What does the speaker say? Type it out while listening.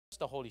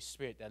the Holy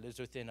Spirit that lives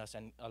within us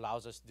and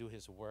allows us to do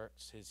his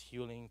works, his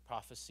healing,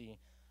 prophecy,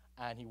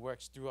 and he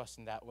works through us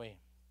in that way.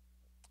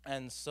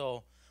 And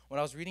so when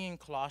I was reading in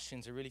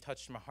Colossians, it really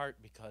touched my heart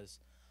because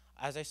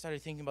as I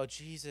started thinking about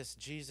Jesus,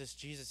 Jesus,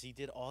 Jesus, he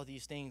did all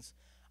these things.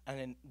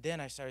 And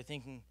then I started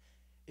thinking,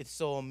 it's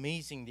so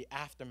amazing the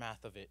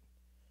aftermath of it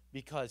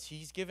because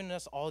he's given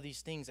us all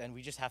these things and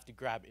we just have to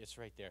grab it. It's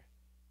right there.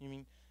 You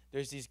mean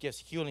there's these gifts,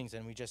 healings,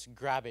 and we just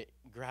grab it,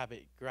 grab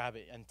it, grab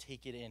it, and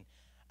take it in.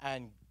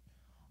 And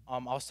I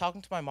was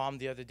talking to my mom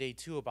the other day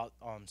too about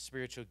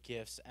spiritual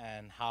gifts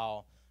and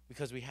how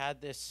because we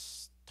had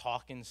this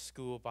talk in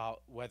school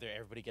about whether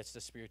everybody gets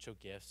the spiritual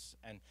gifts,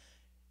 and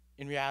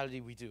in reality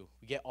we do.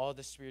 We get all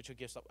the spiritual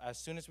gifts. As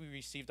soon as we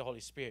receive the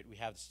Holy Spirit, we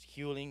have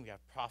healing, we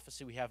have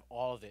prophecy, we have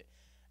all of it,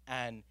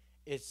 and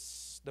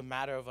it's the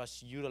matter of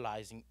us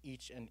utilizing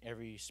each and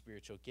every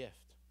spiritual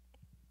gift.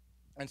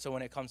 And so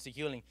when it comes to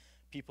healing,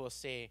 people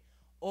say,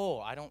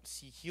 oh, I don't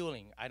see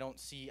healing. I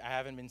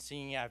haven't been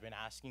seeing it. I've been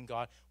asking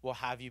God, well,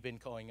 have you been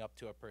going up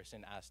to a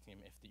person asking him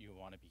if you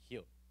want to be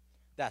healed?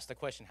 That's the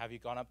question. Have you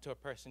gone up to a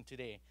person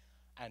today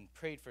and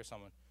prayed for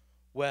someone?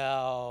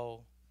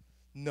 Well,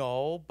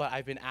 no, but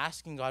I've been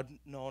asking God.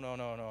 No, no,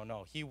 no, no,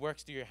 no. He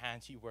works through your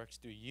hands. He works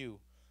through you.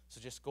 So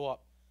just go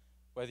up,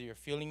 whether you're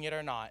feeling it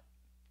or not,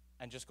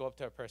 and just go up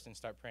to a person and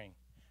start praying.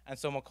 And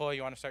so, McCoy,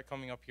 you want to start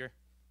coming up here?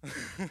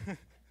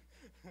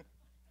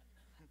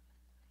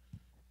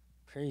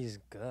 Praise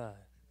God.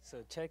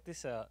 So check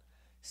this out.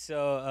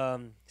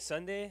 So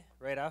Sunday,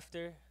 right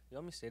after, you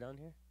want me to stay down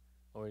here?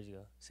 Or where'd you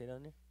go? Stay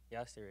down here? Yeah,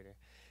 I'll stay right there.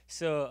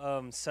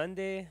 So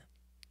Sunday,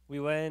 we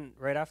went,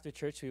 right after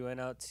church, we went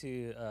out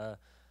to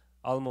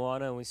Ala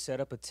Moana and we set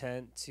up a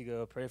tent to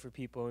go pray for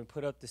people. And we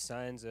put up the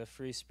signs of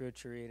free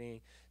spiritual reading,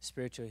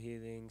 spiritual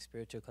healing,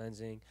 spiritual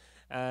cleansing.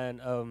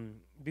 And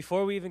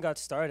before we even got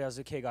started, I was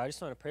like, okay, God, I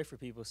just want to pray for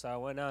people. So I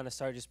went out and I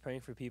started just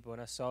praying for people.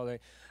 And I saw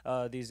like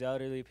these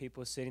elderly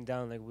people sitting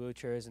down in like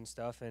wheelchairs and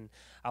stuff. And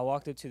I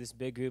walked up to this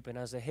big group and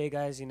I was like, hey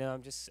guys,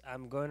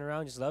 I'm going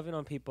around just loving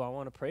on people. I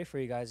want to pray for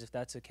you guys if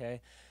that's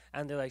okay.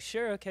 And they're like,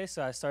 sure, okay.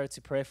 So I started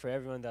to pray for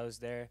everyone that was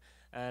there.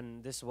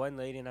 And this one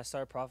lady, and I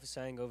started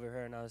prophesying over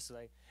her, and I was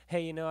like,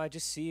 hey, I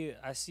see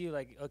you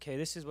like, okay,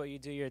 this is what you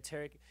do.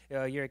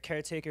 You're a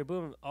caretaker,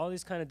 boom, all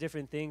these kind of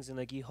different things, and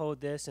like you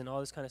hold this and all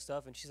this kind of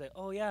stuff. And she's like,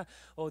 oh yeah,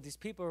 oh, these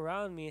people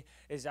around me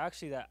is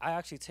actually that I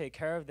actually take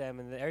care of them,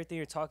 and everything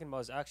you're talking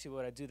about is actually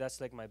what I do. That's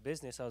like my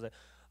business. I was like,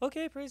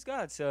 okay, praise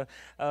God. So,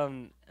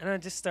 and I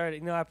just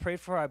started, I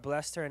prayed for her, I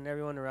blessed her and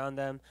everyone around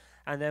them,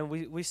 and then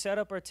we set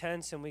up our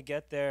tents and we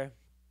get there.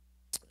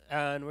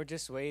 And we're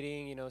just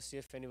waiting, see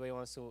if anybody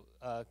wants to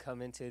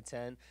come into the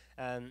tent.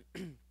 And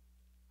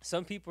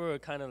some people are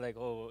kind of like,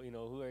 oh,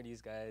 who are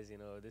these guys?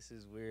 This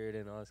is weird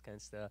and all this kind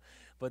of stuff.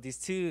 But these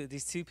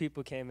two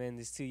people came in,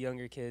 these two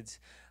younger kids.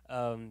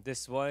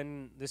 This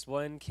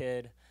one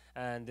kid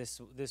and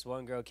this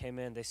one girl came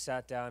in. They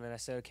sat down and I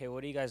said, okay,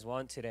 what do you guys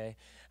want today?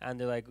 And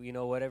they're like,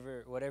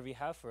 whatever you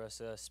have for us,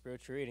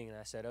 spiritual reading. And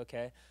I said,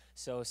 okay.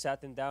 So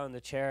sat them down in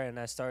the chair and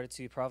I started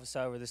to prophesy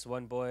over this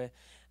one boy.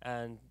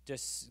 And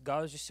just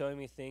God was just showing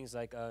me things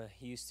like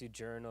he used to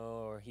journal,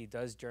 or he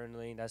does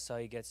journaling. That's how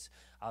he gets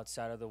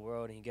outside of the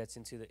world and he gets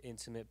into the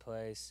intimate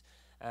place.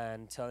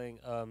 And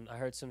I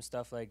heard some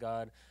stuff like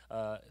God,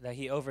 that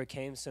he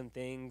overcame some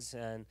things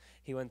and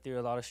he went through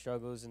a lot of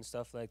struggles and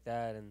stuff like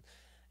that. And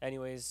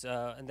anyways,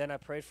 and then I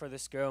prayed for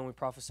this girl and we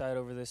prophesied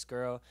over this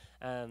girl.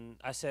 And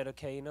I said,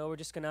 okay, we're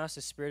just going to ask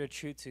the Spirit of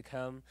truth to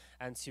come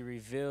and to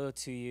reveal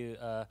to you.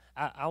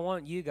 I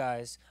want you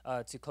guys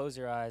to close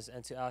your eyes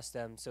and to ask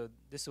them. So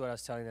this is what I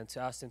was telling them, to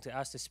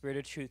ask the Spirit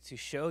of truth to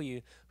show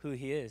you who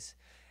he is.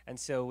 And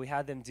so we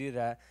had them do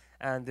that.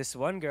 And this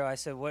one girl, I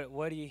said,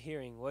 what are you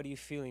hearing? What are you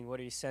feeling? What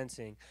are you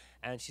sensing?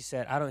 And she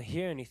said, I don't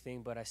hear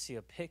anything, but I see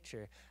a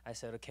picture. I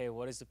said, okay,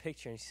 what is the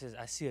picture? And she says,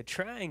 I see a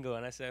triangle.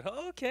 And I said,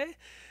 oh, okay.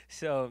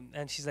 So,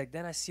 and she's like,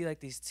 then I see like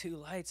these two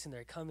lights and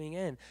they're coming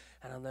in.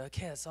 And I'm like,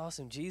 okay, that's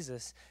awesome,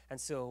 Jesus. And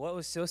so what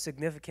was so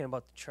significant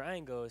about the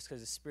triangle is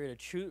because the Spirit of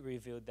truth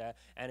revealed that.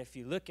 And if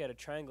you look at a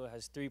triangle, it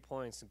has 3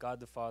 points: God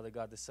the Father,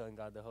 God the Son,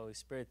 God the Holy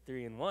Spirit,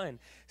 3 in 1.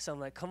 So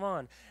I'm like, come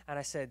on. And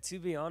I said, to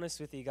be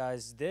honest with you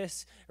guys,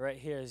 this right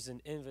here is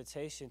an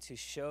invitation to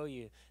show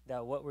you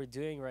that what we're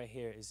doing right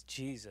here is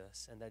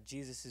Jesus, and that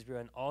Jesus is real,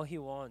 and all he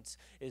wants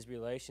is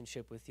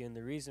relationship with you. And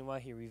the reason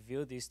why he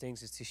revealed these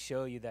things is to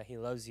show you that he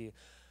loves you.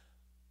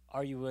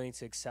 Are you willing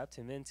to accept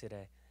him in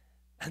today?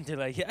 And they're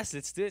like, yes,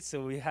 let's do it.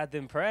 So we had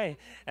them pray,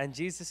 and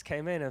Jesus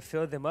came in and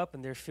filled them up,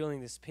 and they're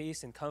feeling this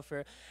peace and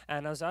comfort.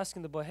 And I was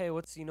asking the boy, hey,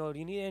 do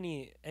you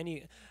need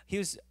any?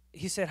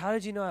 He said, how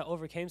did you know I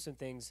overcame some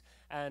things?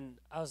 And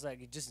I was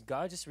like,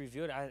 God just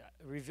revealed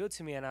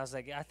to me. And I was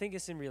like, I think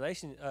it's in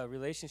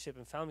relationship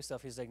and family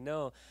stuff. He's like,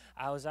 no,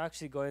 I was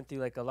actually going through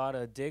like a lot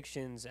of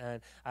addictions,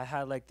 and I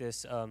had like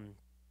this,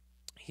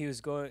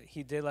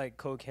 he did like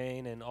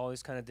cocaine and all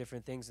these kind of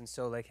different things. And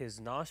so like his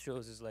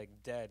nostrils is like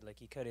dead. Like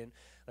he couldn't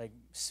like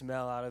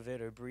smell out of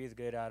it or breathe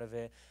good out of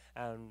it.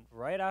 And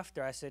right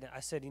after I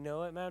said, you know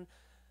what, man?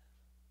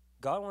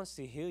 God wants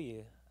to heal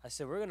you. I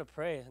said, we're going to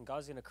pray, and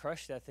God's going to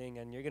crush that thing,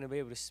 and you're going to be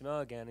able to smell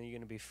again, and you're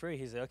going to be free.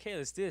 He's like, okay,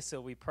 let's do this.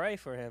 So we pray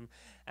for him,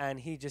 and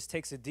he just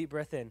takes a deep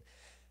breath in.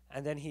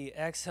 And then he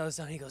exhales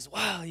and he goes,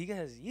 wow, you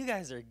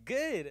guys are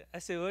good. I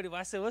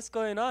said, what's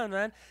going on,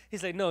 man?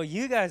 He's like, no,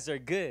 you guys are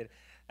good.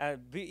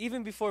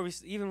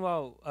 Even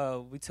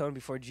while we told him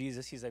before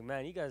Jesus, he's like,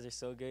 man, you guys are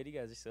so good. You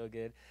guys are so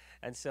good.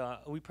 And so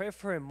we prayed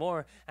for him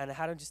more, and I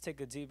had him just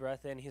take a deep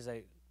breath in. He's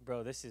like,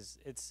 bro,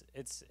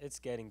 it's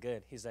getting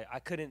good. He's like, I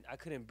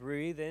couldn't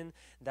breathe in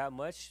that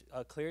much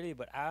clearly,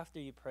 but after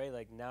you pray,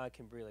 like now I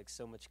can breathe like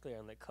so much clearer.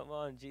 I'm like, come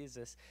on,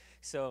 Jesus.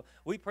 So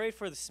we prayed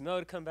for the smell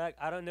to come back.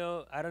 I don't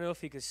know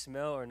if he could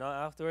smell or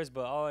not afterwards,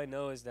 but all I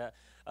know is that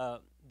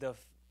the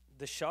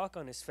shock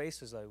on his face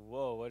was like,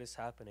 whoa, what is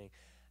happening?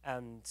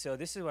 And so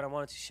this is what I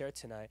wanted to share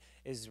tonight,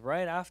 is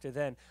right after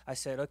then, I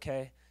said,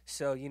 okay,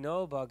 so you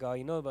know about God,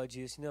 you know about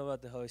Jesus, you know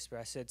about the Holy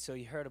Spirit. I said, so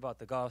you heard about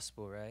the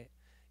gospel, right?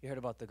 You heard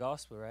about the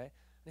gospel, right? And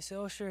they said,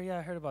 oh, sure, yeah,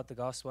 I heard about the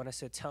gospel. And I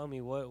said, tell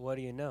me, what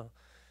do you know?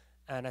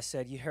 And I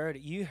said, you heard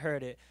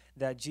it,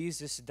 that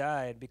Jesus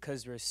died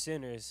because we're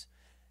sinners.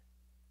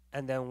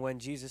 And then when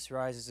Jesus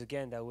rises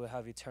again, that we'll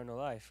have eternal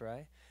life,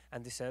 right?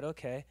 And they said,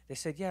 okay. They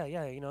said, yeah,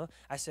 you know.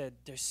 I said,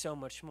 there's so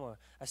much more.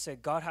 I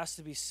said, God has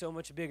to be so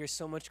much bigger,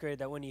 so much greater,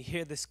 that when you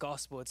hear this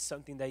gospel, it's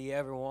something that you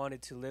ever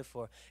wanted to live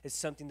for. It's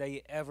something that you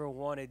ever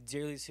wanted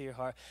dearly to your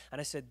heart. And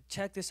I said,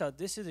 check this out.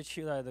 This is the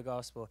true light of the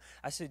gospel.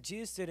 I said,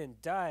 Jesus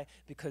didn't die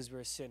because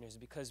we're sinners,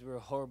 because we're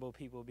horrible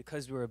people,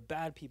 because we're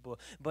bad people.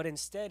 But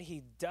instead,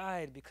 he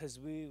died because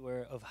we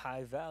were of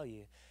high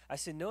value. I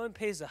said, no one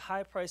pays a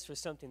high price for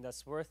something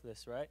that's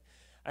worthless, right?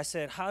 I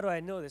said, how do I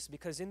know this?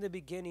 Because in the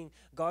beginning,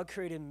 God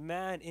created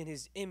man in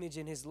his image,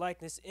 in his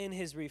likeness, in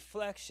his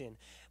reflection.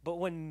 But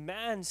when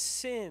man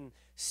sinned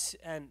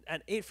and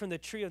ate from the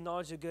tree of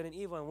knowledge of good and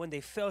evil, and when they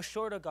fell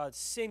short of God,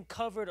 sin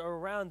covered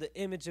around the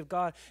image of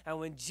God. And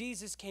when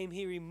Jesus came,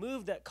 he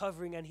removed that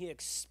covering and he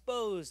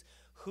exposed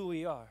who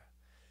we are.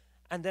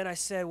 And then I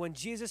said, when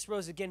Jesus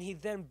rose again, he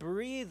then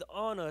breathed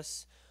on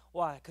us.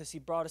 Why? Because he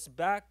brought us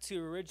back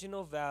to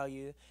original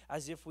value,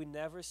 as if we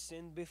never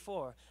sinned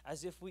before,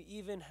 as if we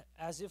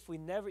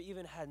never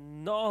even had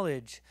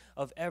knowledge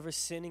of ever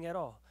sinning at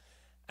all.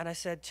 And I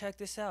said, check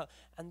this out.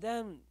 And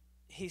then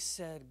he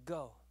said,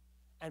 go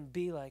and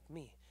be like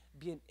me,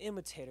 be an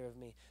imitator of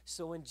me.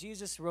 So when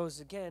Jesus rose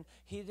again,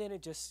 he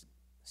didn't just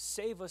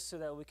save us so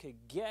that we could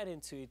get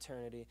into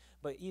eternity,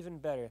 but even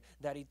better,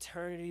 that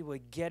eternity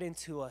would get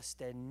into us,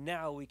 that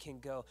now we can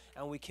go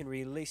and we can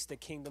release the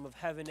kingdom of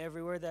heaven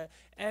everywhere that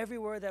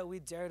we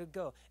dare to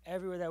go,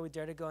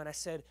 And I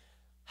said,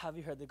 have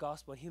you heard the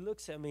gospel? And he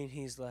looks at me and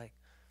he's like,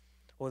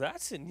 well,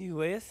 that's a new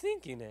way of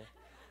thinking it.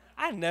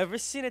 I've never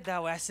seen it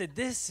that way. I said,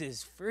 this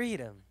is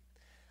freedom.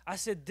 I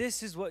said,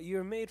 this is what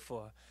you're made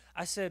for.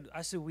 I said,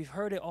 we've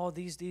heard it all,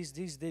 these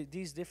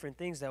different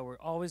things, that we're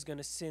always going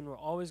to sin, we're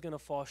always going to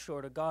fall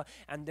short of God,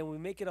 and then we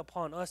make it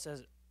upon us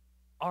as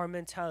our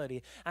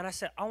mentality. And I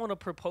said, I want to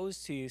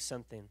propose to you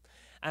something,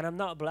 and I'm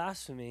not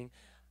blaspheming,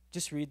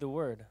 just read the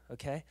word,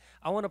 okay?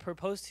 I want to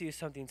propose to you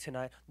something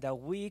tonight, that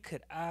we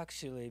could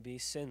actually be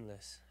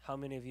sinless. How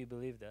many of you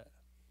believe that?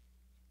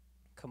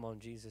 Come on,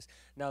 Jesus.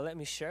 Now let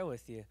me share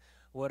with you.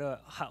 Why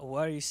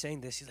are you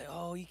saying this? He's like,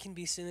 oh, you can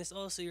be sinless.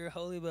 Oh, so you're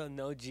holy. But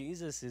no,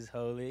 Jesus is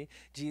holy.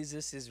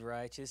 Jesus is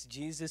righteous.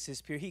 Jesus is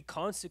pure. He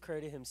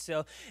consecrated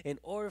himself in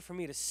order for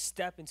me to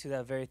step into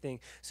that very thing.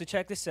 So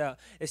check this out.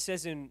 It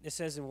says in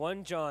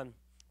 1 John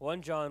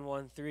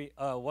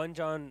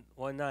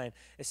 1:9,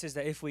 it says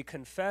that if we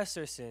confess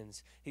our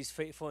sins, he's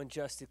faithful and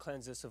just to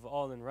cleanse us of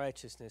all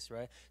unrighteousness,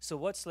 right? So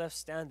what's left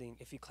standing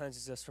if he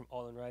cleanses us from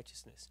all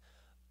unrighteousness?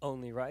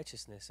 Only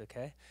righteousness,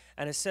 okay?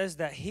 And it says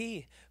that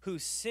he who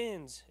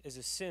sins is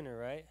a sinner,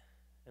 right?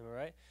 Am I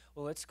right?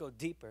 Well, let's go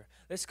deeper.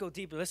 Let's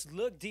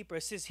look deeper.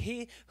 It says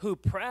he who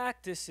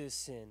practices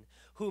sin,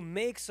 who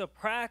makes a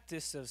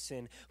practice of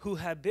sin, who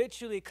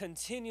habitually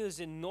continues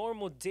in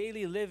normal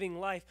daily living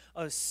life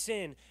of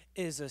sin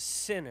is a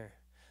sinner.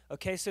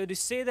 Okay, so to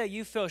say that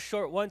you fell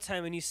short one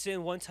time and you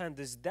sinned one time,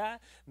 does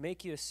that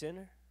make you a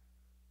sinner?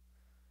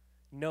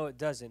 No, it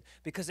doesn't,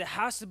 because it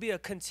has to be a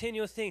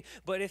continual thing.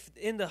 But if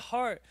in the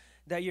heart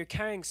that you're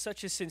carrying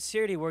such a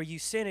sincerity where you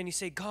sin and you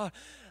say, God,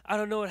 I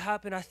don't know what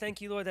happened. I thank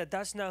you, Lord, that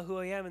that's not who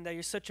I am, and that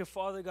you're such a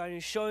father, God, and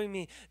you're showing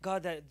me,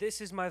 God, that this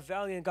is my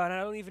value, and God,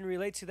 I don't even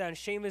relate to that, and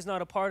shame is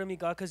not a part of me,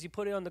 God, because you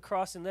put it on the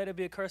cross and let it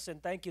be a curse,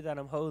 and thank you that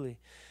I'm holy,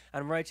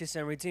 I'm righteous,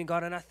 and redeemed,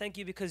 God, and I thank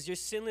you because you're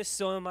sinless,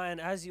 so am I,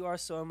 and as you are,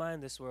 so am I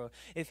in this world.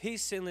 If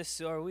he's sinless,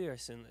 so are we are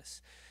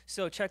sinless.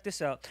 So check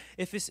this out.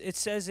 If it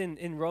says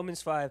in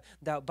Romans 5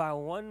 that by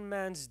one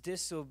man's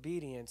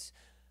disobedience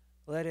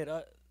led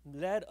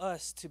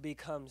us to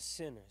become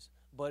sinners,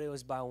 but it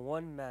was by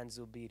one man's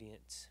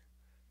obedience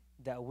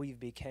that we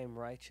became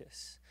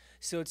righteous.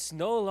 So it's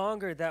no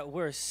longer that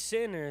we're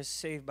sinners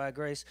saved by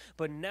grace,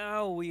 but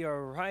now we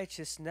are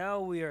righteous. Now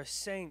we are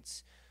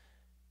saints.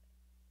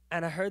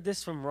 And I heard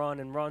this from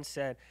Ron, and Ron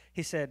said,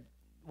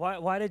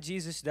 why did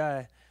Jesus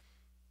die?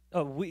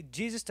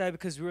 Jesus died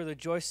because we were the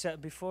joy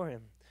set before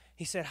him.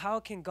 He said, how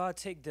can God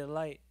take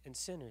delight in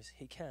sinners?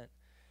 He can't.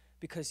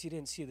 Because he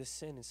didn't see the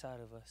sin inside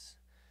of us.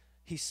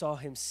 He saw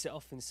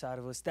himself inside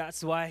of us.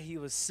 That's why he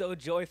was so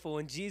joyful.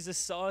 When Jesus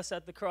saw us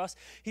at the cross,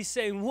 he's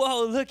saying,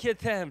 whoa, look at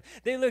them.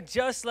 They look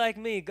just like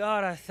me.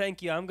 God, I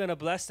thank you. I'm going to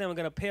bless them. I'm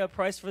going to pay a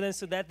price for them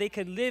so that they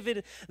can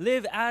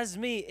live as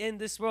me in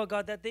this world,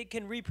 God, that they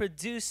can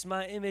reproduce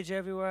my image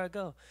everywhere I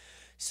go.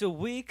 So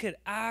we could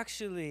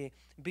actually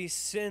be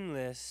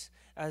sinless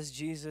as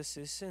Jesus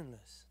is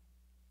sinless.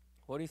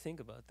 What do you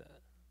think about that?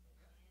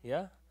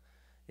 Yeah?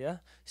 Yeah.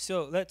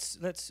 So let's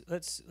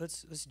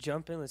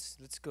jump in.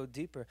 Let's go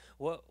deeper.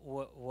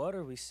 What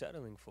are we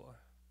settling for?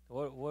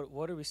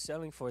 What are we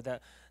settling for?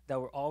 That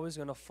we're always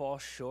gonna fall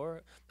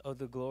short of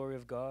the glory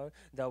of God.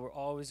 That we're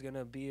always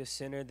gonna be a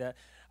sinner. That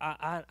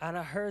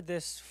I heard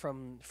this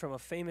from a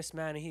famous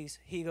man. And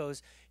he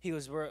goes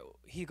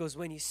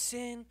when you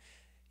sin,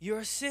 you're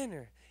a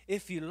sinner.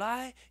 If you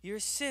lie, you're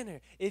a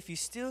sinner. If you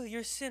steal,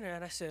 you're a sinner.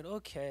 And I said,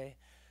 okay,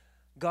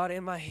 God,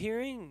 am I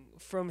hearing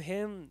from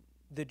him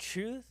the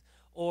truth?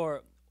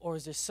 Or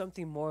is there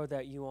something more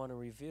that you want to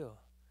reveal?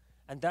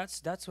 And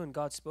that's when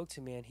God spoke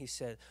to me and he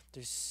said,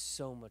 there's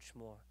so much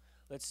more.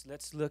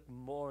 Let's look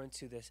more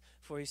into this.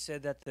 For he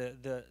said that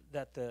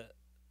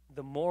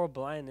the moral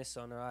blindness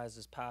on our eyes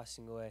is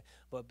passing away,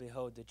 but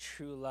behold, the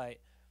true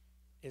light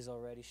is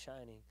already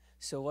shining.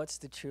 So what's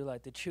the true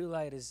light? The true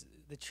light is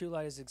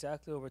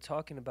exactly what we're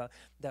talking about,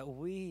 that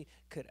we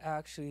could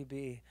actually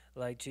be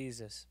like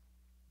Jesus.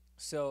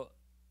 So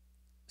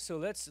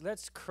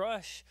let's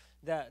crush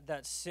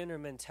that sinner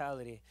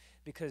mentality,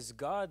 because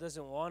God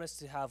doesn't want us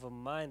to have a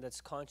mind that's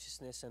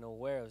consciousness and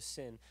aware of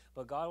sin,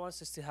 but God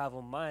wants us to have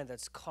a mind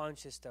that's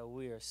conscious that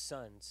we are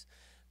sons,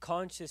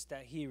 conscious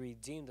that he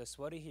redeemed us.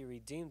 What did he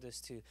redeem us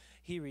to?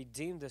 He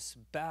redeemed us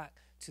back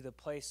to the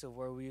place of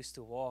where we used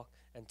to walk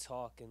and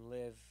talk and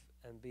live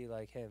and be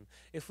like him.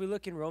 If we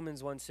look in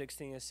Romans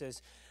 1:16, it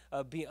says,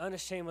 be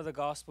unashamed of the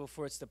gospel,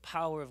 for it's the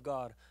power of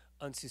God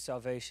unto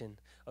salvation.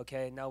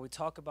 Okay, now we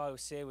talk about it, we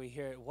say, we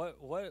hear it.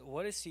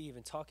 What is he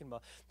even talking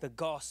about? The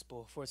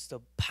gospel, for it's the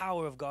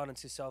power of God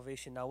unto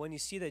salvation. Now when you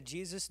see that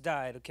Jesus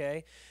died,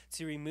 okay,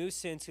 to remove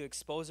sin, to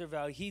expose our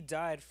value, he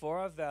died for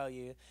our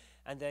value,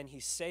 and then he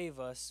saved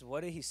us.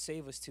 What did he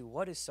save us to?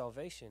 What is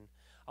salvation?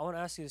 I want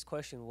to ask you this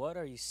question. What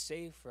are you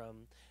saved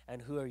from,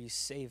 and who are you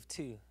saved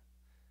to?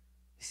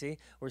 See,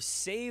 we're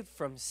saved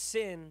from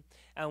sin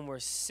and we're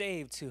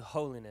saved to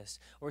holiness.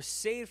 We're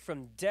saved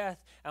from death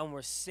and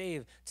we're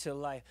saved to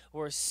life.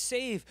 We're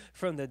saved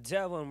from the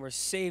devil and we're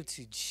saved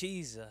to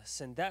Jesus.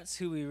 And that's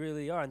who we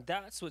really are. And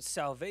that's what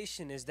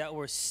salvation is, that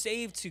we're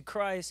saved to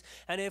Christ.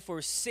 And if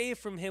we're saved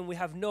from him, we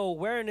have no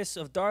awareness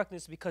of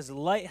darkness, because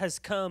light has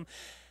come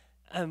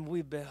and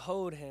we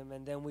behold him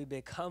and then we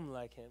become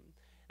like him.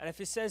 And if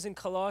it says in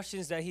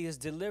Colossians that he has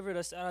delivered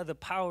us out of the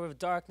power of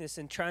darkness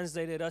and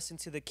translated us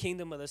into the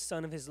kingdom of the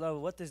Son of his love,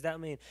 what does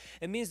that mean?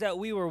 It means that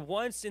we were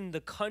once in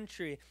the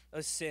country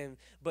of sin,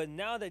 but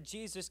now that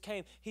Jesus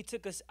came, he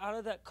took us out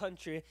of that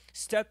country,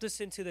 stepped us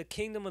into the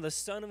kingdom of the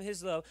Son of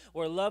his love,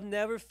 where love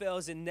never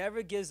fails, it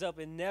never gives up,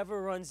 it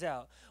never runs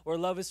out, where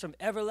love is from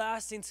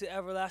everlasting to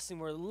everlasting,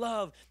 where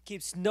love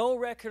keeps no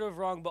record of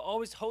wrong, but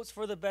always hopes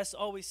for the best,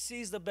 always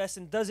sees the best,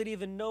 and doesn't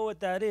even know what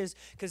that is,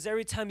 because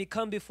every time you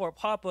come before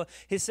Papa,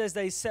 his says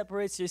that he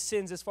separates your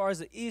sins as far as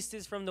the east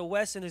is from the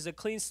west, and there's a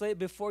clean slate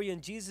before you,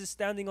 and Jesus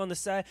standing on the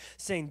side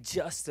saying,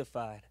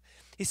 justified.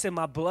 He said,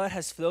 my blood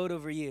has flowed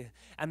over you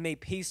and made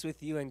peace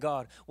with you and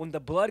God. When the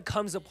blood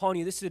comes upon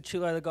you, this is the true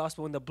light of the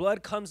gospel. When the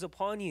blood comes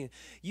upon you,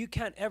 you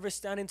can't ever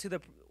stand into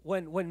the,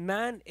 when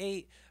man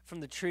ate from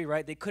the tree,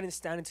 right, they couldn't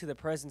stand into the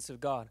presence of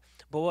God.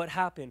 But what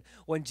happened?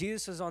 When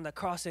Jesus was on the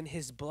cross and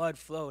his blood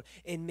flowed,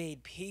 it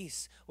made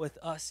peace with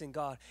us and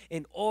God,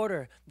 in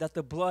order that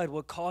the blood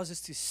would cause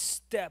us to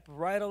step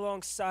right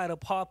alongside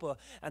of Papa.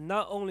 And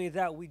not only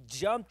that, we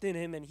jumped in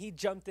him and he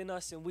jumped in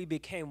us and we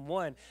became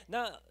one.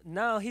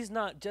 Now he's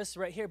not just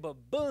right here,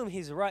 but boom,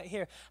 he's right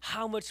here.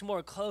 How much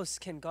more close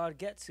can God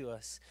get to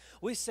us?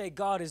 We say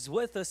God is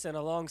with us and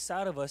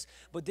alongside of us,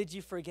 but did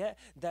you forget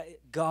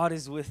that God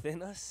is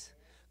within us?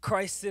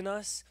 Christ in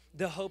us,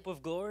 the hope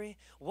of glory.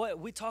 What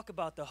we talk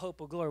about, the hope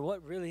of glory,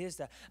 what really is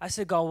that? I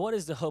said, God, what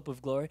is the hope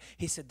of glory?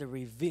 He said, the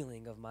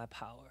revealing of my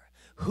power.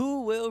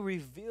 Who will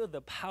reveal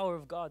the power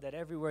of God, that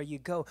everywhere you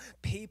go,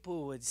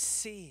 people would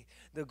see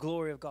the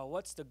glory of God?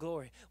 What's the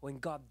glory? When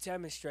God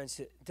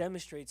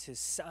demonstrates his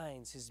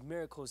signs, his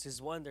miracles,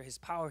 his wonder, his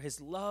power, his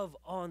love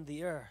on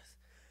the earth.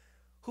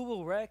 Who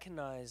will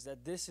recognize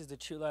that this is the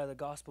true light of the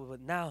gospel?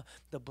 But now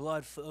the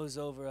blood flows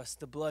over us.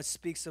 The blood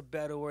speaks a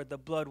better word. The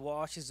blood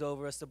washes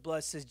over us. The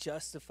blood says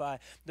justify.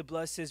 The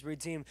blood says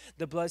redeem.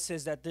 The blood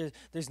says that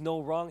there's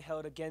no wrong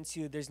held against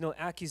you. There's no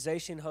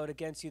accusation held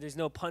against you. There's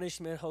no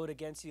punishment held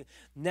against you.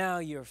 Now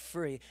you're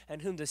free.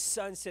 And whom the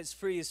Son sets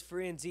free is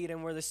free indeed.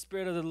 And where the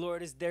Spirit of the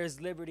Lord is, there is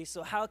liberty.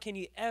 So how can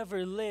you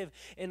ever live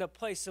in a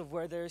place of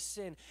where there is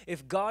sin?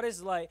 If God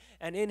is light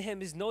and in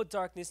him is no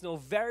darkness, no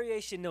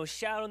variation, no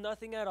shadow,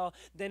 nothing at all,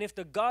 then if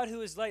the God who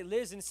is light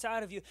lives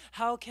inside of you,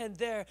 how can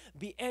there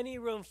be any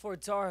room for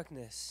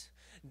darkness?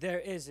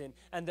 There isn't.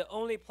 And the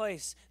only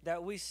place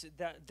that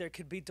there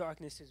could be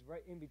darkness is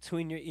right in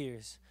between your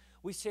ears,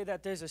 We say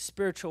that there's a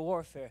spiritual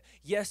warfare.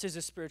 Yes, there's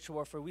a spiritual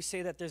warfare. We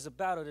say that there's a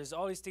battle. There's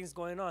all these things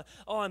going on.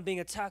 Oh, I'm being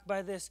attacked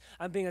by this.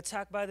 I'm being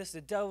attacked by this.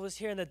 The devil is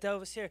here and the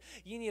devil is here.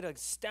 You need to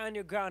stand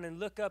your ground and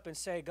look up and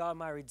say, God,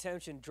 my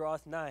redemption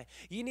draweth nigh.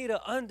 You need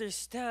to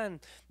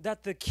understand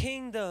that the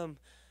kingdom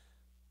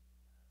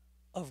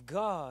of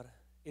God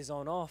is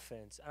on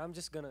offense. I'm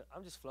just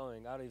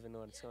flowing. I don't even know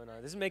what's going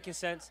on. This is making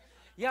sense.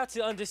 You have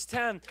to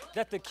understand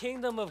that the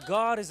kingdom of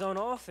God is on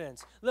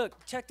offense.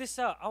 Look, check this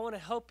out. I want to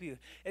help you.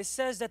 It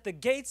says that the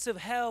gates of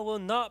hell will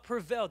not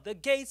prevail. The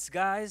gates,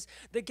 guys.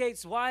 The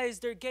gates. Why is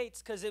there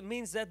gates? Because it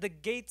means that the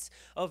gates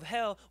of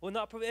hell will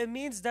not prevail. It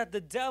means that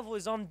the devil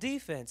is on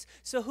defense.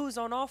 So who's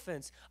on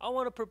offense? I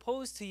want to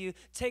propose to you,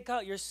 take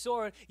out your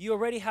sword. You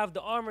already have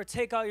the armor.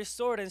 Take out your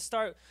sword and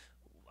start,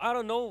 I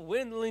don't know,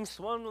 windling,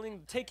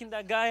 swanling, taking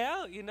that guy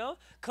out, you know?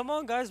 Come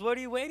on, guys. What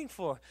are you waiting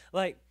for?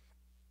 Like,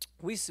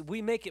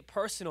 we make it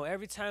personal.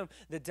 Every time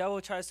the devil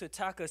tries to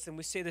attack us and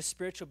we say the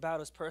spiritual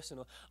battle is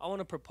personal, I want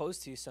to propose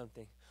to you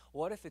something.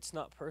 What if it's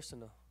not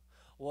personal?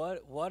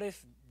 What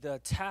if the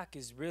attack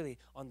is really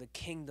on the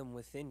kingdom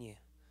within you?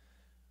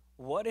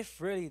 What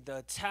if really the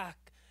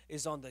attack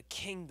is on the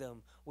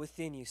kingdom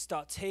within you?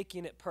 Stop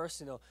taking it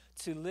personal.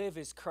 To live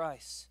is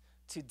Christ,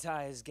 to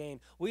die is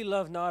gain. We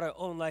love not our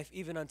own life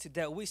even unto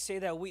death. We say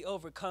that we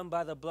overcome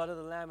by the blood of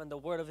the Lamb and the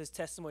word of his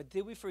testimony.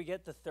 Did we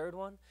forget the third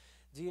one?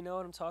 Do you know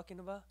what I'm talking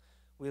about?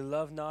 We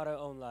love not our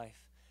own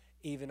life,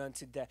 even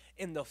unto death.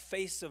 In the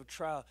face of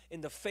trial,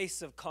 in the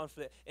face of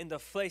conflict, in the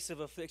face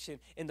of affliction,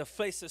 in the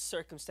face of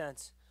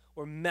circumstance,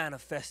 we're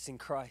manifesting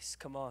Christ.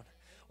 Come on.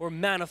 We're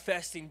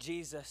manifesting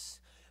Jesus.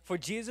 For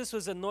Jesus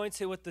was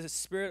anointed with the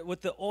Spirit,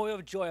 with the oil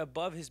of joy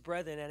above his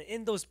brethren. And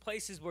in those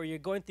places where you're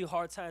going through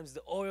hard times,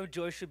 the oil of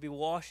joy should be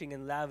washing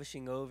and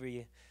lavishing over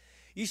you.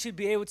 You should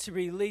be able to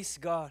release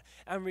God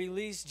and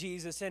release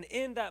Jesus. And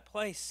in that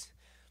place,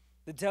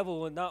 the devil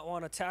will not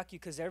want to attack you,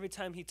 because every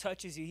time he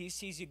touches you, he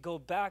sees you go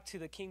back to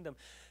the kingdom.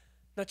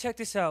 Now check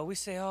this out. We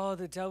say, oh,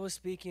 the devil's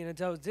speaking. The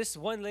devil. This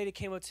one lady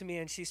came up to me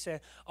and she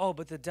said, oh,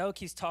 but the devil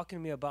keeps talking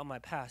to me about my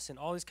past and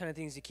all these kind of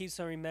things. He keeps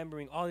on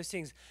remembering all these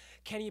things.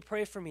 Can you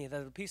pray for me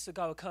that the peace of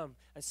God will come?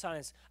 And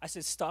silence. I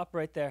said, stop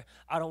right there.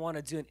 I don't want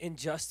to do an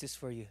injustice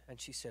for you. And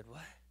she said,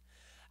 what?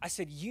 I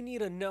said, you need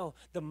to know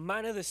the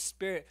mind of the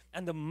spirit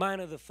and the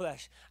mind of the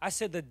flesh. I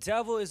said, the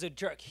devil is a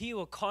jerk. He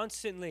will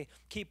constantly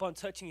keep on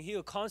touching you. He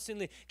will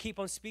constantly keep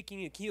on speaking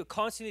to you. He will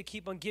constantly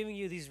keep on giving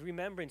you these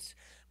remembrance.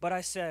 But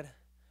I said,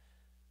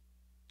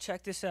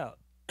 check this out.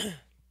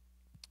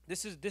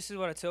 This is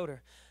what I told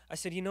her. I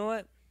said, you know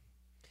what?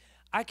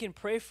 I can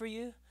pray for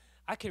you.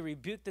 I can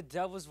rebuke the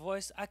devil's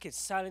voice. I could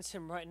silence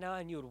him right now,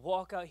 and you would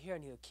walk out here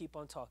and he would keep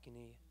on talking to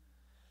you.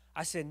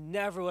 I said,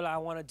 never will I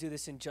want to do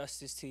this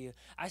injustice to you.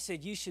 I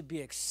said, you should be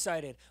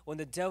excited when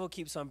the devil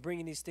keeps on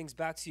bringing these things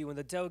back to you, when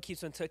the devil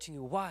keeps on touching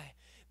you. Why?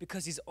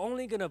 Because he's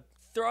only going to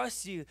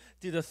thrust you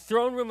through the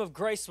throne room of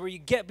grace, where you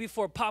get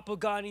before Papa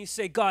God and you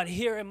say, God,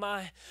 here am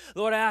I.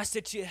 Lord, I ask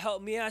that you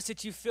help me. I ask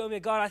that you fill me.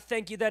 God, I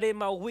thank you that in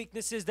my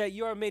weaknesses that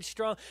you are made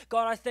strong.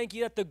 God, I thank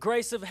you that the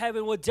grace of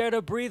heaven will dare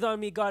to breathe on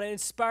me, God, and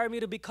inspire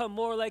me to become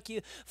more like you.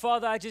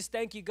 Father, I just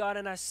thank you, God,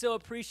 and I so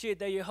appreciate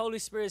that your Holy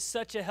Spirit is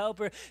such a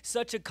helper,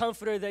 such a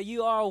comforter, that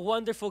you are a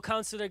wonderful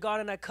counselor,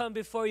 God, and I come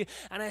before you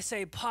and I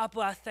say,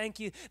 Papa, I thank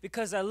you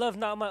because I love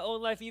not my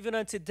own life even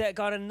unto death,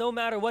 God, and no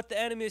matter what the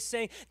enemy is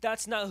saying,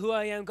 that's not who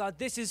I am, God.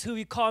 This is who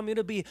you call me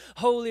to be,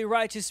 holy,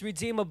 righteous,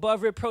 redeemed,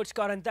 above reproach,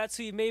 God, and that's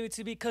who you made me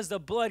to be because the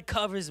blood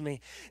covers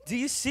me. Do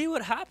you see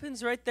what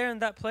happens right there in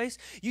that place?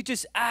 You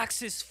just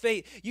access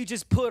fate. You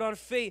just put on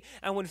fate,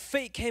 and when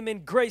fate came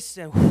in, grace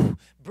and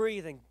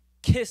breathed and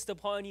kissed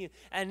upon you,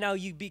 and now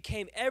you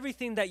became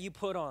everything that you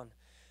put on.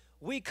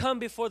 We come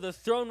before the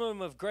throne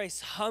room of grace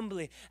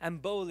humbly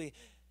and boldly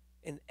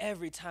in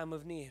every time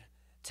of need.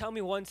 Tell me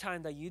one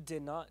time that you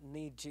did not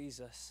need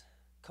Jesus.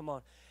 Come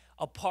on.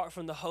 Apart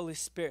from the Holy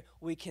Spirit,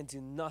 we can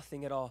do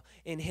nothing at all.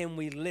 In him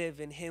we live,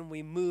 in him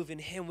we move, in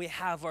him we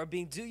have our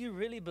being. Do you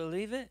really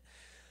believe it?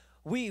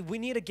 We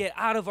need to get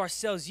out of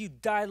ourselves. You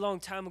died a long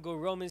time ago,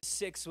 Romans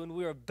 6, when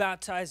we were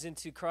baptized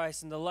into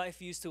Christ, and the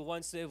life you used to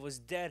once live was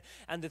dead,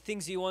 and the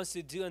things you once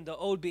to do and the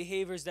old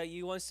behaviors that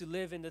you once to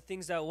live and the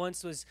things that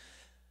once was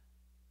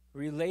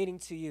relating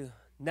to you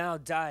now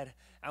died.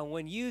 And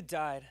when you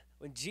died,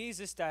 when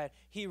Jesus died,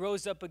 he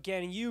rose up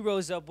again, and you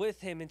rose up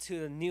with him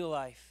into a new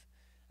life.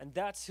 And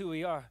that's who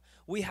we are.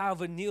 We have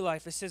a new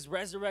life. It says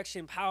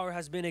resurrection power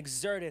has been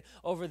exerted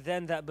over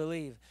them that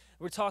believe.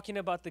 We're talking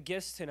about the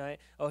gifts tonight.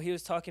 Oh, he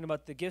was talking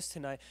about the gifts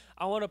tonight.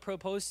 I want to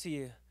propose to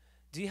you.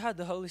 Do you have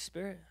the Holy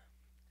Spirit?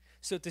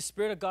 So if the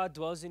Spirit of God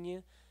dwells in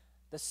you,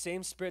 the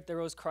same Spirit that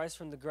rose Christ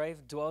from the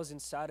grave dwells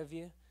inside of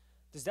you,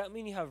 does that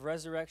mean you have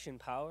resurrection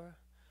power?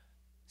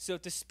 So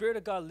if the Spirit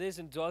of God lives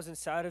and dwells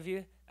inside of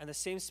you, and the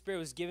same Spirit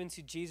was given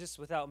to Jesus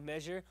without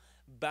measure,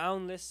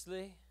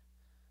 boundlessly,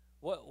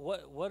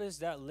 what does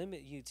that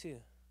limit you to?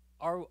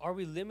 Are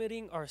we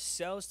limiting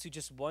ourselves to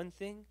just one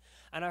thing?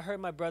 And I heard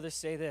my brother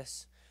say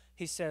this.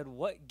 He said,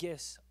 what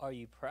gifts are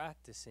you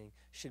practicing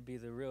should be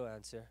the real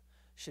answer.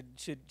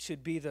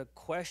 Should be the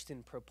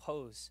question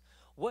proposed.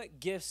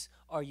 What gifts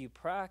are you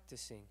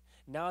practicing?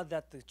 Now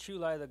that the true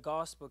light of the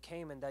gospel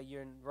came and that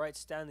you're in right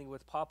standing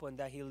with Papa and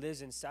that he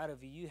lives inside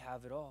of you, you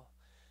have it all.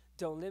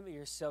 Don't limit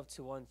yourself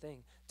to one thing.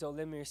 Don't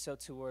limit yourself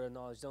to word of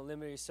knowledge. Don't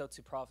limit yourself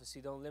to prophecy.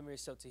 Don't limit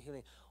yourself to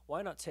healing.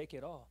 Why not take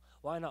it all?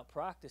 Why not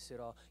practice it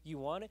all? You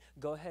want it?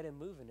 Go ahead and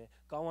move in it.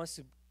 God wants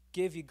to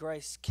give you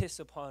grace, kiss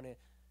upon it,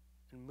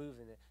 and move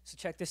in it. So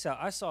check this out.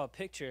 I saw a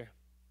picture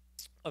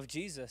of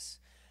Jesus,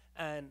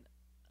 and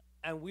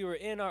we were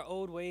in our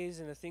old ways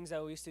and the things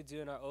that we used to do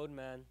in our old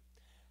man.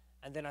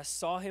 And then I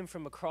saw him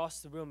from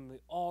across the room, and we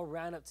all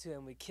ran up to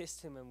him, we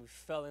kissed him, and we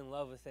fell in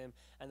love with him.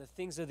 And the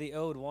things of the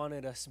old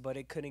wanted us, but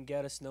it couldn't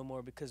get us no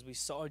more, because we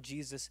saw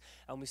Jesus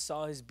and we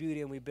saw his beauty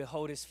and we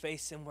behold his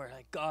face, and we're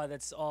like, God,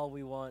 that's all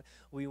we want.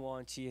 We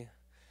want you.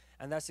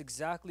 And that's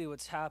exactly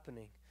what's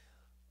happening.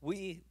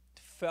 We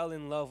fell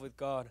in love with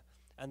God,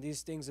 and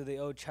these things of the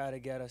old try to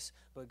get us,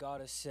 but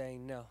God is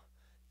saying, no,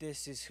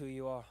 this is who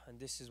you are, and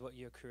this is what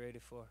you're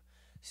created for.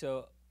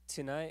 So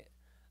tonight,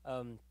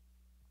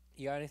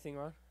 you got anything,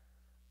 Ron?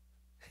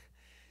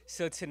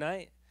 So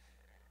tonight,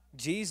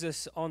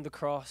 Jesus on the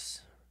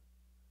cross,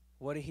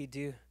 what did he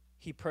do?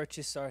 He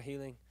purchased our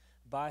healing.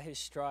 By his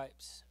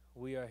stripes,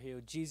 we are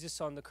healed.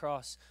 Jesus on the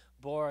cross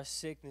bore our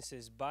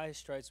sicknesses. By his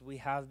stripes, we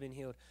have been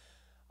healed.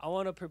 I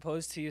want to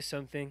propose to you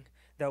something,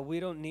 that we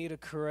don't need to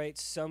create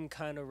some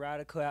kind of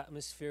radical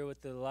atmosphere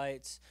with the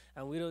lights,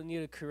 and we don't need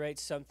to create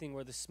something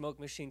where the smoke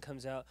machine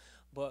comes out.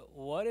 But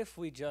what if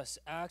we just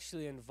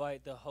actually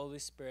invite the Holy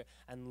Spirit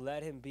and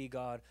let him be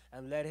God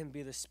and let him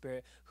be the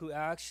Spirit who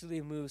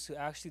actually moves, who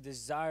actually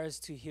desires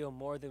to heal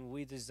more than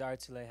we desire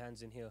to lay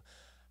hands and heal?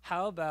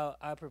 How about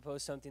I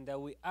propose something, that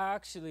we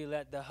actually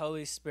let the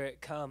Holy Spirit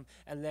come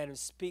and let him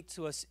speak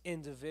to us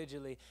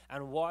individually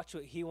and watch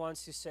what he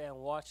wants to say and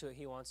watch what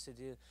he wants to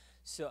do.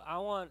 So I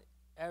want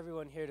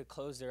everyone here to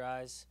close their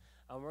eyes,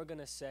 and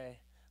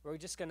we're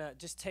just gonna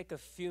take a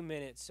few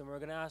minutes, and we're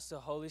gonna ask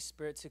the Holy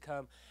Spirit to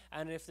come.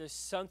 And if there's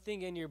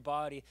something in your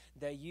body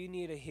that you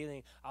need a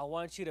healing, I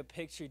want you to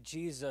picture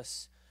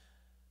Jesus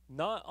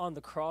not on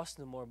the cross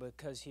no more,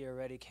 because he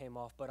already came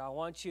off, but I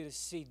want you to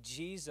see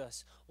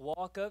Jesus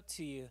walk up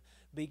to you,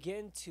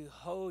 begin to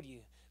hold you,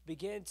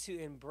 begin to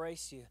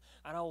embrace you.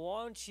 And I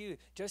want you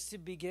just to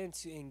begin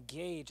to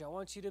engage. I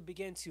want you to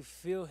begin to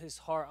feel his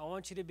heart. I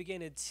want you to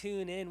begin to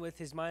tune in with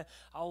his mind.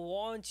 I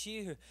want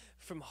you,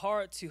 from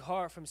heart to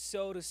heart, from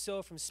soul to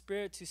soul, from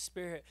spirit to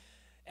spirit,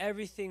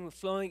 everything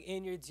flowing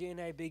in your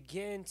DNA,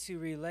 begin to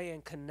relay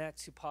and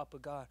connect to Papa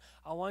God.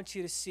 I want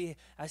you to see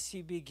as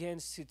he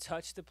begins to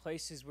touch the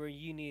places where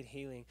you need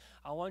healing.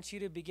 I want you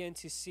to begin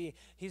to see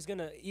he's going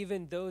to,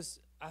 even those,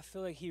 I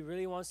feel like he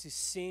really wants to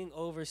sing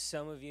over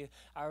some of you.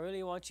 I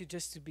really want you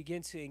just to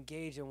begin to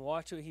engage and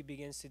watch what he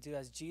begins to do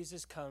as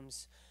Jesus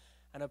comes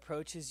and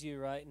approaches you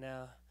right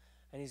now.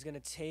 And he's going to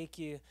take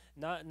you,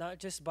 not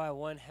just by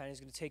one hand, he's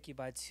going to take you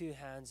by two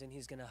hands, and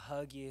he's going to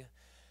hug you.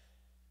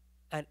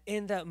 And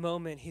in that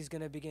moment, he's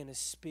going to begin to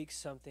speak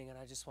something, and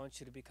I just want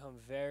you to become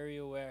very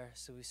aware.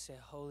 So we say,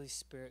 Holy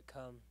Spirit,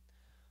 come.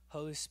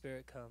 Holy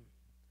Spirit, come.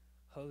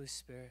 Holy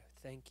Spirit,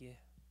 thank you.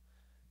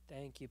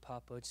 Thank you,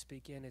 Papa. Just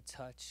begin to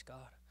touch,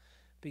 God.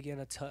 Begin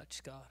to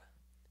touch, God.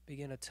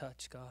 Begin to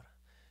touch, God.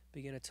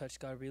 Begin to touch,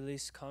 God.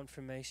 Release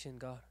confirmation,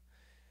 God.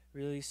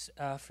 Release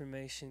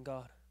affirmation,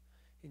 God.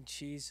 In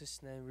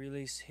Jesus' name,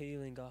 release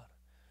healing, God.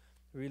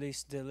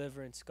 Release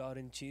deliverance, God.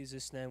 In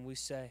Jesus' name, we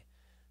say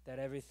that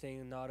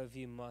everything not of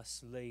you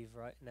must leave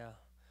right now.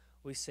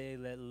 We say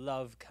let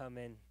love come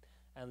in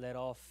and let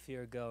all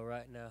fear go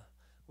right now.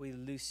 We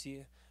loose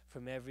you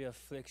from every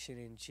affliction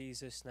in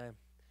Jesus' name.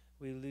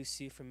 We loose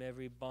you from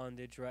every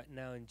bondage right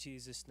now in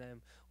Jesus'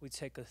 name. We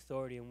take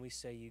authority and we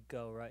say you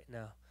go right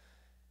now.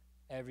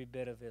 Every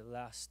bit of it,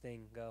 last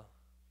thing, go.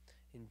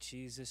 In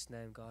Jesus'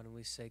 name, God, and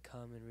we say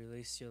come and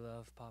release your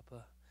love,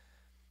 Papa.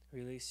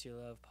 Release your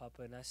love,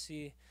 Papa. And I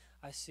see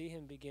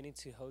him beginning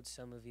to hold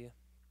some of you.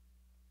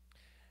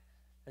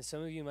 And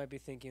some of you might be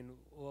thinking,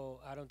 well,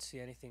 I don't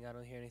see anything, I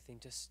don't hear anything.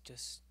 Just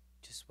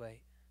wait.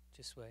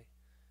 Just wait.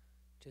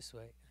 Just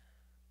wait.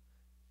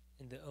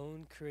 In the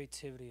own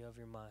creativity of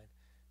your mind,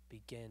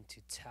 begin to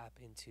tap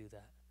into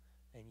that.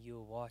 And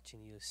you'll watch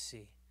and you'll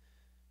see.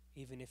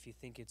 Even if you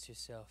think it's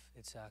yourself,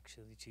 it's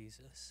actually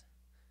Jesus.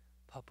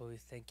 Papa, we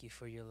thank you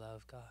for your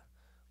love, God.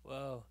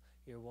 Whoa,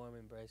 your warm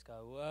embrace,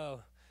 God.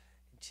 Whoa.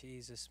 In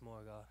Jesus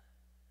more, God.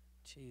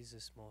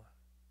 Jesus more.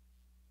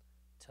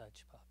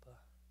 Touch, Papa.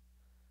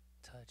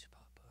 Touch,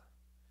 Papa.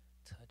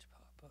 Touch,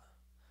 Papa.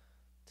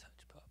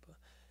 Touch, Papa.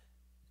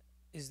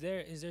 Is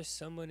there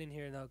someone in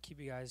here now?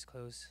 Keep your eyes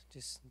closed.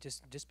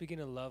 Just begin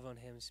to love on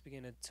him. Just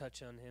begin to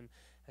touch on him,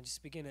 and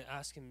just begin to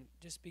ask him.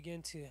 Just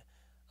begin to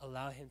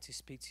allow him to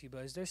speak to you.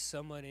 But is there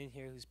someone in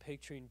here who's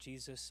picturing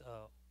Jesus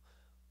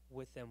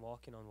with them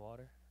walking on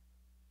water?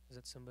 Is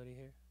that somebody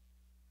here?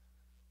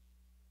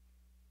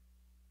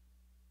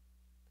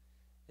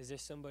 Is there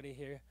somebody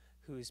here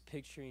who is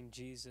picturing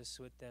Jesus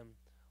with them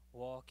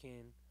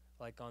walking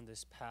like on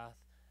this path,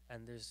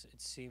 and it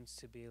seems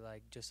to be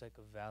like just like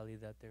a valley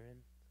that they're in?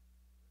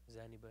 Is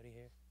there anybody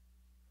here?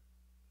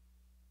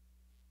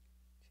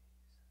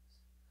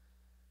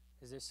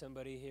 Is there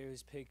somebody here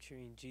who's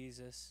picturing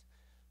Jesus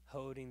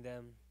holding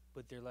them,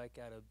 but they're like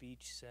at a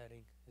beach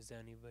setting? Is there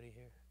anybody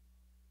here?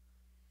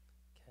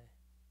 Okay.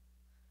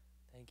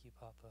 Thank you,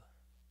 Papa.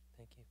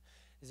 Thank you.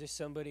 Is there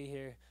somebody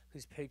here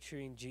who's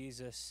picturing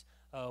Jesus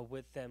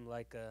with them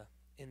like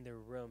in their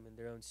room, in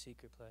their own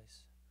secret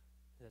place?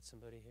 Is that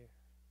somebody here?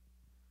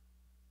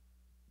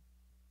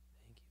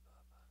 Thank you,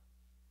 Papa.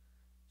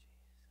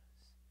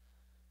 Jesus.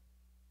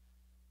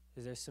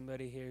 Is there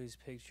somebody here who's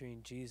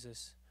picturing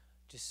Jesus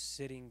just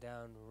sitting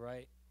down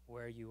right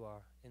where you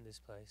are in this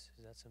place?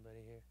 Is that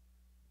somebody here?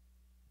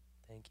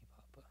 Thank you,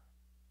 Papa.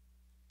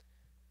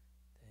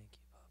 Thank you,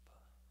 Papa.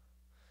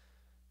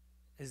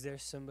 Is there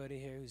somebody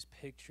here who's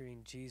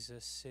picturing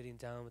Jesus sitting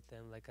down with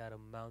them like at a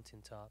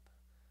mountaintop?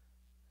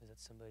 Is that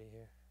somebody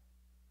here?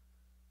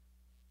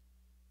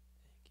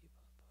 Thank you,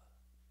 Papa.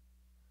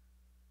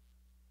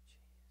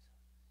 Jesus.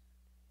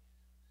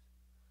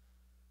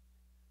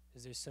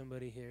 Is there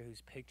somebody here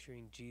who's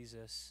picturing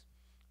Jesus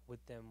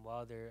with them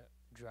while they're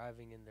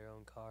driving in their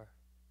own car?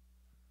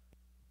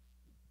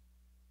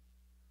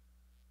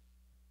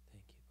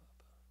 Thank you,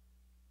 Papa.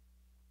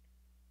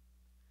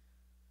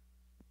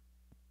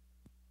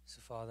 So,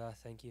 Father, I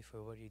thank you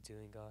for what you're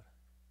doing, God.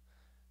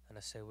 And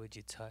I say, would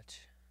you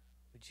touch?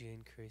 Would you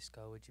increase,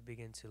 God? Would you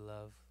begin to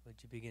love?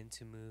 Would you begin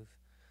to move?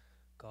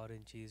 God,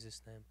 in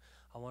Jesus' name,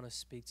 I want to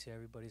speak to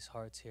everybody's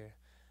hearts here.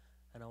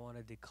 And I want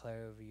to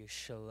declare over you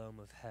shalom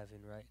of heaven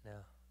right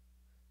now.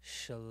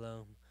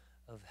 Shalom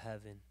of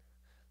heaven.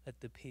 Let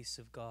the peace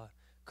of God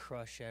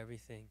crush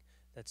everything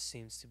that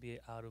seems to be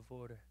out of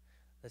order,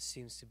 that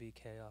seems to be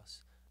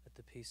chaos. Let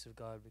the peace of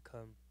God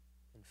become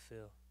and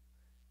fill.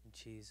 In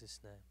Jesus'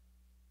 name.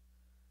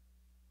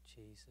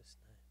 Jesus'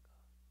 name,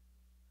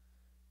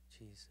 God.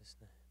 Jesus'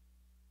 name.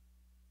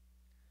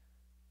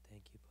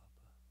 Thank you, Papa.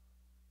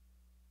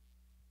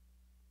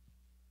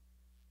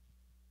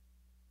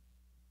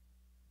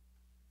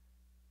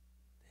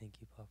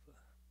 Thank you, Papa.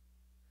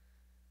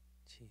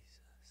 Jesus,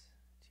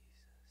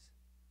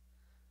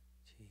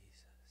 Jesus,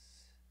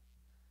 Jesus,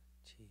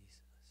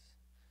 Jesus.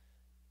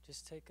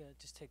 Just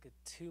take a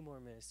 2 more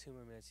minutes.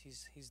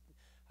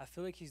 I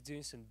feel like he's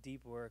doing some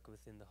deep work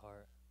within the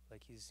heart.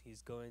 Like he's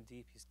going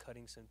deep. He's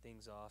cutting some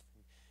things off.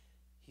 And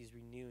he's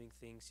renewing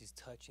things. He's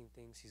touching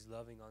things. He's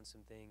loving on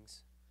some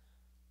things.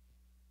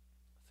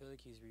 I feel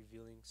like he's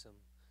revealing some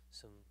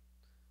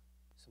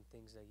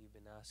things that you've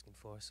been asking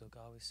for. So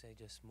God, we say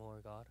just more,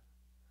 God.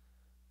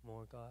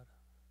 More, God.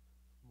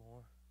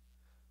 More.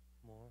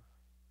 More.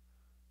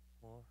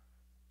 More.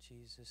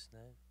 Jesus'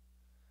 name.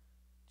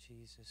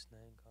 Jesus'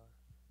 name, God.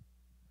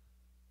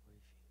 What do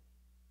you feel?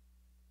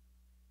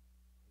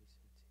 What do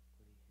you sense?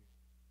 What do you hear?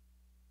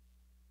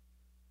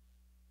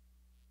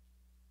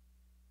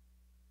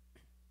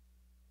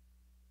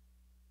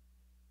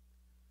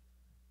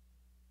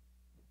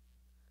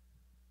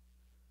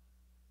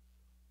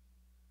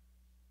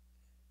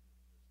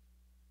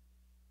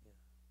 Yeah.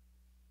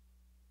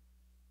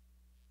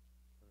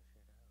 You want to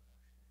share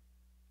that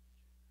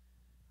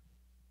or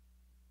I'll share?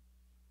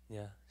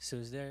 Yeah. So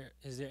is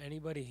there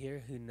anybody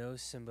here who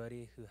knows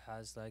somebody who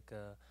has like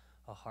a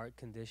heart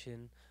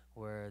condition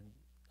where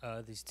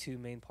these two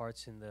main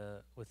parts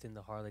within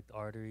the heart, like the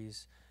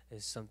arteries,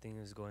 is something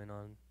is going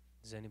on?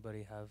 Does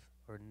anybody have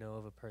or know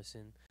of a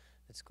person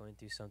that's going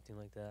through something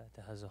like that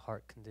has a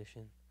heart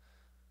condition?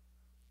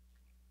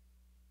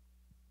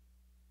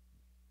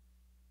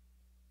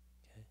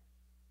 Okay.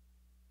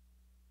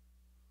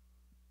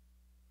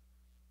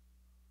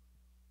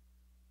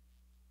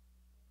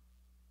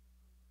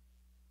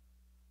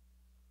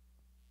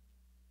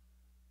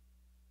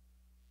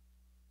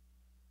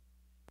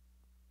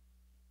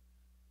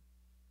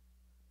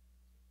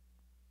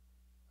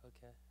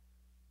 Okay.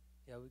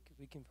 Yeah,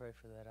 we can pray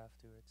for that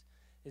afterwards.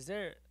 Is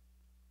there?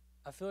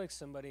 I feel like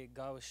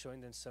God was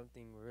showing them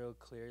something real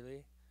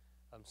clearly,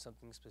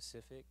 something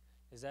specific.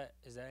 Is that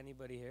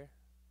anybody here?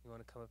 You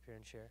want to come up here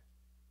and share?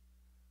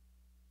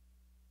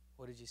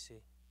 What did you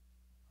see?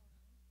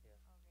 Yeah.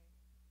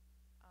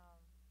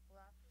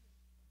 Well, after.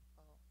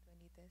 Oh, do I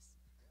need this?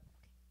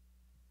 Okay.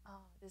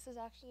 This is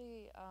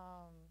actually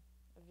a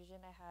vision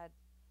I had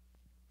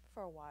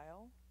for a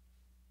while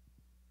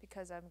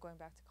because I'm going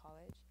back to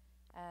college,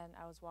 and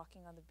I was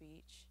walking on the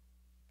beach,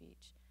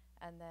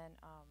 and then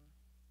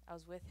I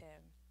was with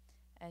him,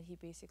 and he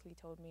basically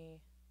told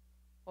me,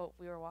 well,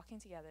 we were walking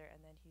together,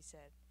 and then he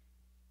said,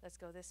 "Let's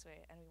go this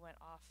way," and we went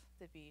off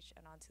the beach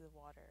and onto the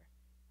water,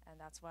 and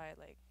that's why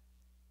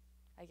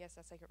I guess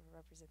that's like a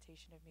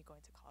representation of me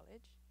going to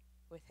college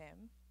with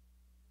him.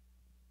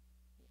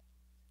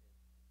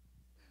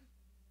 Awesome.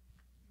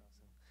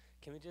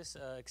 Can we just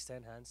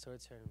extend hands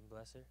towards her and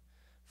bless her?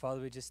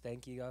 Father, we just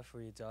thank you, God,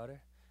 for your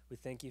daughter. We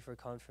thank you for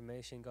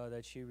confirmation, God,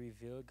 that you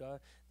revealed, God,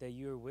 that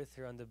you were with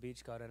her on the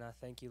beach, God. And I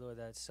thank you, Lord,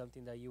 that it's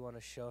something that you want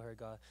to show her,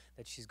 God,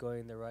 that she's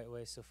going the right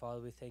way. So,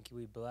 Father, we thank you.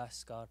 We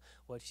bless, God,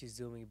 what she's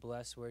doing. We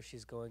bless where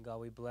she's going, God.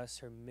 We bless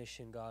her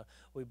mission, God.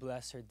 We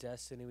bless her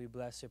destiny. We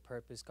bless her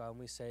purpose, God. And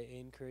we say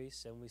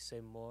increase, and we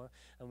say more,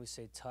 and we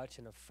say touch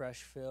and a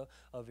fresh fill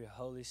of your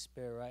Holy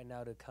Spirit right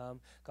now to come.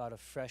 God, a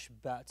fresh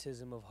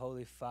baptism of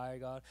holy fire,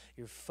 God.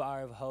 Your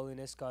fire of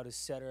holiness, God, to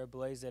set her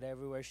ablaze, that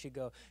everywhere she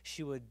go,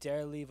 she would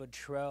dare leave a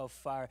trail of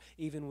fire,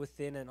 even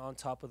within and on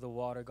top of the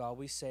water, God.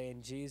 We say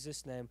in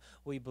Jesus' name,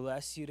 we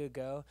bless you to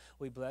go.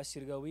 We bless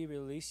you to go. We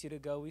release you to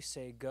go. We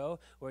say go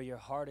where your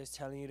heart is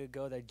telling you to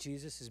go, that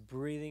Jesus is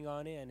breathing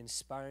on it and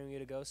inspiring you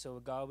to go. So,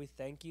 God, we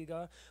thank you,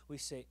 God. We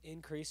say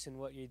increase in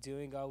what you're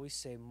doing, God. We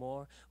say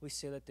more. We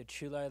say let the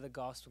true light of the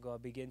gospel,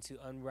 God, begin to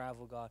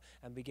unravel, God,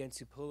 and begin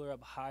to pull her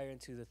up higher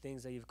into the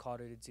things that you've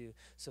called her to do.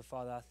 So,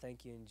 Father, I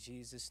thank you in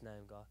Jesus'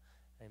 name, God.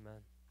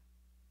 Amen.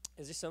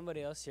 Is there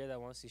somebody else here that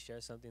wants to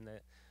share something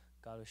that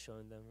God was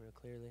showing them real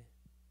clearly?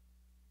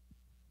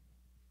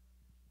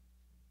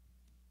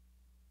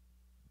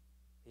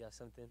 You got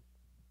something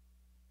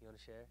you want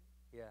to share?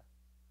 Yeah.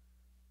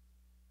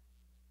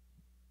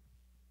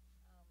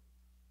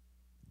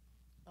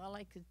 All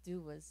I could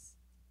do was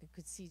I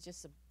could see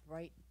just a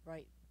bright,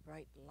 bright,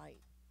 bright light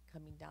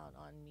coming down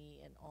on me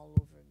and all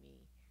over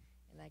me.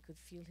 And I could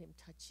feel him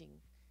touching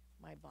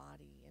my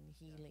body and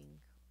healing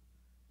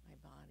my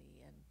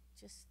body and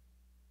just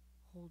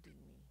holding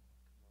me.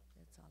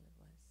 That's all it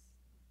was.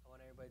 I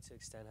want everybody to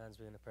extend hands.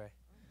 We're going to pray.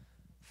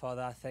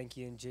 Father, I thank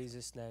you in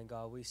Jesus' name,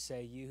 God. We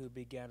say, you who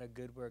began a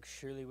good work,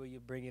 surely will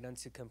you bring it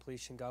unto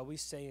completion, God. We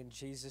say in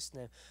Jesus'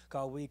 name,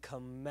 God, we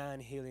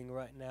command healing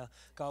right now.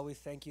 God, we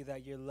thank you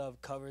that your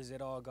love covers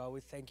it all, God.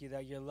 We thank you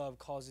that your love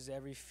causes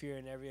every fear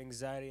and every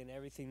anxiety and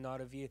everything not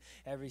of you,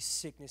 every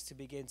sickness to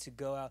begin to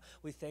go out.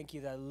 We thank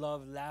you that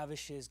love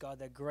lavishes, God,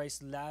 that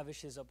grace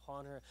lavishes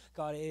upon her.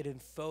 God, it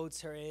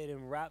enfolds her, it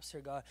enwraps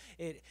her, God.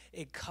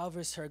 It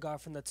covers her, God,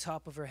 from the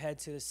top of her head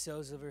to the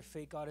soles of her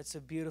feet, God. It's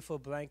a beautiful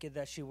blanket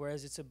that she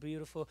wears. It's a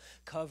beautiful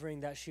covering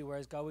that she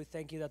wears, God. We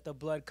thank you that the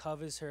blood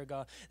covers her,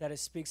 God, that it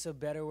speaks a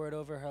better word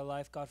over her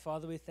life, God.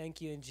 Father, we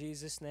thank you in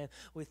Jesus' name.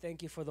 We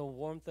thank you for the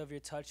warmth of your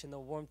touch and the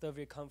warmth of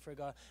your comfort,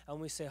 God. And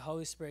we say,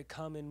 Holy Spirit,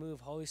 come and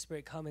move. Holy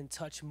Spirit, come and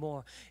touch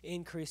more.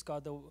 Increase,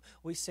 God.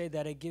 We say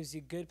that it gives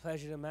you good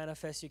pleasure to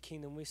manifest your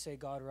kingdom. We say,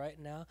 God, right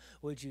now,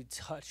 would you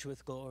touch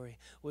with glory?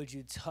 Would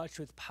you touch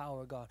with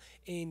power, God?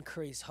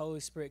 Increase.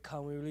 Holy Spirit,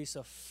 come. We release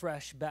a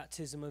fresh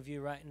baptism of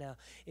you right now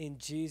in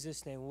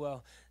Jesus' name.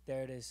 Well,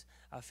 there it is.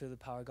 I feel the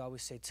power, God. We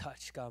say,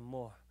 touch, God,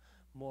 more,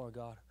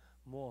 God,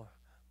 more,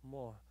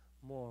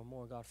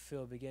 God.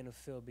 Fill, begin to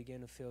fill,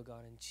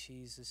 God, in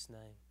Jesus'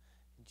 name,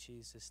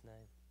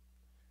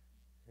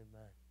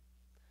 Amen.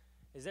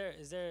 Is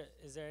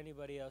there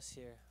anybody else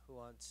here who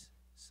wants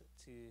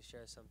to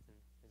share something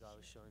that God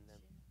was showing them?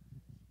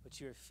 What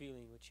you were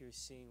feeling, what you were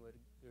seeing, what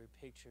you were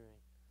picturing.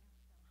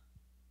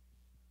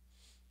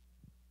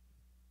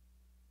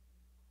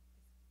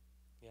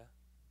 Yeah.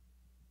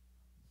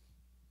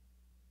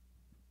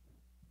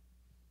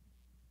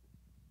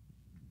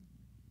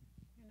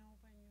 You know,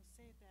 when you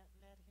say that,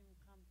 let him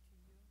come to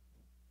you,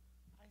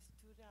 I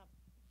stood up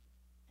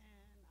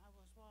and I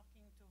was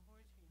walking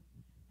toward him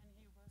and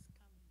he was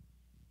coming.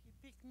 He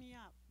picked me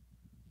up,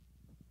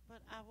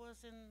 but I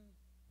wasn't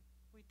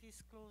with his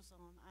clothes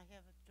on. I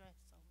have a dress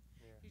on.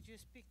 Yeah. He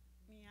just picked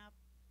me up,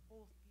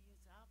 both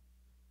knees up,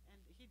 and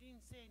he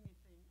didn't say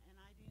anything and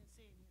I didn't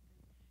say anything.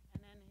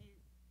 And then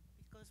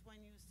because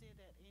when you say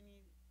that,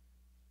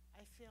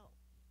 I felt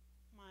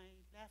my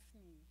left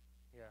knee.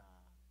 Yeah.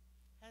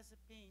 Has a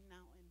pain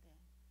now and then.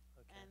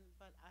 Okay.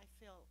 But I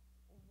felt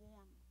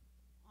warm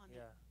on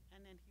Yeah. it.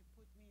 And then he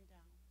put me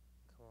down.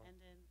 Come on. And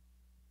then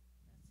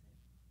that's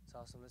it. It's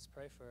awesome. Let's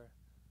pray for her.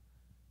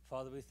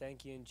 Father, we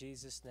thank you in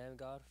Jesus' name,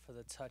 God, for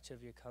the touch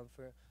of your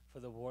comfort, for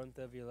the warmth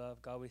of your love.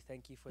 God, we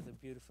thank you for the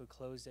beautiful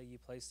clothes that you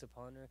placed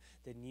upon her,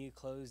 the new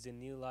clothes, the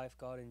new life,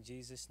 God, in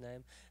Jesus'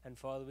 name. And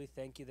Father, we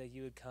thank you that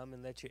you would come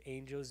and let your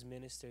angels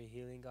minister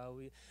healing, God.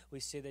 We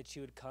say that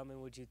you would come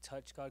and would you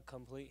touch, God,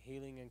 complete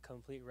healing and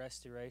complete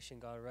restoration,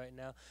 God, right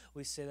now.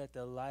 We say that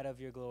the light of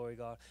your glory,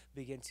 God,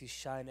 begin to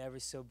shine ever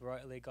so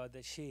brightly, God,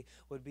 that she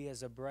would be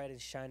as a bright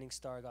and shining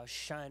star, God,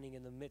 shining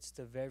in the midst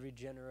of every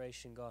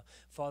generation, God.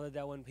 Father,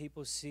 that when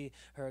people see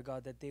her,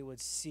 God, that they would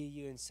see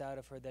you inside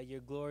of her, that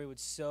your glory would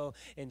so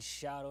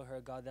enshadow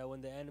her, God, that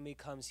when the enemy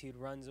comes, he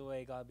runs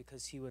away, God,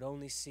 because he would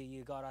only see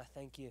you. God, I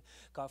thank you,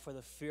 God, for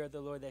the fear of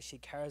the Lord that she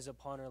carries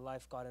upon her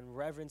life, God, and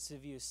reverence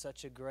of you is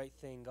such a great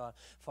thing, God.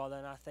 Father,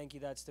 and I thank you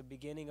that's the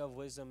beginning of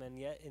wisdom, and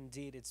yet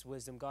indeed it's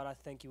wisdom. God, I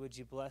thank you, would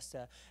you bless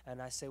that?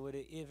 And I say, would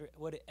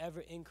it ever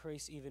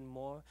increase even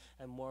more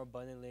and more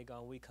abundantly,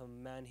 God? We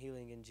command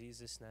healing in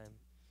Jesus' name.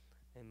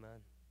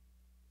 Amen.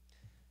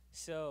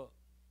 So,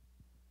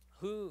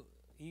 who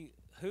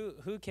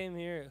came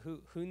here?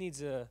 Who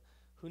needs a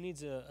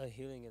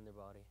healing in their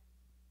body?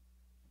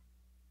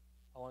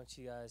 I want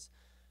you guys.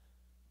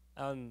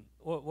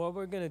 What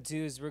we're gonna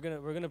do is we're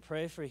gonna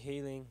pray for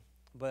healing,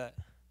 but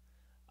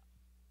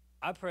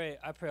I pray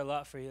a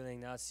lot for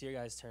healing. Now it's your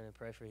guys' turn to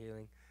pray for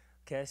healing.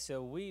 Okay,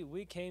 so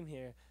we came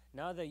here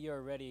now that you're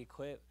already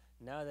equipped,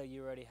 now that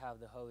you already have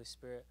the Holy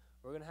Spirit.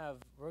 We're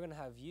gonna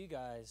have you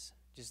guys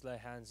just lay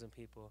hands on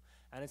people,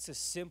 and it's a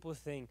simple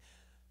thing.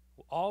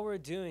 All we're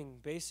doing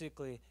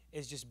basically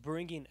is just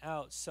bringing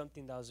out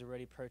something that was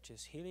already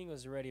purchased. Healing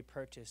was already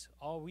purchased.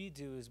 All we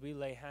do is we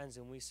lay hands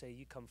and we say,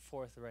 "You come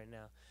forth right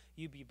now.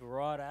 You be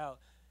brought out."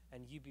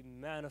 And you be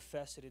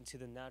manifested into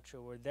the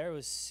natural. Where there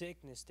is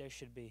sickness, there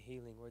should be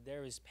healing. Where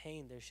there is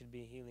pain, there should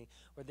be healing.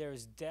 Where there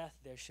is death,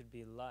 there should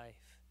be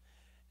life.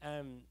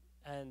 And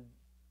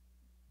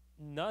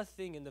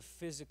nothing in the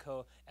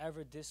physical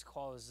ever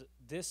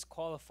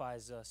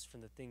disqualifies us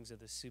from the things of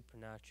the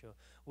supernatural,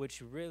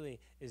 which really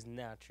is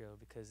natural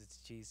because it's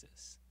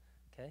Jesus.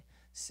 Okay?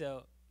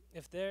 So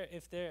if there's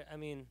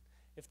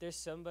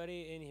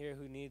somebody in here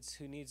who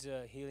needs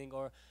a healing,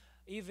 or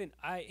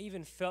I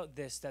even felt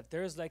this, that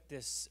there's like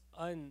this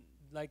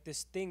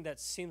thing that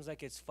seems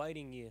like it's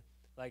fighting you,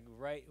 like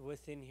right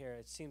within here.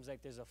 It seems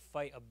like there's a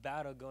fight, a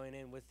battle going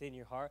in within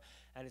your heart,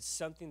 and it's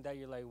something that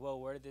you're like, whoa,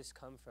 where did this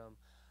come from?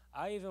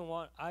 I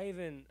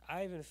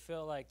even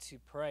feel like to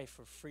pray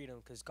for freedom,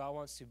 because God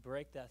wants to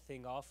break that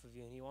thing off of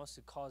you, and He wants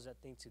to cause that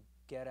thing to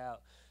get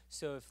out.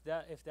 So if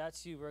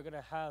that's you, we're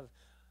gonna have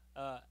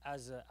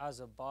as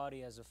a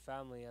body, as a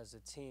family, as a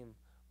team,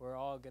 we're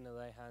all gonna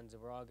lay hands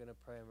and we're all gonna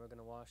pray and we're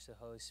gonna watch the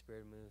Holy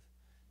Spirit move.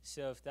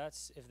 So if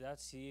that's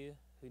you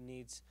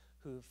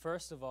who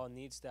first of all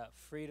needs that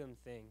freedom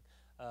thing,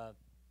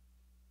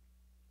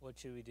 what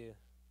should we do?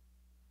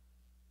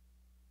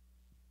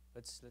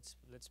 Let's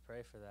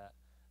pray for that.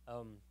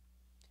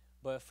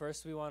 But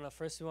first we wanna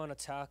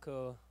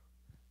tackle,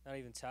 not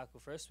even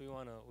tackle. First we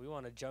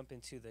wanna jump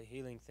into the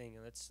healing thing,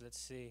 and let's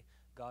see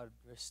God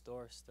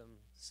restore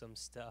some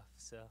stuff.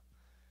 So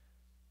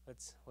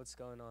what's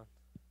going on?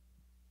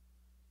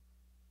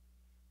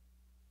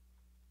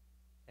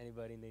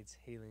 Anybody needs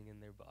healing in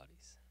their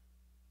bodies?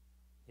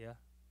 Yeah?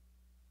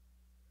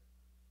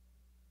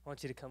 I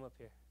want you to come up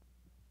here.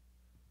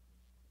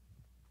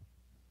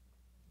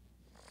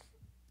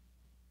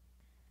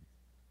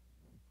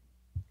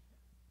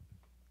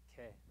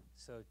 Okay,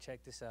 so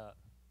check this out.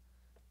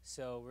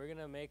 So we're going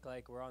to make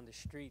like we're on the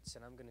streets,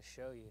 and I'm going to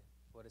show you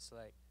what it's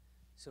like.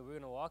 So we're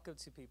going to walk up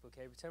to people,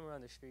 okay? Pretend we're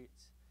on the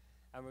streets.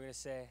 And we're going to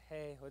say,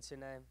 "Hey, what's your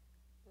name?"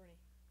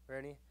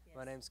 Bernie? Yes.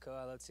 My name's Ko.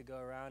 I love to go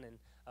around and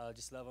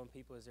just love on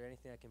people. Is there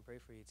anything I can pray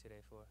for you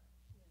today for?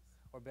 Yes.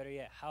 Or better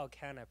yet, how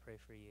can I pray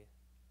for you?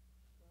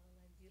 Well,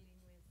 I'm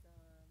dealing with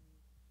a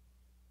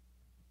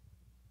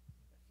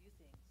few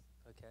things.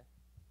 Okay.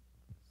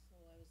 So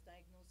I was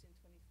diagnosed in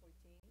 2014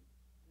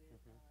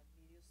 with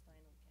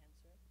mediastinal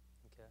cancer.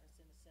 Okay.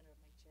 That's in the center of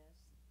my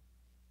chest.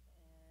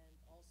 And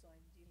also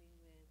I'm dealing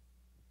with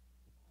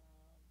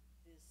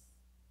this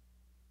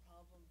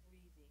problem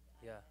breathing.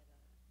 Yeah. I had a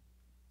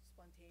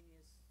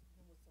spontaneous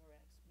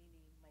pneumothorax,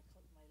 meaning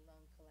my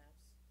lung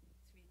collapsed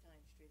 3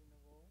 times straight in a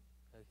row.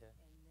 Okay.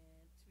 And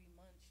then 3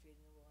 months straight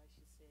in a row, I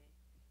should say.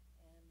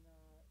 And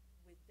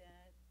with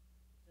that,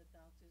 the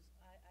doctors,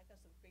 I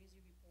got some crazy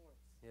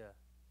reports. Yeah.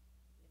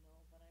 You know,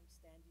 but I'm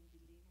standing,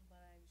 believing,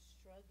 but I'm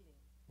struggling.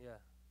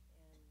 Yeah.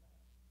 And,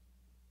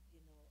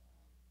 you know,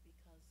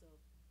 because of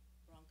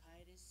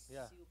bronchitis,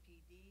 Yeah.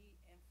 COPD,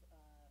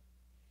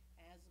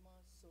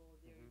 asthma, so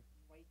they're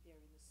right there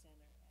in the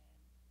center.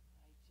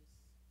 And I just...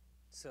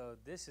 So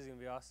this is going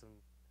to be awesome.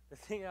 The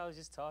thing I was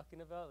just talking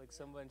about, like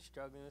someone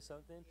struggling with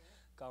something,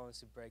 God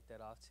wants to break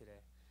that off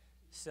today.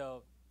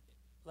 So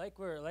like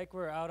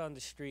we're out on the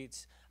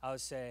streets, I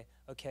would say,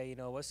 okay, you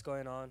know, what's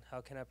going on?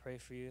 How can I pray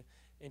for you?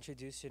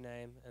 Introduce your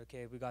name.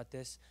 Okay, we got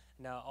this.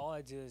 Now all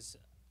I do is,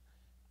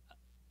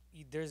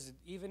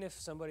 even if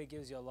somebody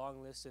gives you a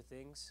long list of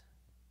things,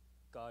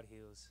 God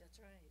heals. That's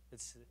right.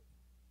 It's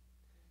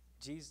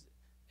Jesus.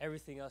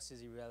 Everything else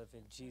is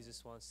irrelevant.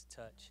 Jesus wants to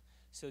touch.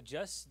 So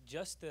just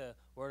the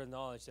word of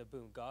knowledge that,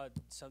 boom, God,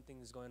 something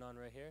is going on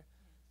right here.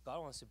 God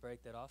wants to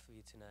break that off of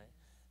you tonight.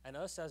 And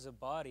us as a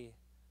body,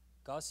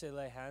 God said,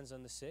 lay hands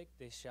on the sick,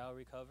 they shall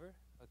recover,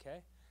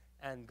 okay?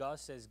 And God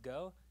says,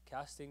 go,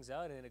 cast things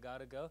out, and it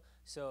gotta go.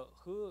 So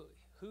who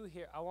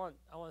here, I want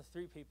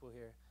 3 people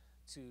here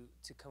to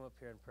come up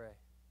here and pray.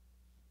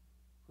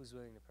 Who's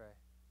willing to pray?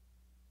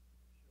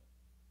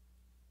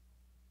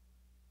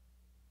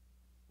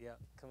 Yeah,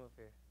 come up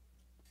here.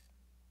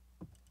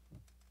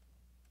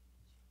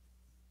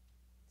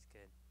 It's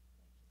good.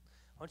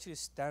 I want you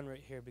to stand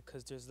right here,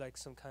 because there's like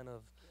some kind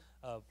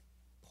of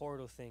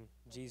portal thing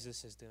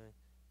Jesus is doing.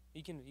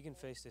 You can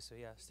face this, so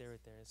yeah, stay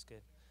right there. It's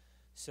good.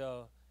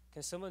 So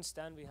can someone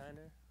stand behind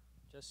her,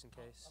 just in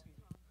case?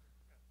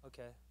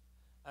 Okay.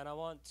 And I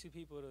want 2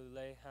 people to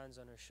lay hands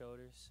on her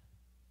shoulders.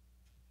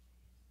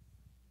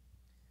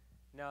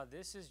 Now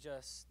this is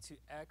just to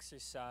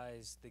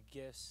exercise the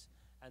gifts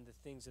and the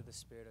things of the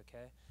Spirit,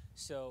 okay?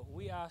 So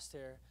we asked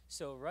her,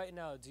 so right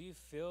now, do you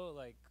feel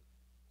like,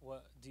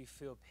 do you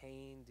feel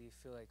pain? Do you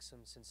feel like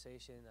some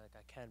sensation, like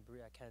I can't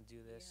breathe, I can't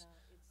do this?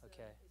 Yeah, it's,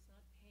 okay. It's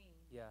not pain,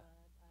 yeah. But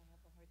I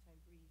have a hard time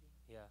breathing.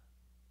 Yeah.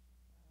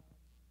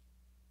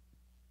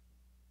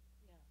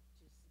 Yeah,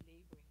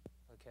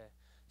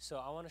 So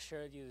I want to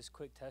share with you this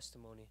quick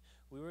testimony.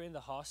 We were in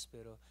the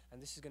hospital,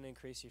 and this is going to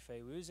increase your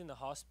faith. We was in the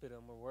hospital,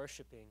 and we're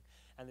worshiping,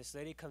 and this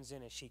lady comes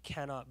in, and she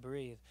cannot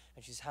breathe,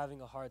 and she's having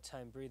a hard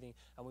time breathing.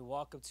 And we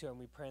walk up to her, and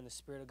we pray, and the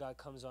Spirit of God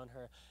comes on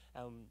her,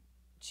 and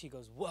she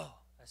goes, "Whoa."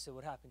 I said,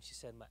 "What happened?" She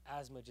said, "My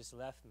asthma just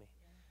left me."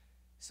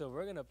 So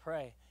we're going to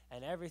pray,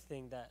 and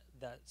everything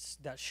that's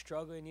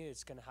struggling you,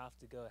 it's going to have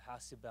to go. It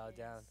has to bow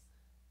down.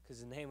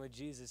 Because the name of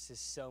Jesus is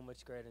so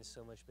much greater and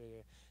so much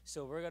bigger.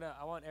 So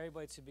I want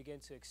everybody to begin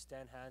to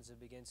extend hands and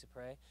begin to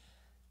pray.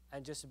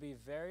 And just be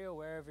very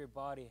aware of your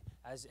body.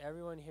 As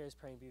everyone here is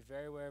praying, be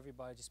very aware of your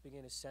body. Just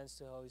begin to sense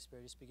the Holy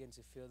Spirit. Just begin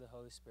to feel the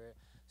Holy Spirit.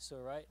 So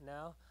right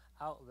now,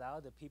 out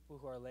loud, the people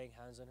who are laying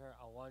hands on her,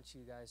 I want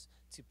you guys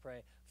to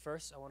pray.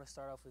 First, I want to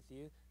start off with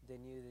you,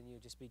 then you, then you.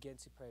 Just begin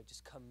to pray.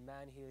 Just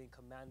command healing,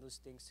 command those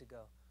things to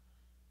go.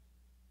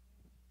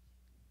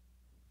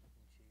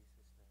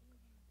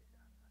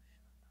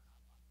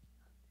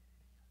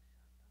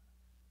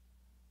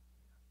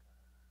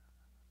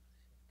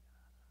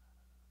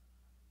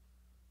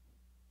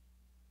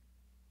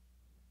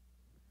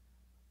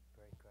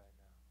 Break right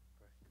now.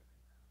 Break right now.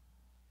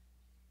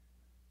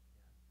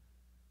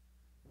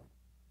 Yeah.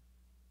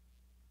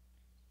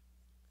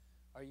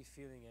 Are you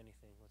feeling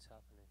anything? What's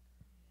happening?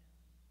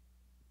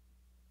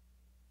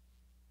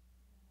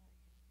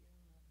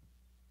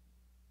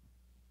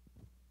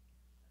 I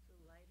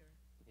feel lighter.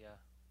 Yeah,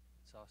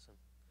 it's awesome.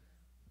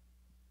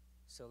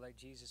 So like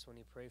Jesus, when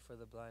he prayed for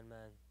the blind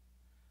man,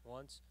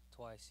 once,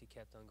 twice, he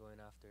kept on going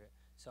after it.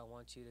 So I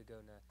want you to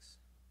go next.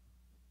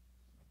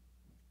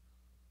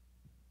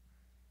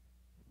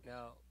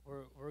 Now,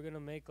 we're going to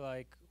make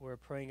like we're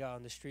praying out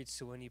on the streets,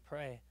 so when you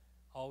pray,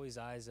 always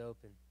eyes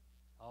open.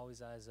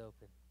 Always eyes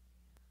open.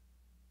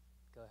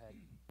 Go ahead.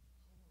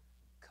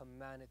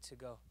 Command it to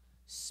go.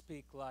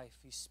 Speak life.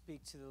 You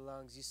speak to the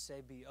lungs. You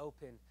say, be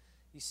open.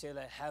 You say,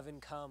 let heaven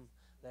come.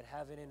 Let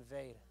heaven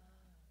invade.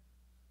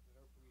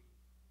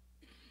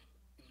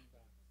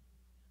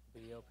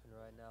 Be open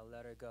right now.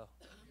 Let her go.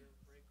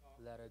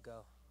 Let her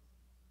go.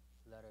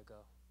 Let her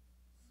go.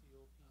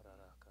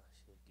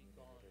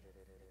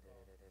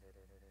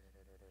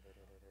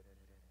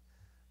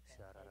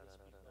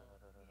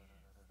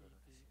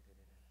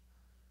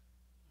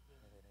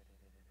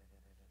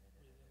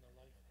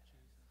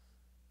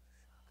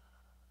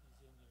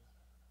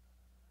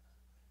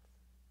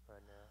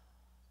 Right now,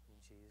 in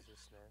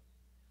Jesus' name,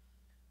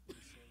 we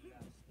say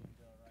let her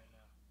go right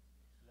now.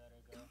 Let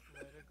her go.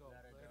 Let her go.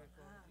 Let her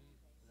go.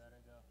 Let her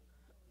go.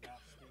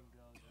 Last thing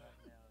goes right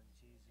now in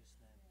Jesus'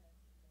 name.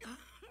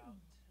 Out.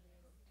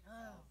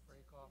 Out.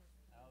 Break off.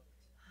 Out.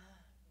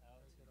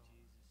 Out in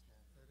Jesus'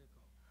 name. Let it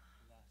go.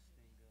 Last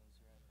thing goes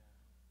right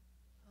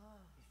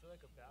now. You feel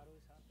like a battle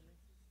is happening?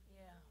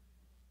 Yeah.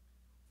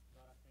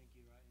 God, I thank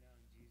you right now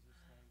in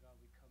Jesus' name. God,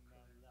 we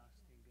command last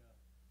thing go.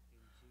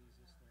 In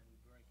Jesus' name, we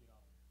break it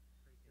off.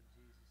 In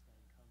Jesus'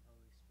 name, come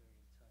Holy Spirit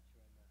and touch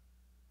right now.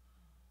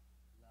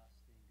 Last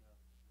thing go.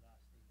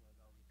 Last thing go.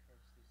 God, we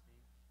curse this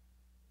thing.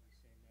 We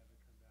say never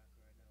come back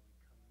right now.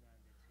 We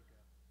command it to go.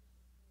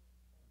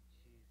 In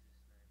Jesus'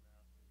 name,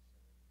 out.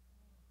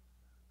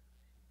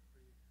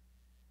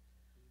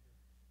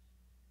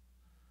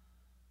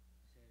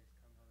 Say this,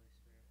 come Holy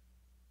Spirit.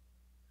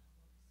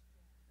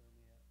 Fill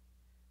me up.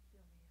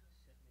 Fill me up.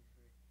 Set me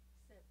free.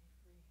 Set me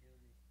free. Heal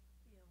me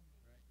Heal me.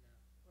 right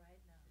now. Right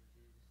now. In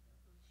Jesus'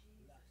 name. In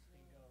Jesus' Last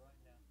thing name. go right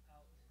now.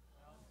 Out.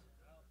 Out.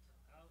 Out.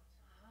 Out.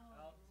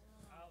 Out.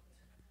 Out.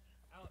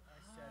 Out. I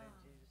said in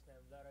Jesus'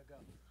 name. Let her go.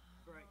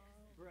 Break.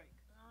 Break.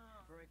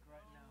 Break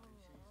right now in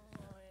Jesus'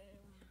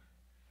 name.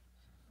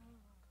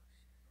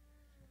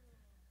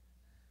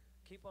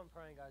 Keep on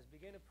praying, guys.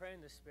 Begin to pray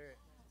in the Spirit.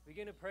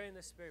 Begin to pray in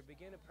the Spirit.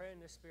 Begin to pray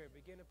in the Spirit.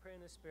 Begin to pray in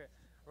the Spirit.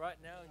 Right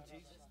now, in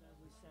Jesus' name,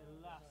 we say,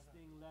 last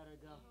thing, let her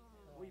go.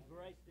 We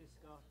break this,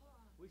 God.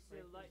 We say,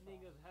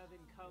 lightning of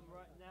heaven, come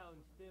right now and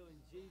fill in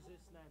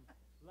Jesus' name.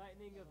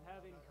 Lightning of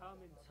heaven,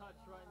 come and touch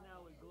right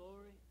now with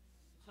glory.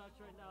 Touch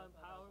right now in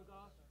power,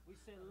 God. We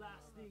say,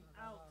 lasting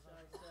out,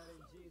 I said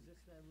in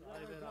Jesus' name. Let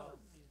her go.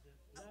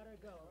 Let her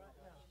go right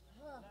now.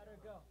 Let her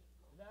go.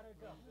 Let her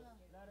go.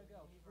 Let her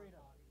go.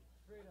 Freedom.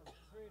 Freedom.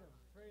 Freedom.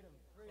 Freedom.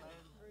 Freedom.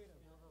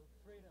 Freedom.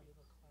 Freedom.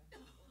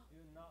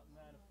 Do not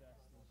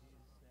manifest in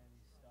Jesus' name.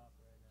 You stop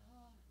right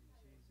now. In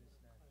Jesus'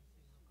 name.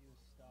 You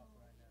stop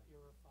right now.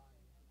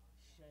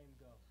 Shame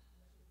go.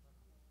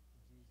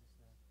 In Jesus'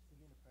 name.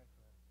 Begin to pray for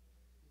him.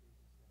 In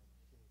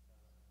Jesus'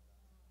 name.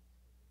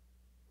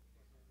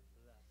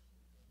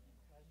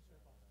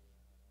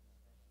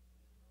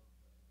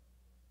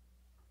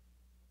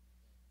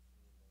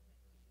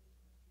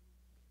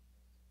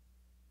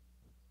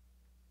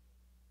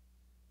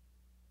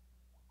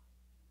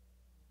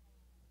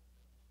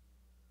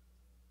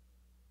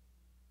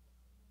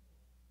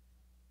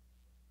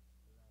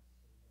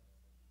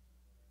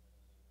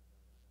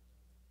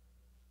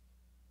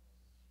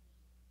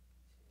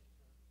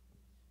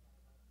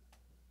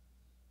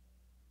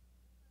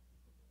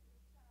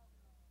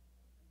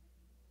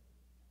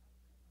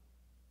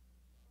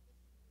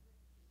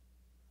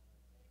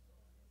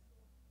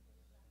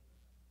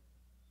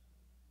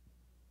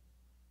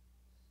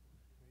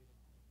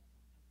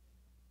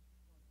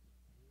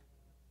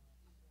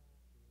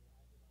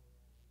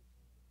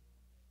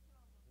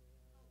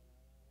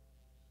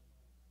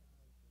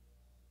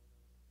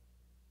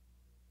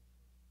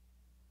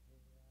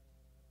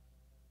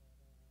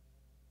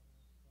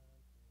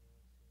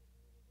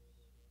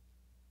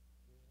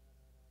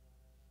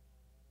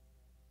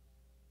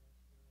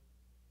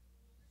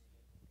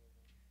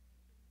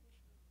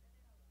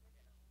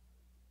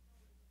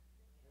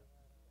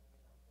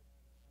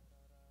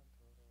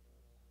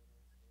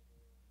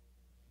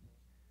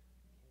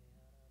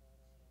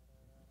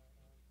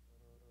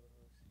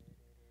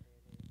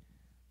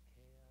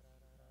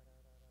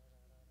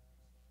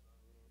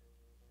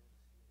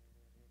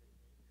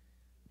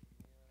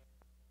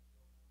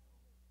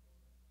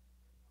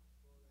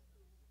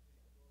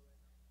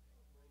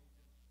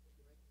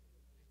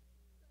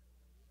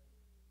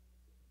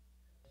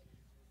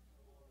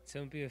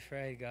 Don't be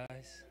afraid,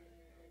 guys.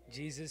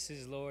 Jesus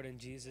is Lord and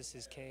Jesus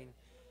is King.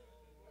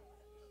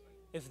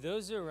 If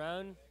those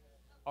around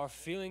are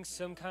feeling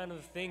some kind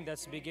of thing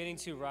that's beginning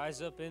to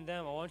rise up in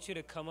them, I want you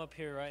to come up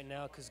here right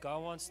now because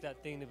God wants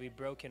that thing to be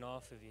broken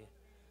off of you.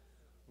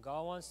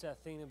 God wants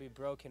that thing to be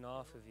broken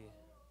off of you.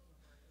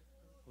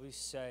 We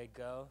say,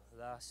 go,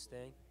 last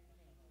thing.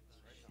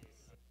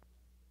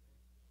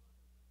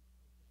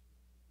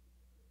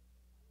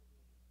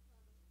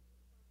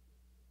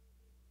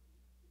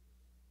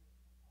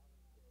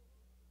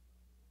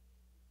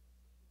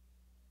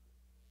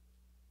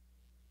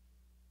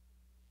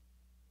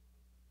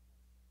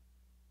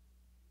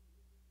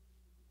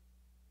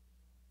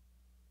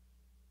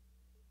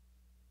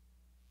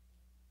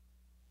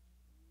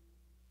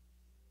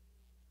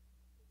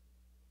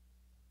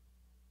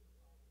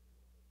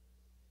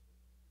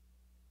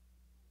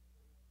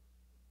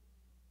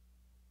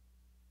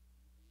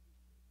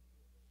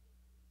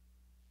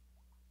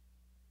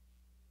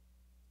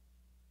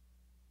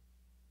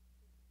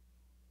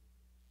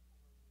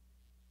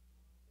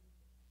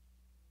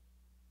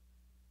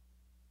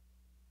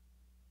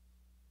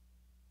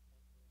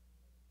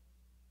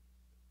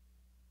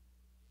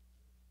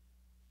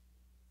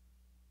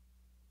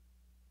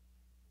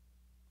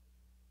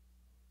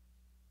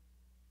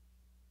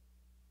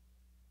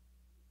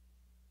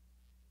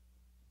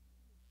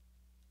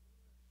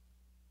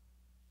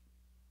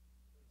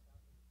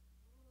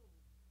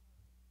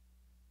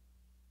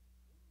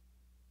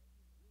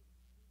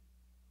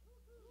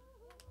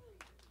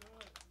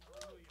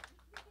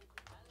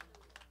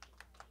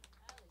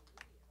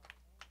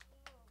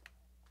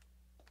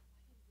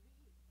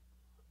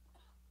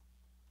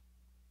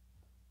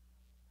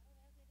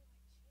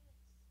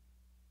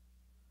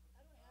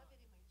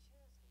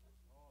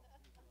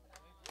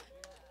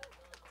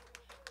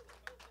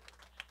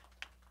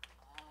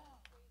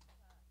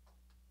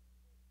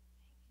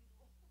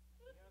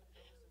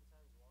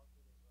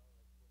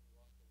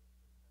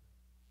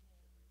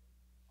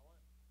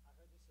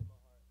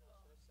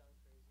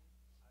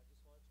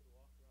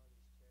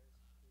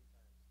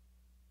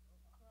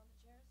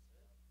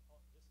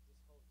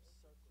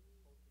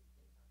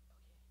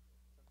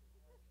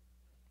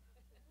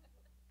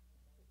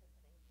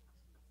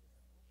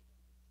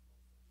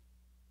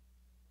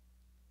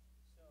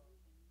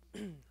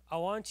 I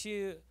want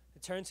you to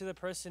turn to the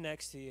person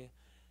next to you.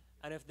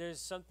 And if there's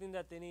something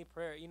that they need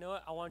prayer, you know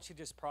what? I want you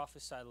to just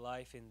prophesy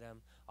life in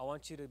them. I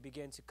want you to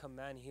begin to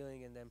command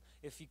healing in them.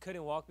 If you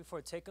couldn't walk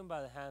before, take them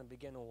by the hand and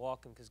begin to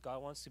walk them because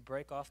God wants to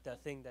break off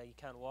that thing that you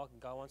can't walk and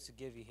God wants to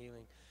give you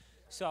healing.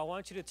 So I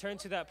want you to turn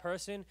to that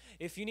person.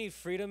 If you need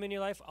freedom in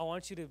your life, I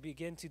want you to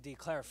begin to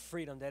declare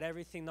freedom, that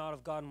everything not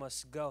of God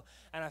must go.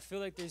 And I feel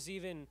like there's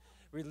even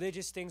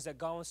religious things that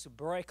God wants to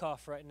break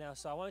off right now.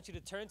 So I want you to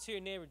turn to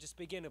your neighbor, just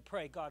begin to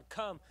pray. God,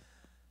 come.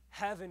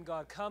 Heaven,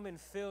 God, come and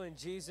fill in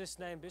Jesus'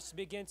 name. Just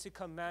begin to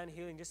command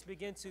healing. Just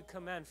begin to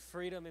command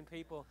freedom in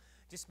people.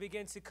 Just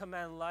begin to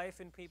command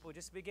life in people.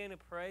 Just begin to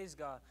praise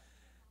God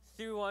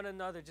through one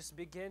another. Just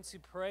begin to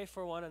pray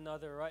for one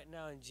another right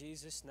now in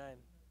Jesus' name.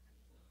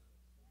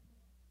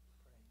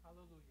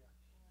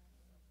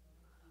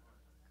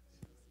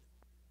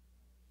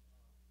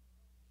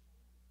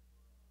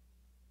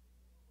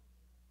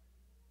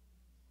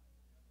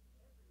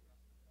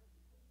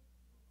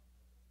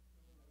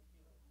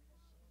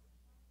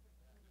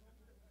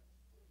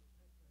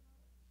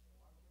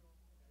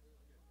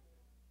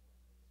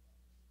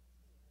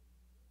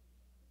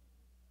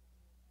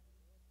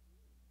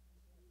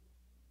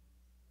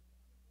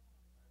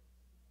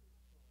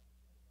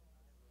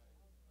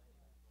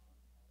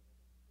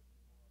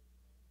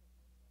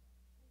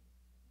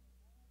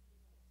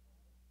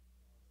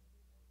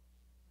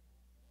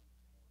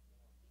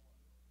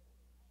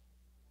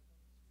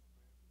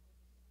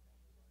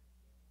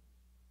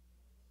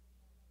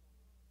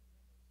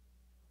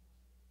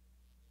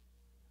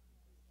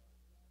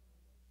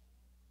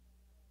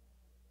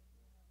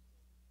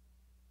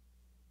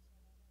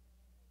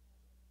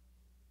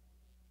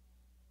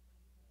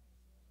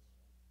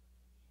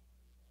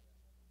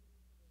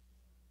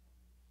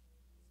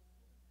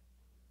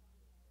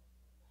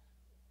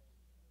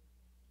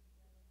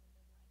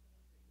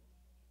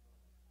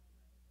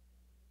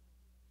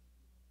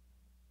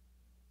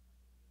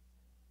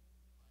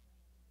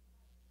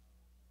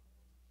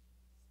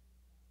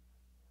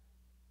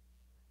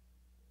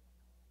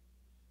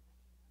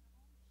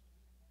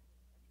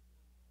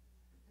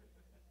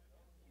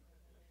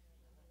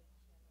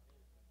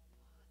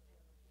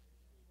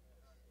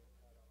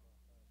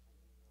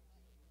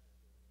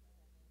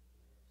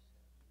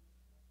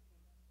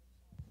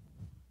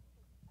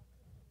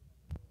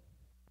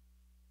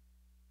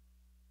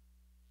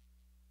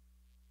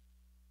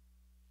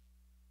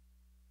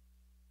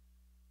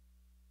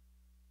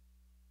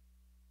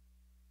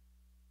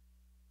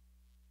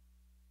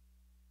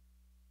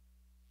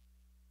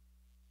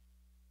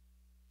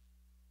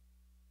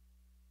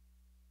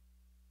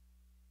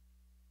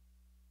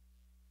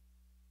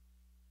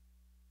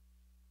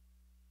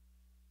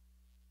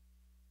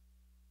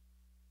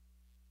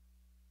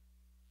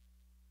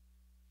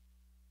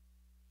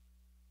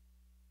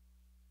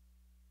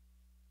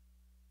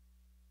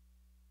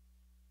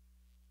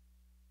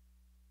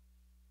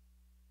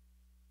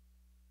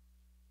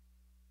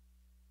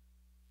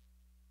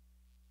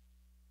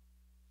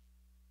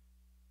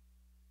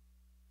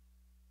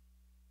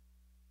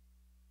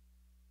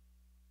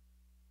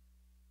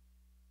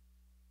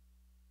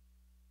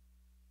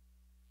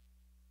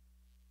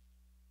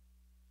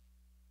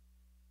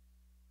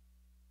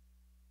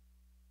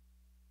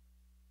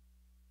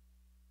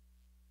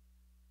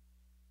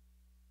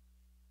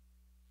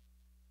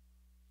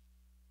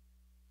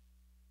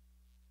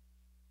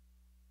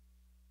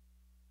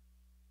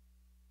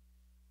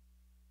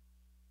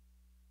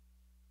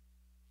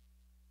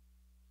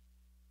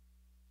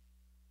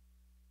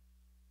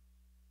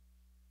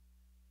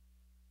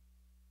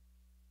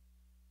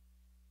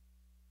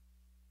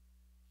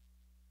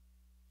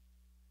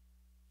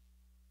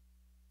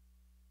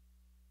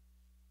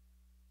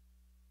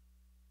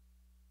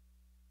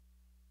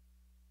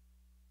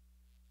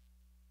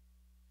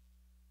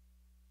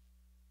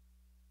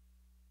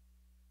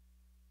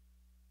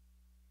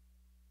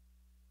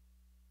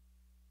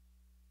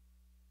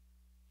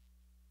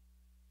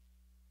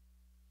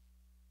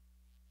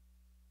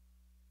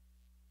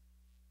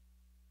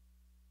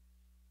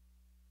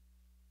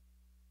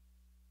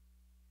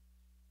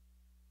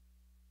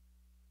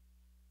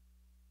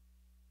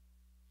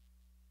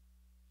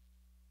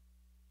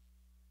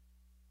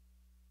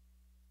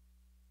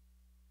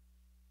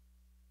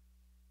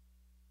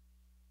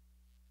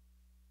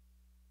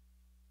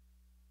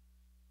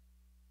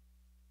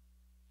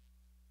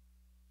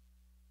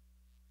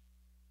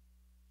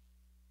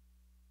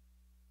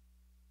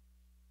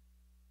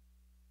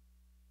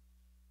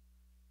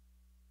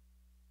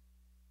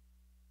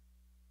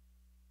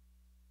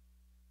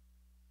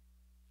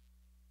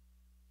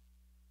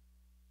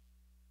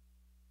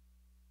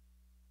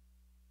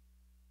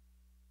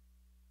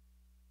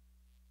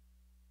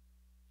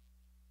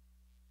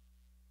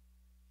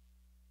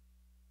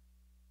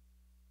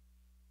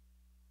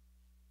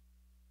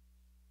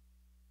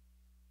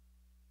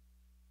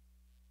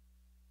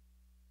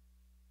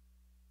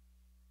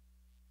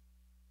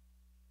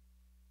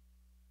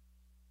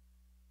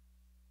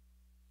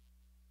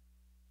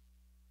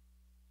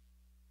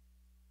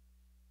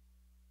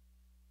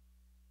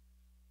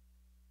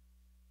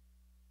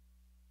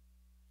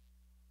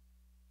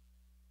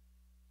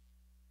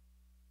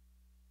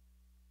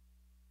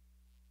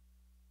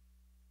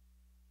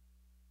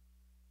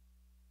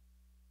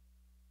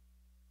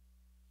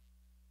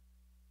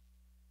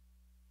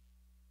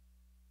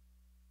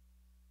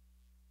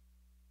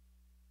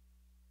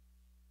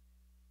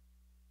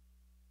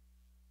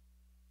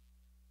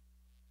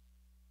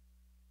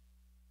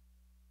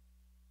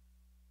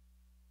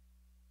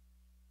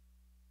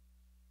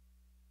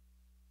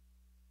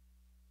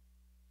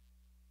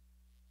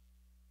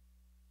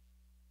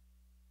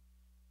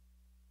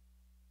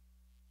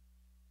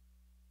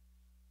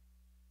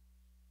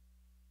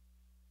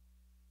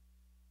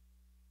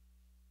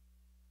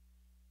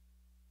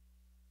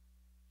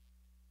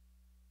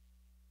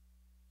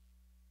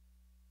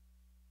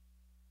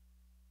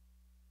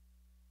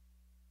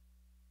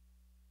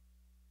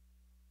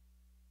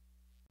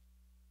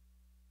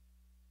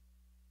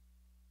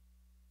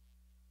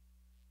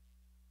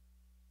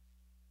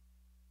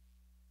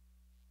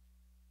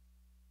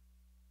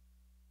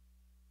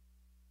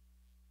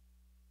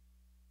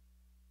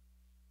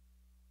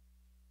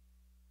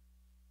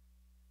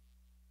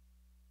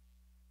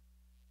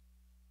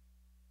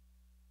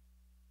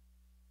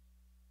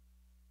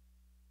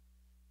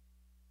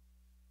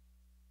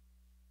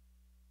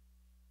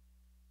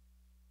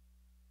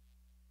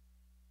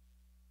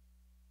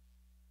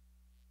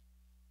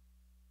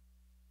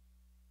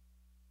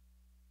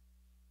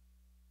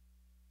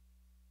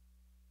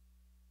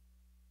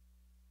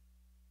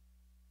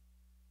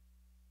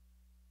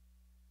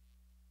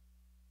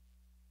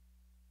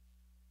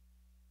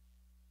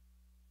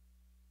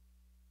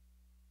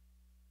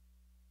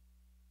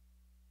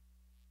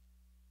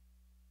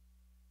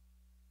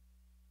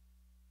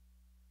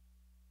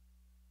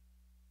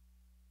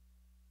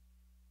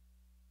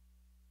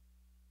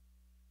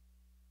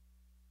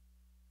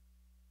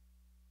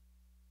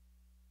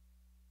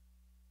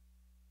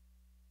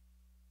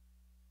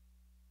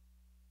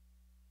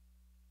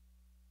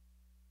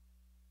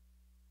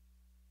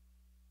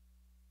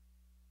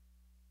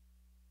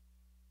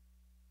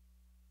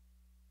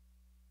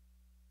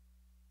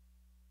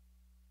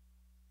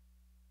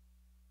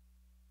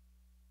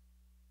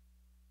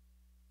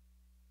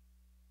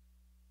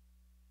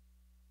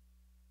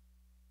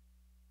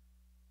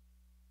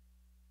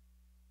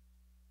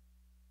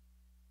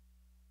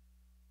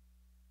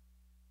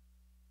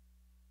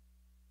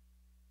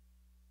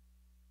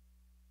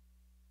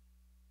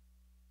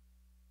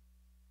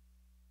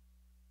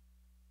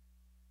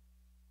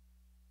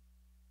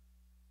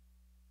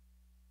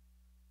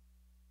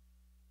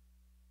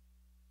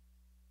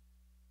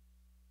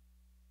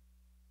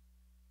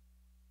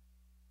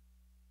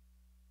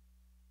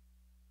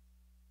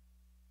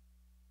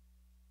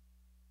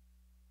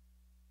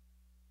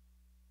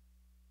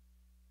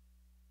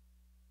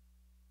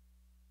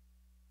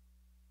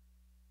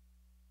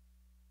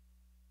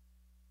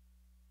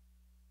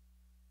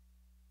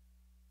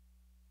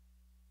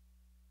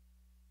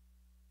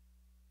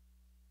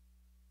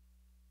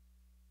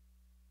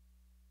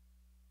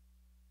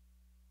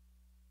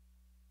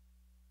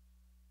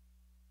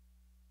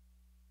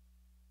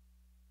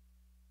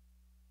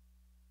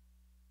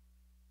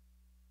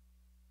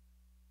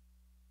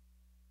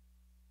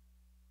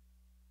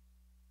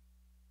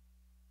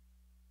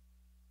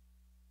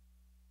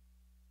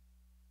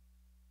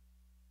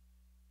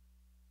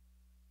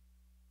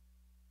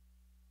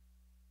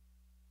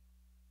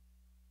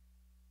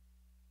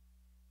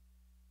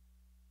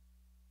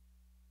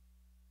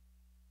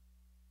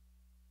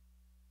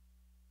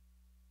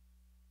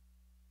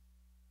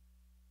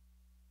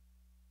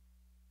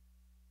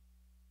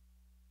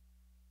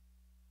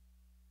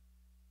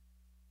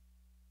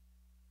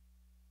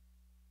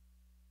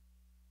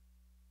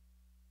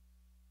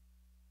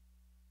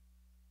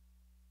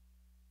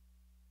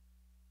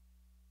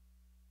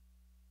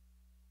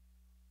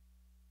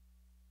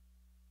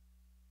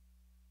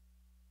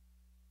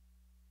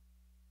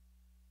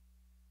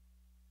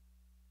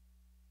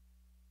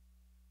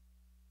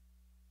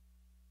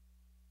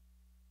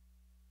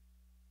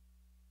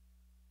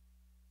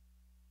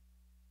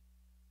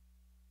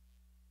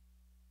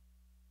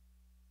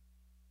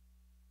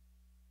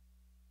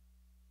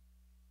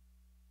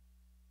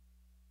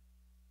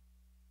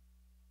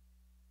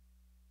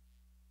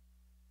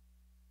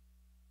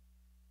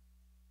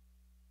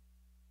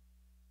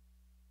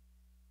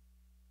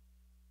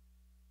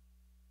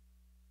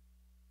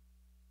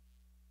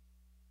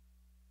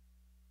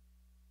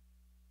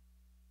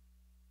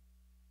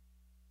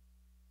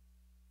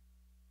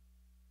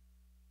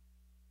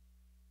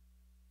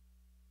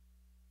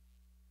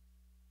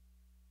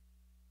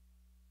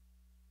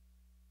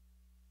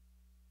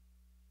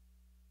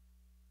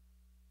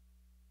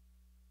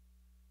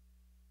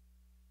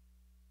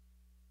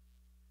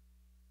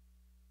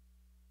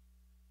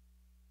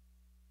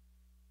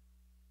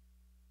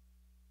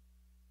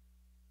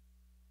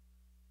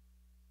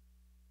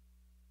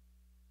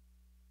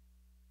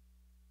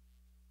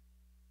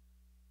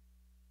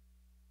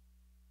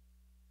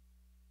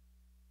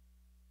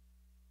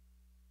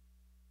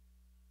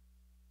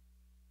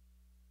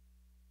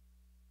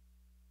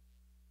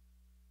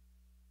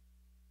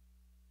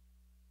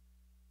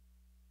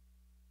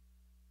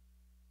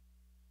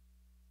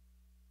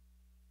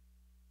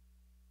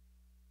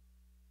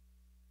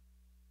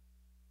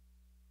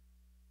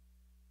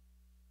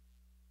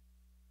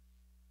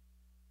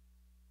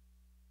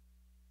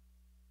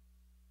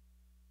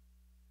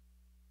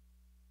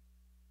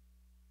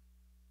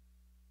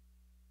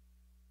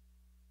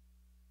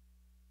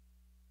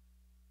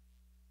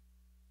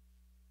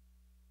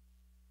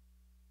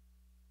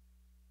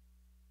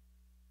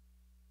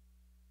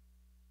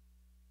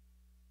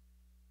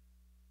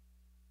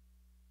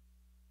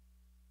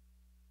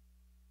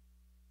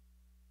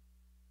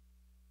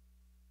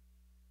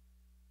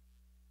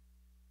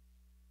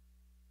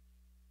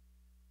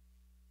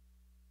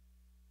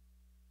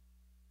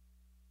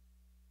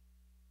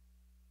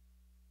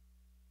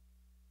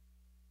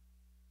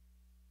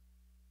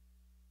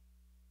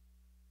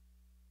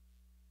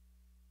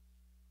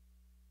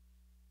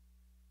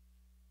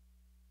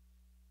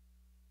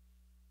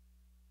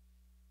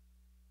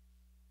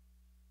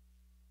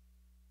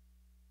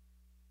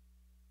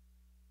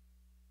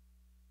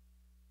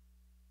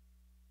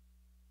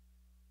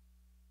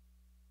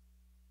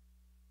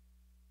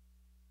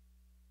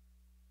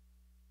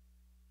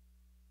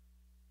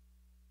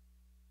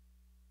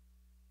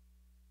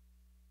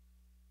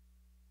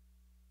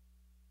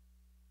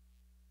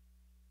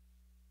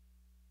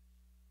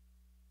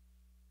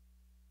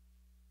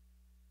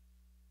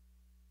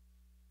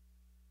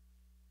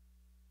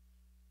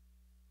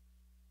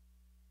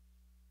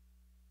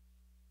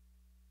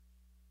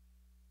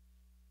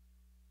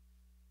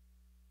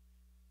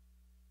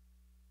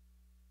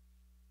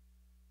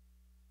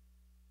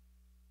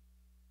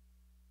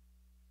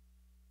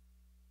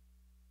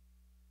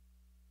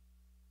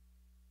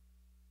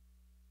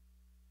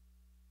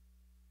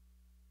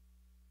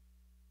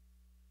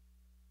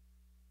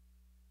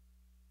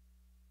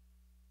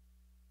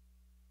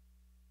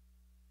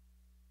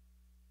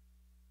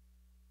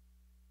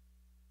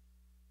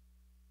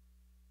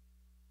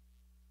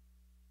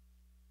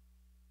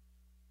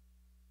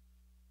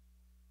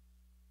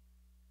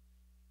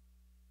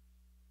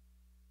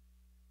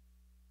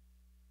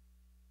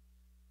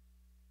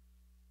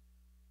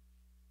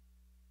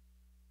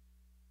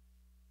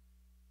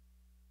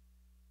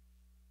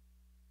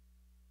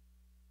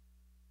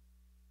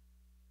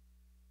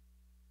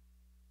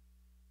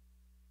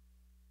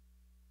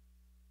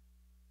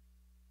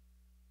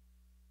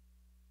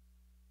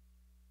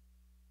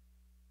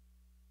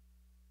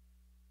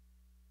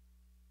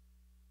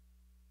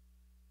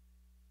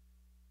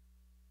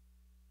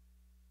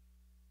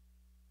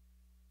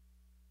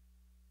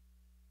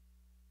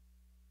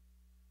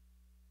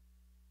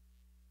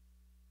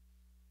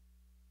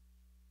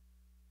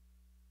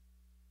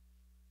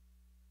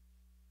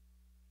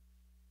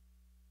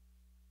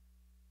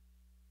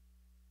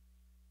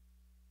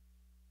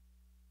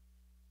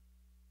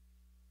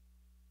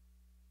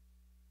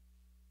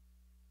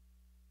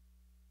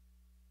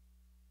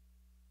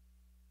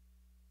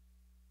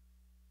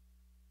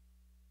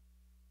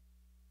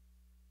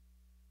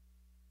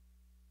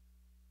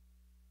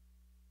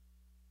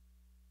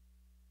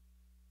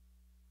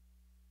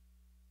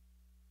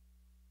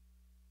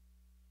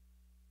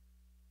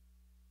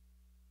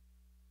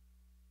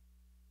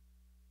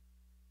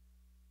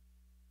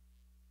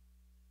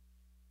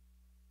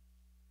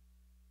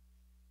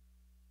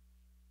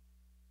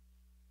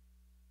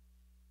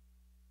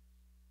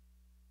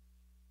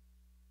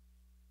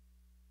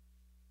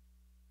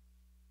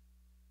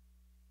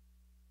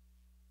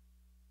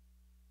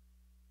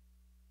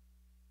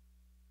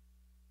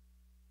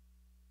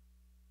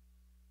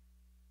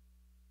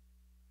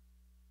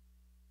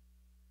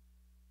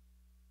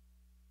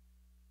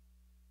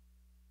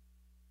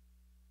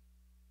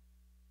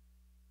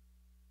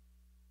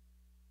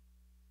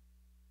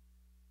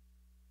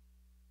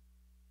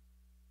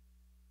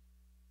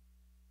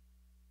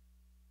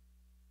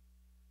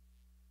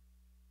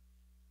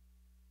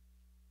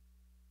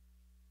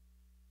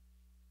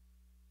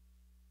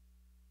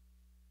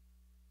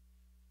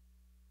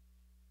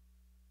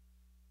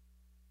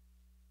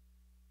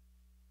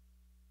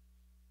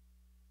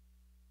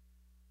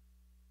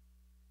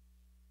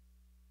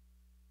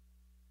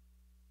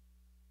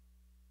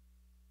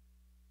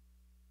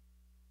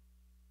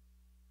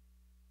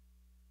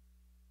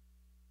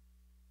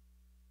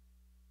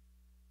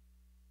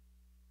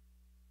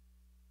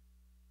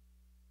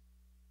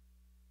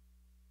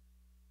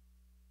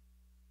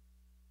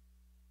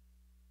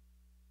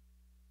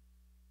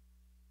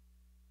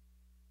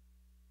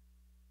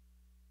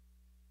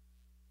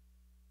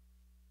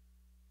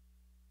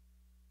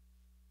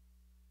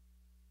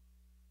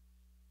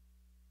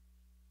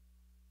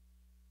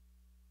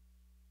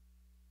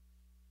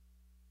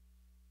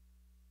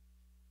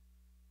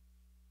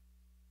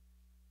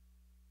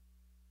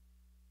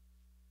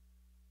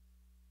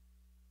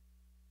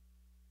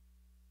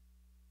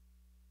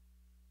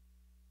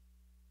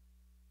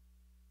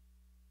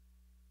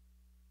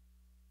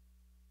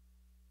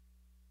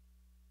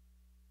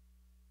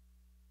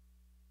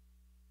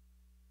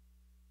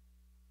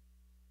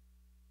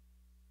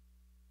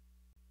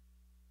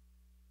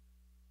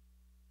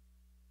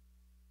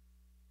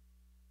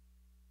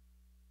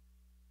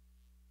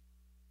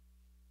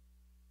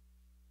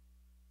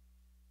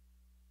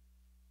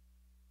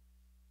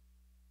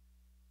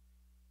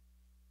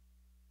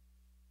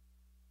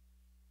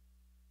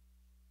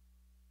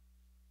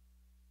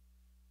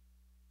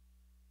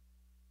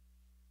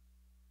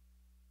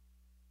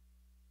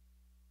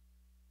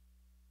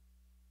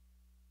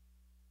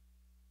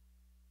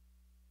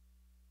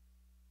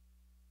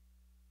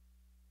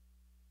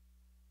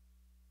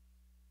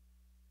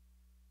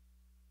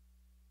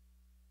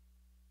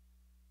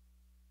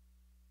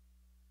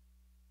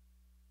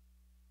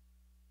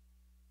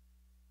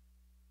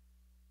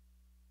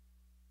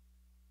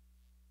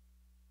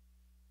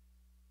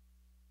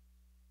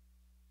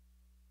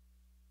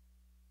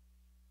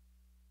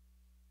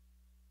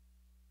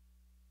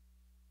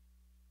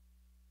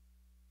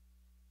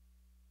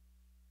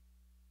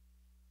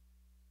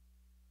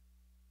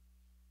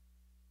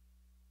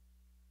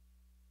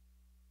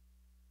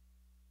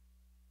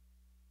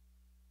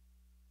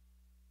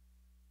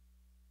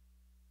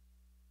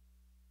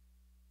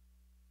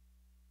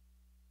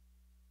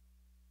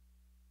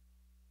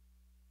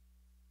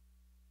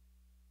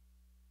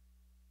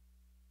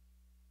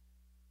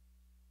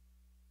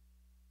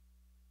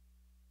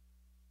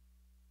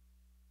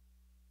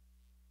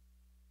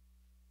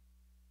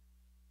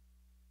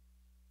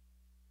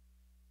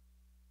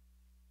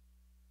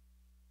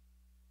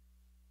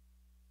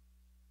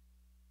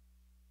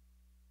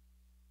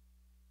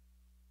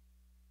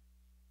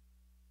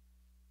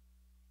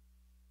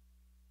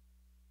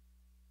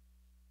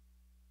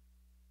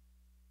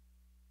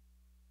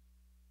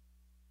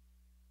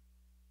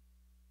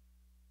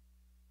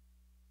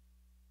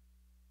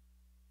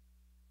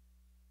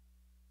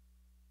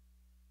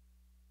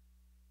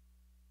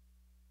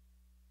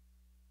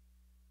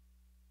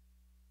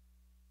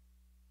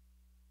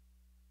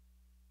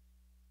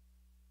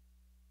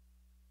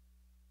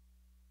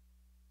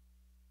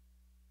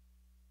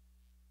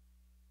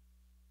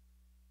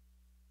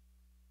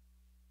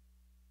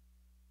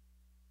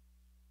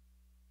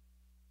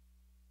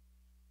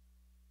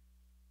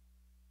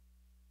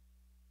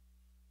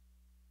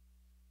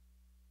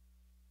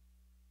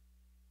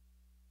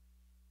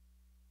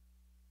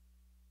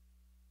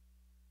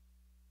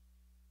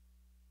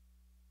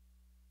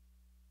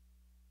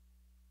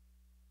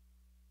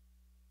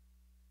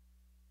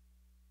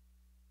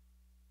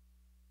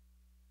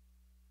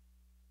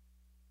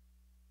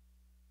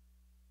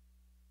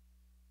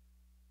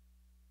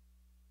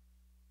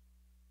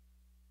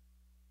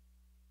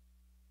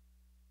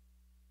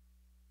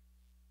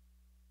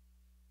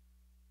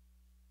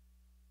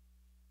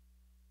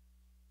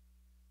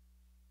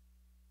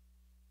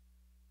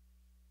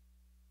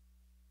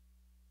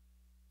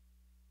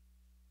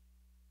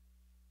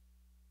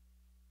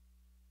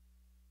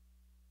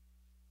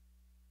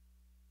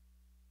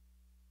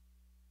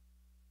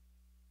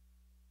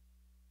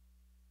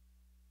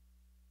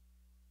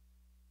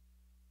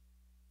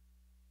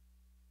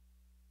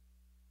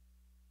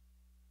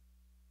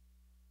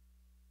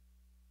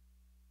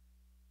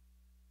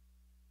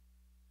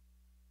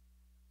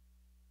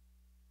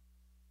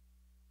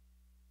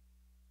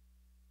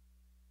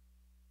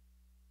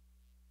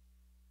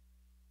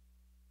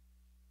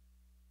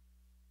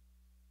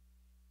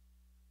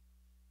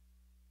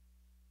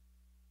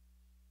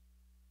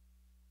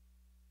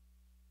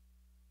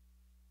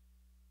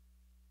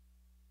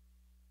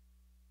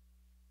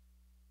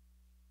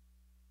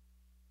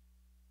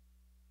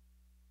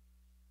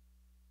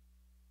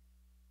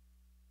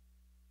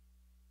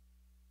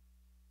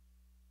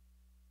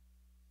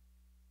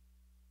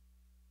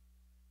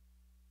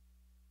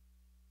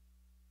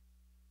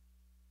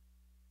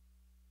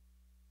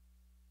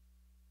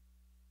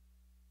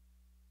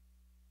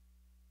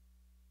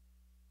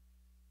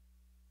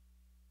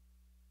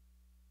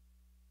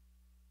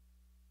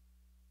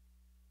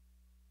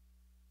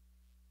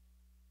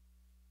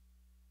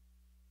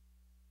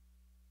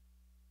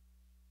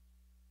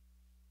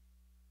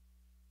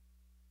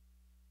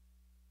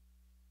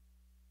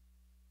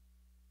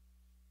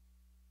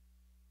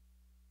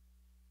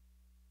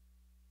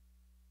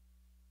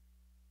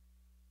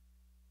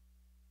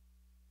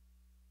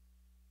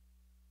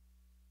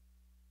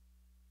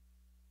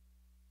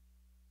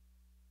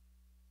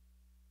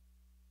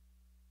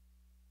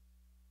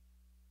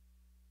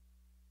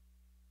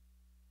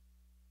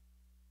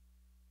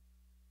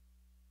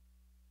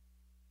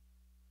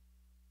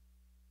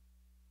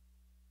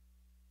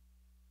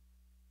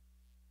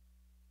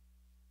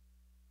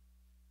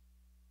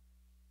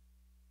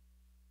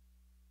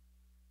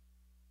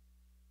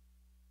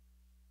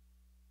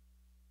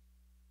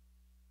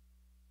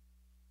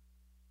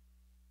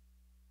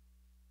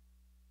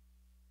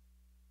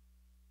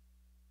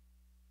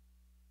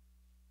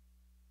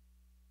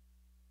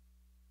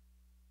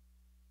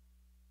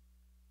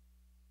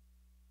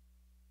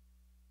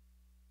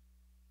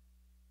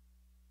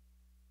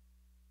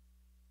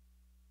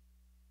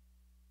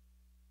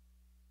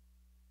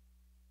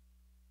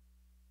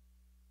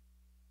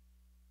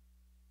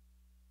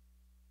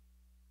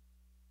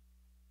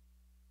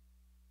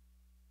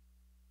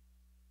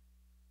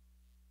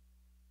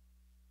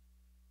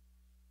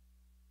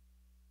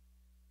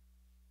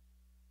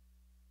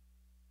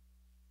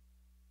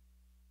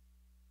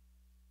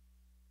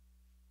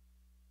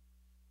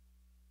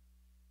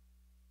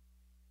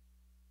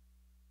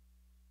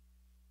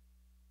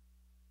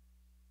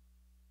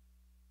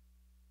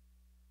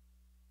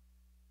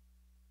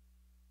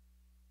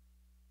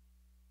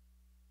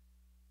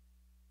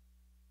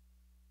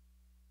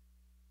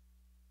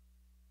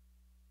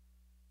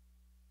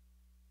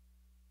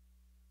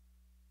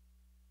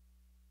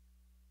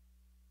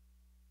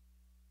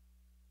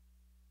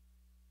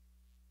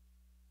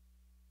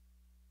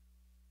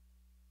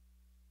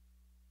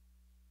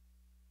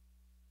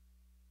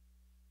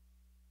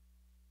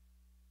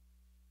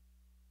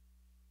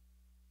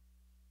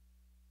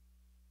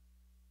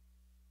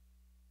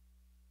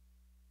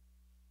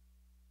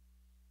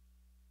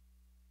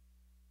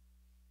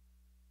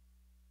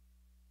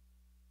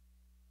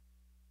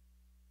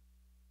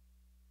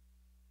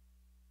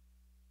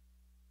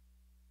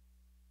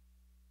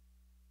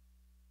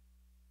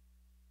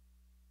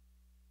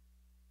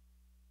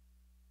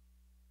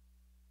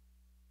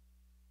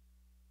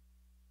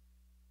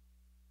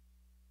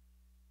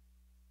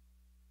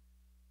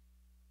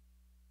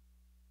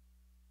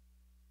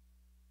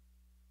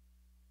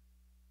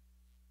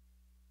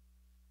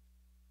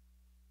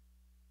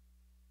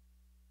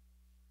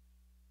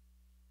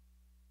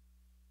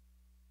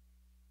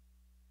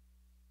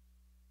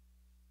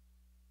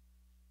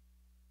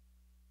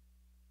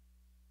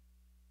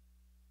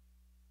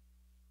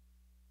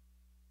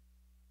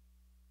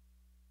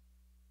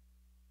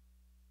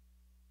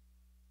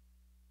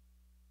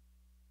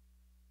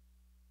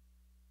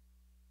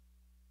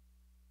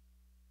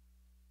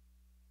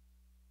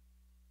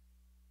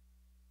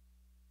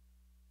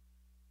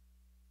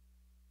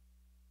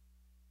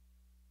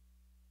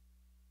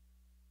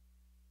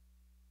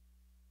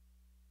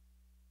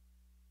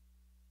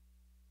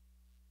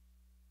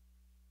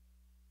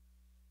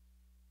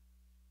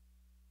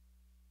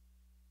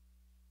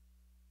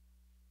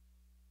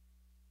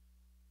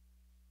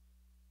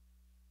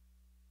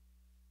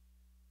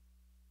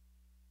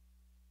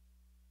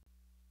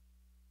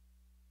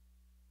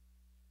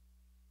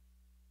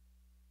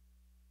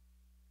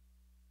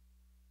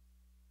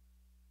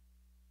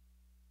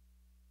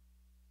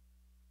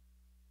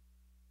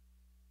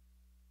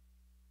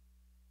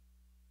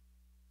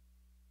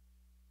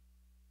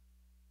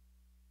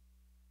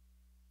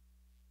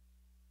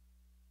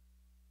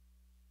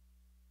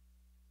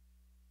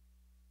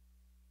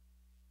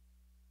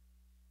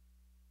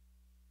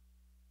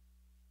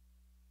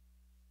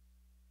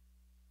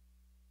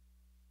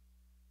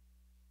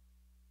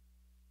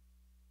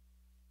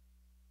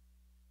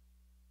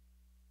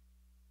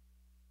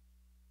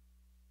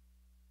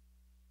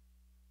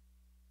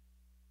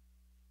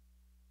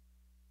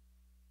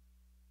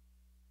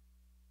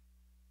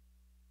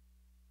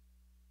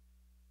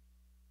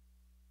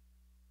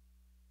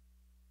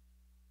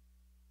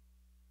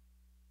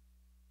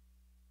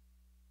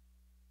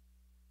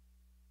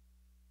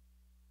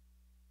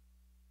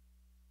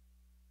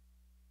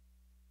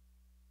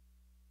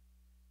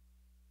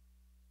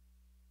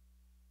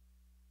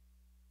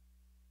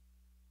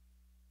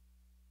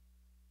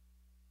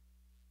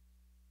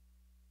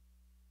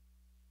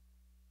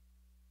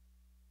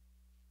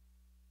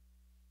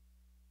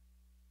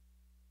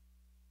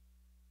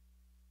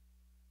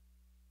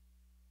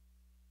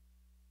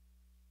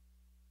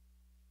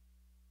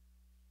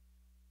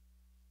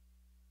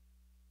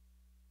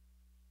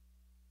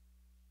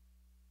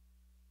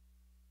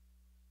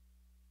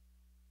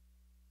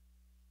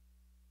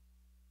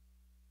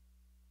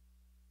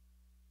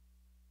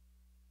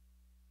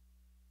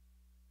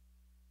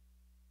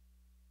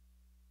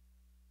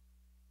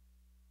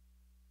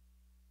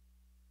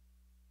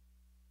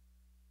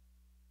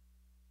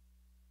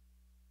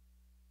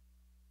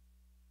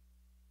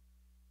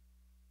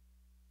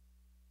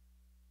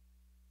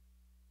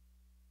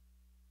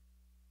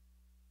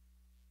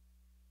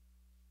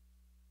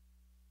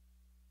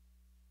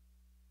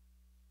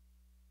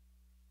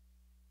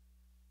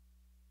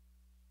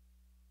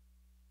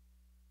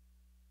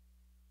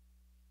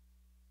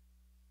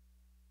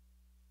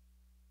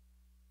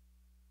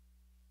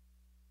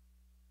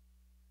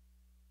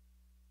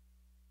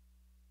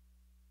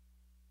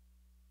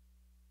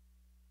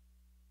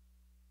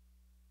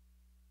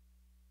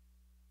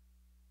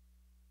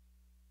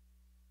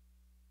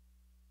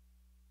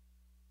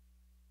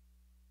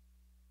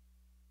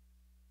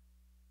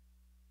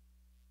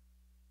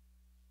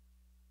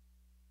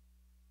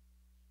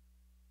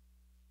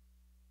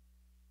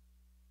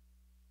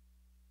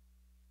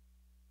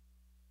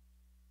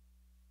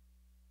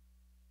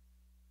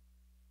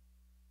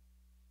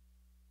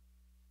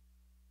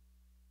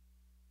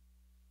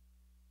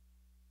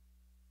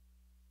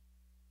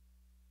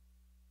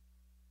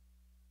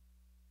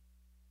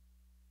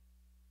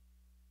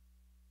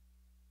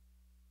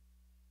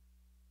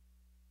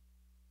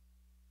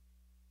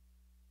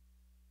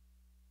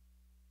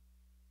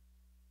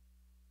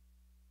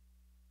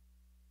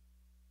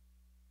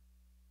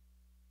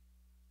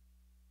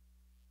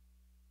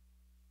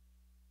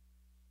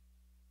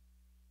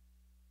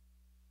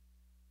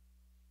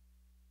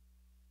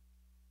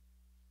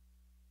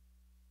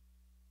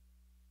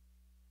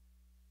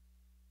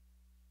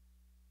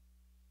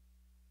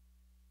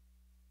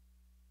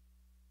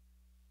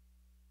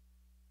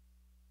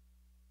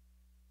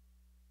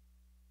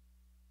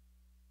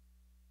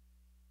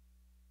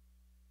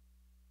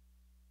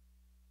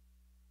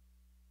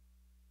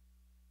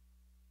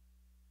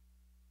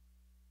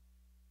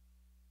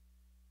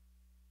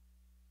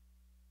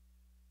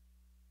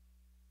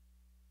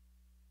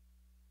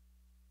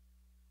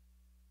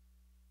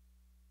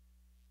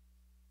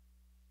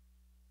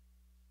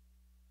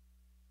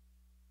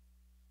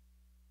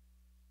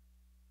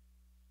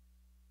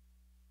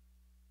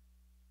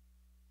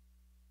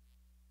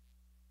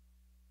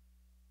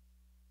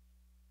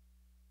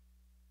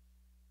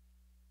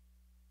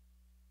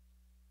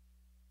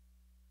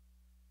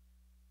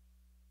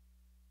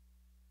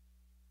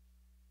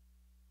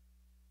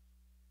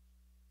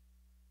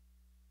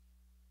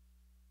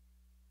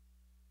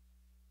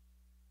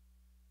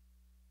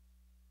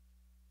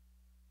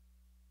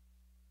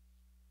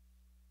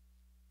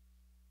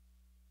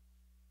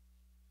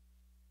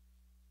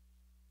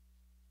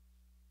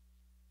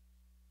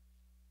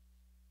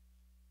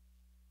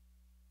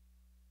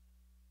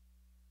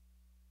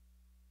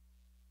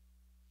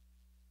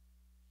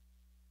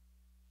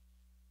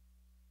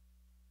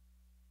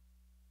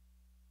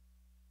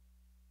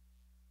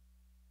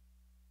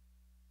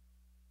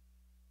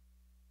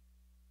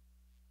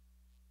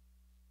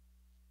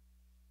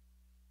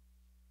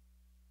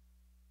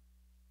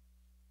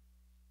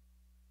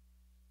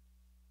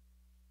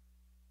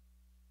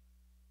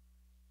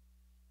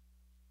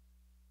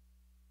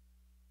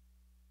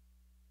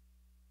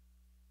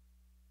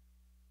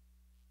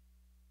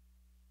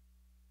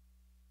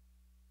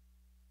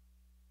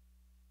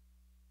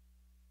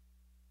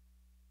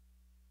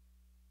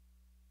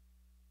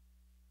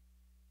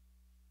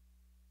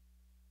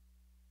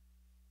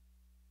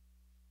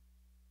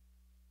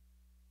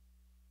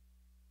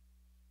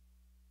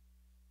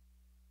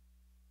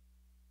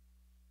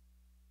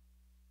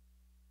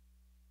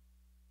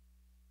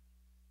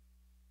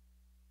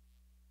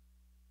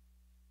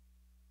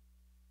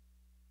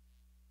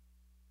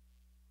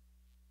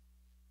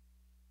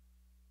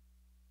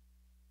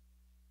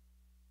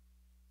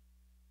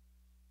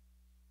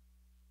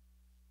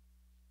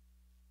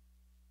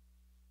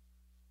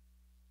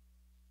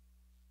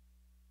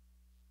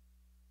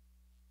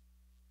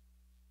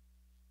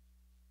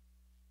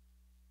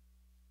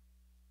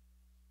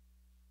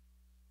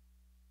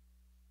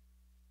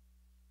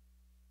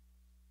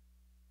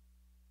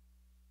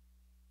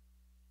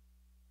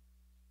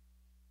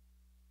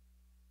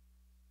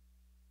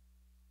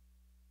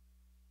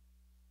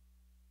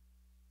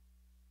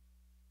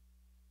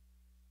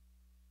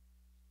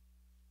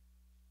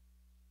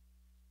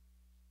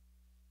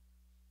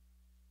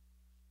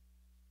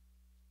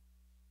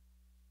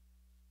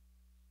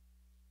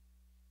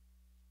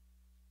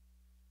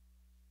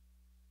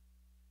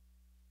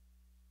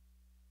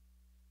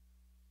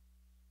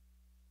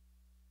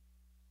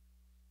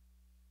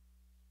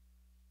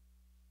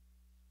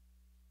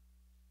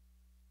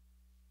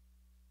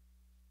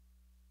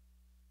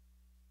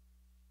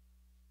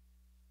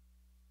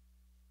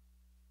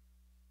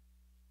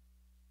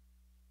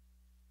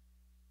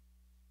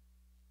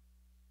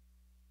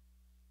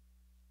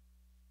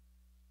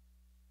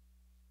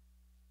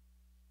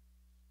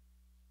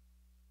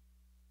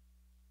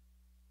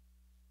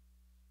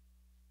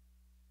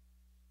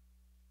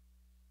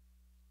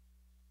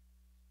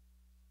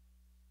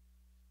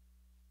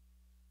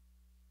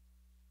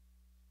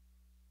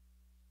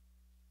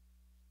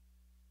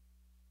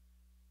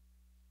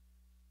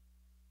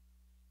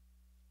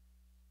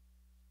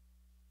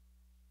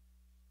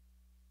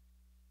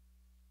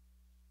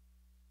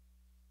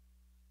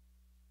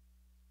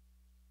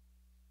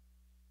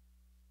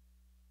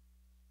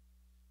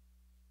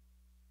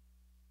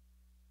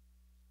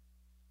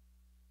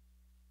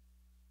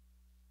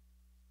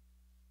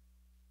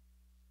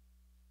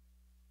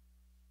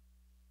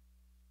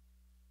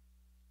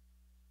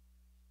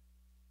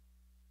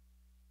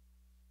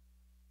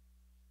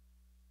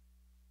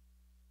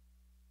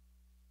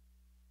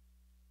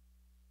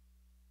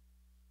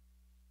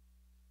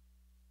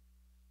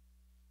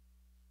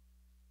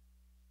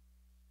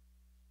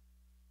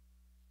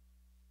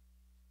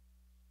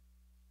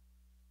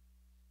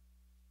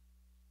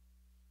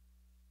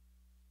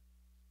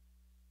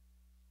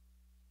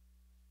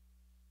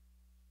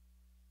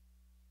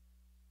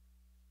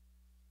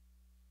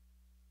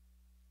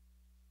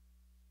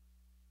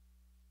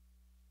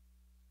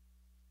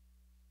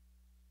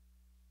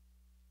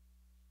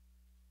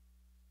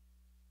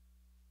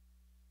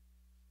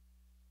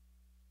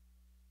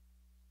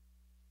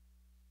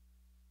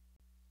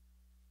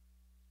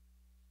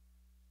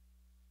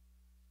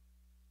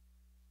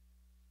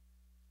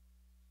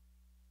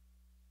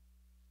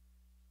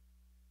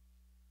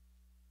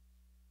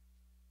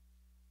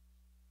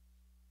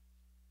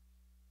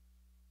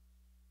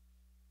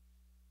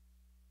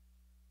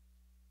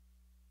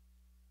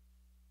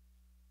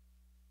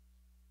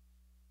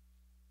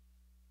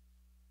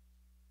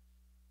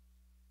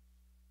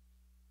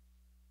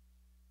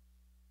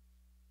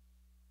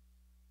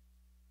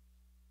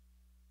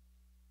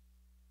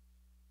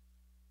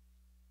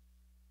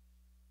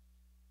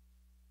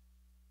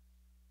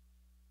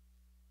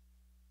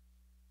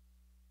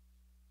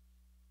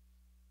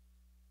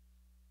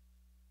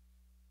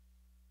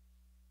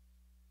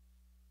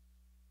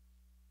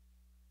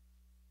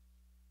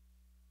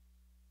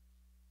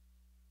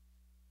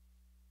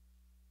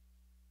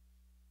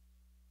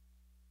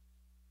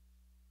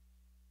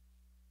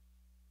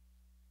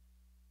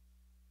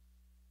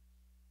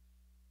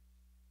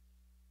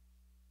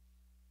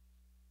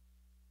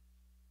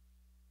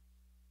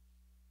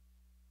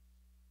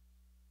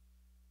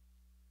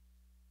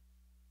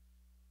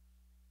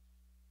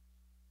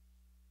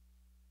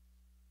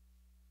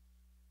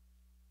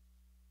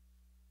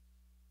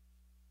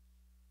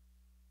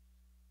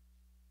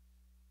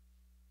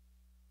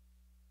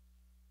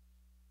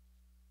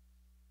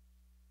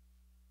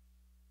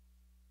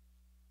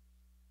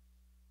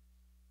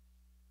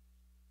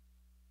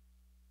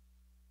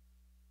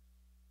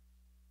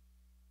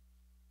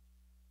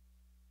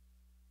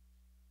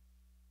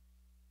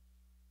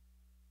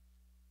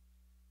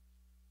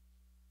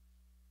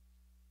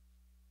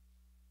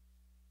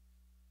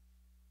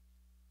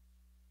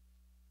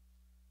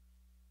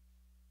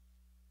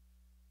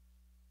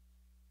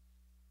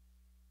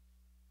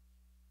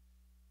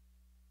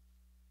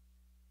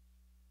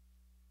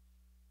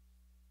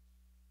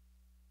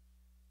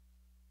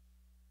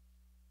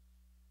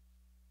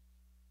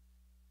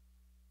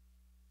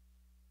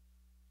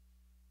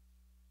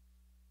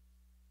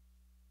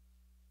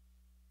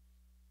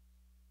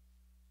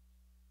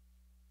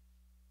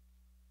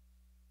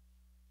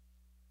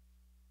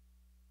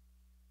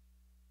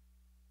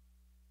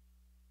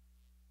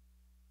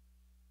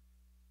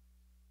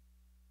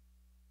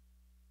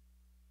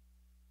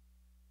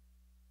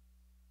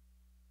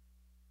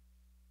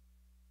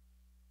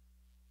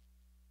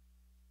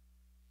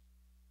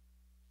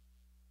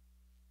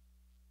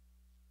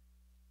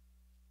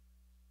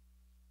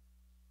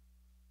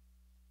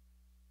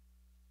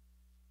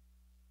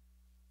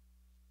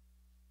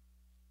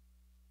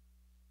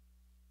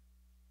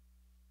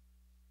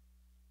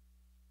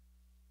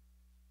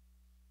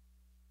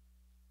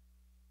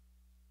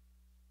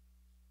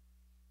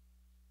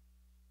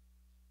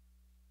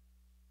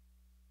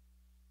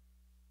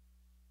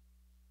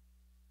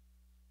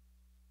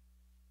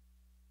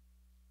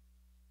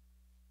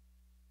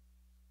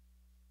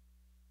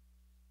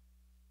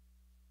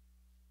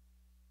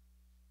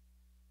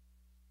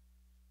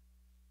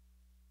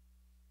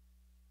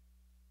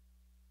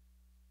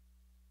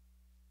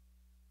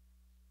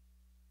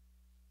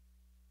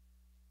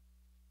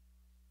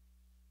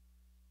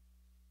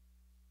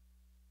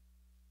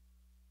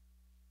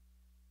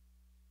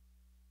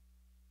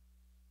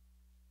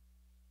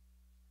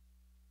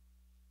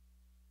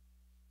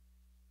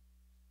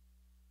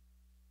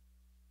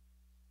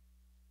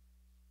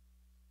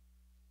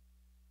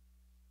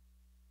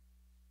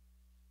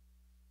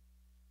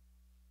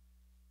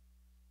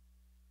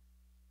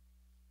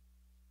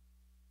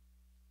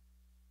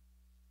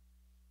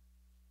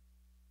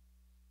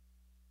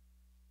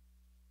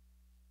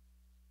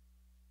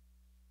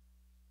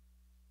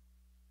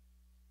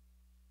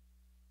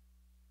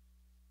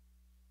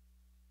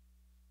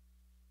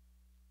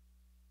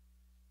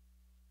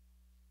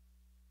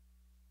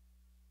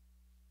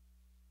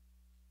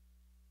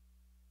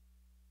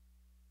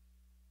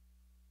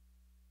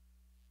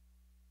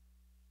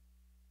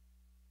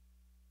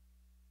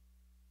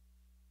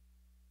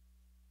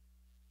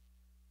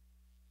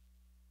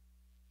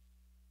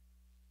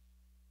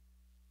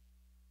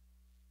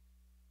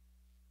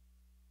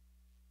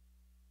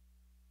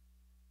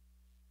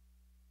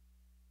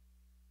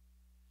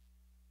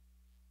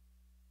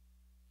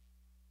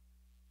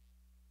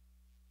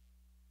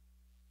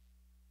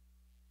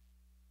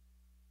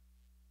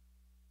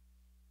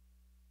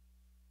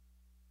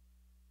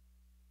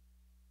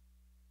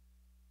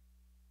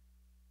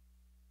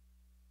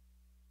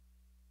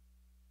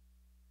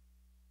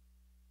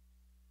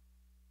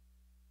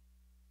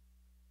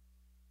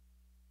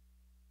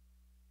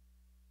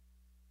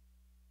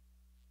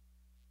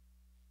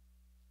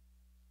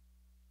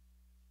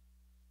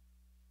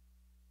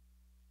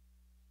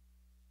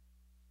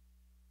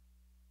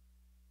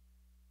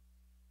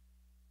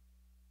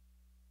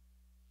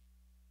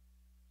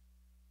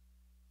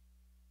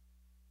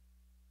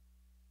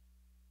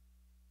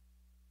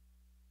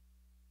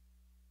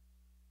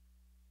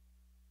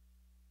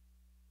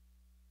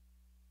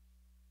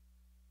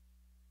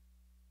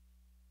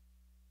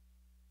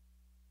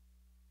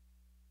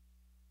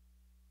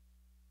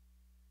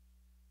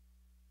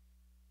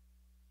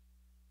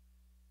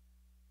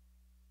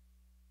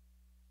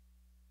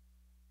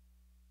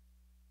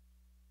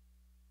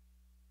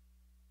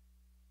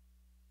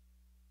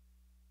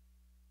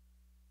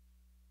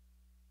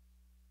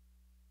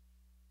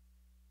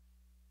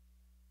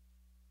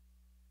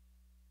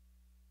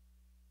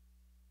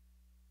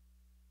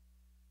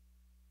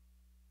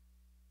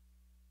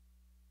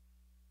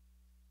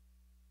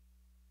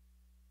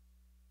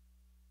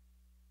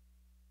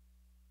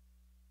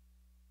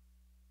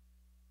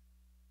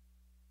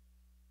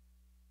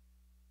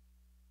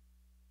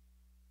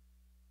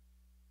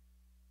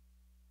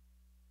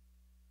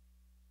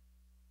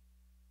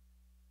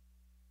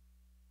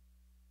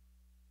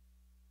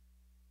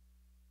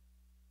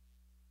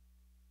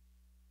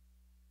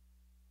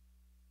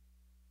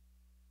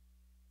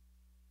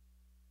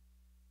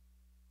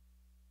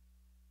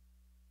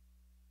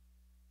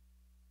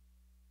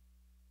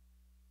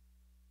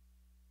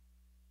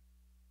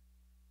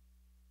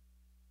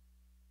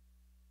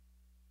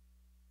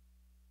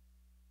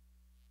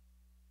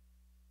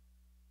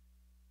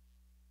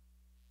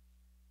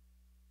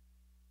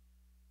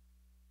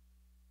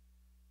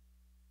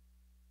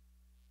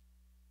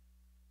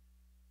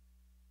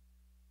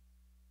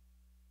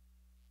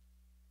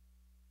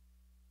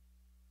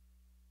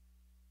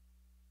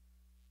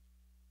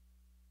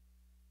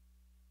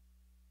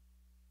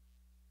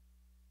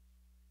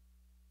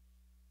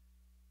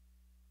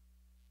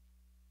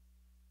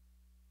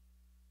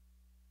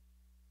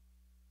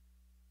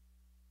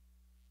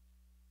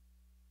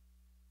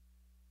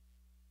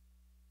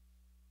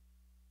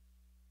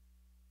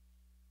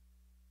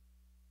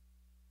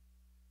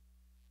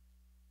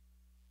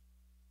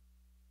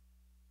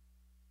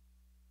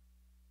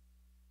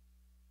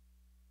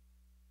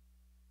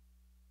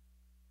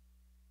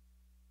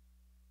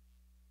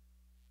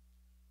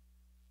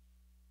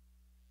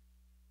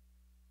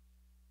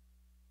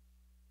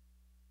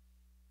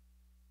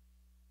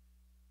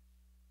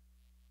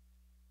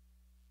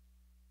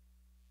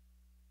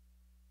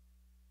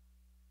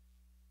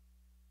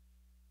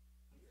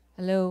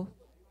 Hello,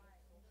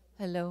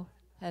 hello,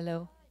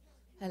 hello,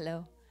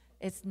 hello.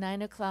 It's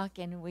 9 o'clock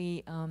and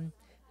we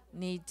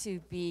need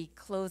to be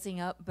closing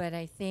up, but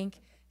I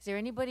think, is there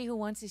anybody who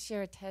wants to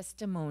share a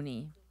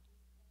testimony?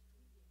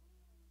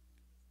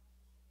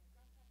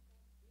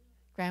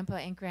 Grandpa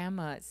and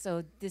Grandma.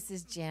 So this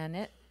is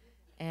Janet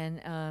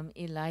and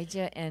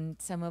Elijah, and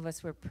some of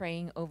us were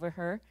praying over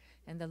her,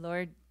 and the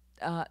Lord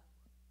uh,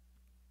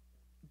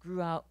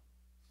 grew out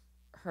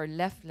her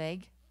left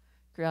leg,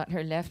 grew out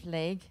her left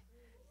leg,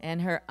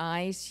 and her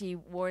eyes. She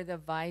wore the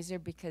visor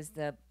because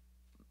the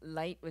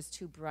light was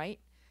too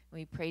bright.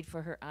 We prayed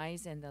for her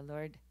eyes, and the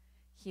Lord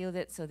healed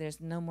it, so there's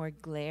no more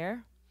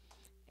glare.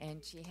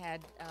 And she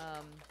had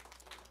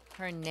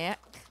her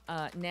neck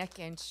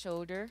and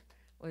shoulder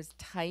was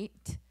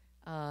tight,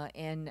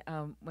 and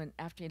when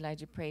after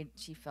Elijah prayed,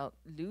 she felt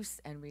loose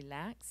and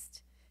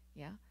relaxed.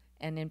 Yeah,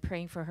 and then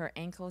praying for her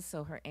ankles,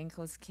 so her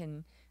ankles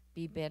can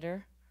be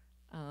better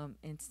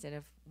instead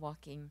of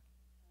walking.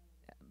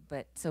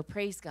 But so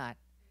praise God.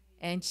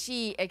 And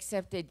she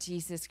accepted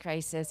Jesus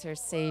Christ as her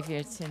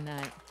Savior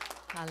tonight.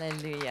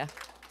 Hallelujah.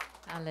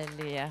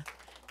 Hallelujah.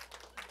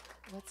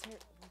 What's her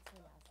last name?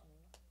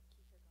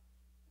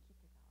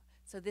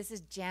 So this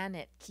is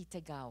Janet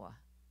Kitagawa.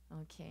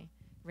 Okay.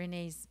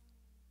 Renee's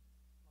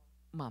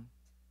mom.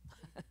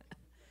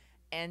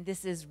 And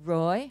this is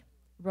Roy.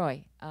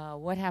 Roy,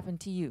 what happened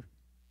to you?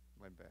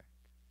 My back.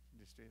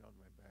 They straightened out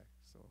my back.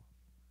 So,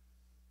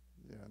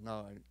 yeah,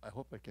 now I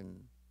hope I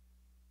can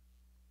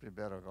play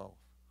better golf.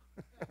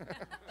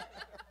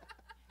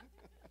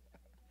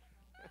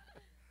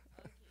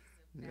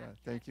 Yeah,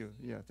 thank you.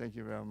 Yeah, thank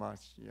you very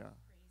much. Yeah.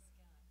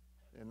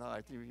 And now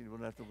I think we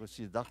don't have to go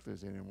see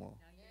doctors anymore.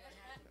 Now you don't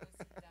have to go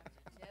see doctor.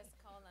 Just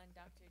call on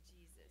Dr.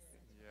 Jesus.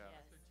 Yeah.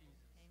 Yes.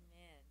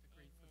 Amen.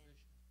 Amen.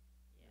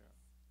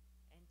 Yes.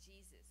 And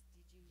Jesus.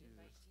 Did you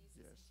invite Jesus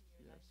Yes,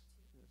 into your yes,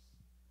 life too? yes.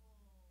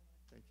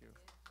 Thank you.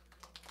 Amen.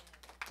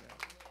 Yeah.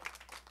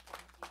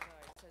 Thank you,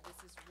 Lord. So this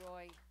is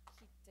Roy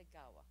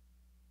Kitagawa.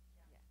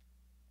 Yeah.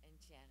 And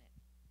Janet.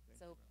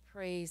 So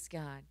praise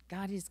God.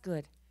 God is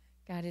good.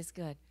 God is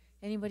good.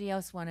 Anybody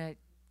else want to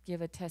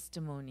give a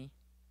testimony?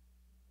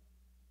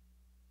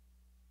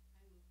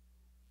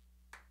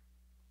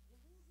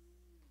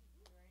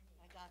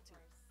 I got to.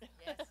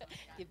 Yes.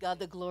 Give God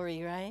the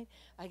glory, right?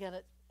 I got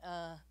to,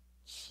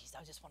 jeez,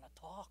 I just want to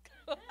talk.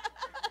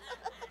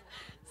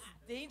 It's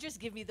dangerous,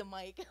 give me the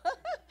mic.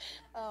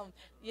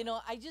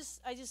 I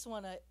just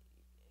want to,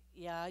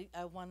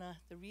 I want to,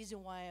 the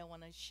reason why I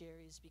want to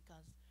share is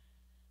because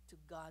to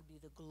God be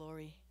the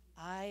glory.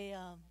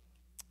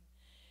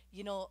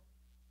 You know,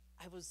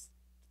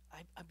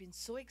 I've been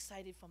so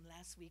excited from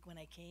last week when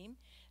I came.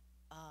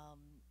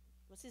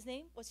 What's his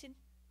name?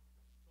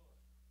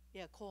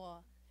 Yeah,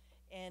 Koa.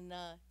 And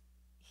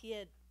he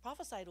had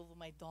prophesied over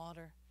my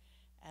daughter.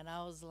 And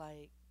I was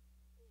like,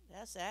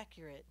 that's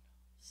accurate.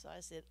 So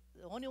I said,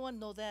 the only one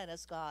know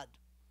that's God.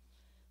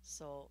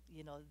 So,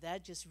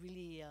 that just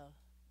really,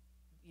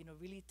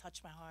 really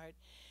touched my heart.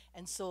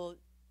 And so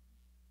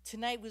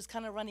tonight was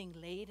kind of running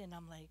late, and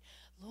I'm like,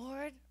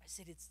 Lord, I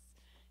said,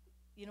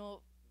 you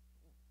know,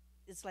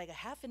 it's like a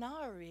half an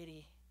hour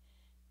already.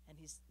 And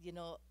he's,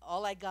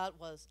 all I got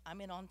was, I'm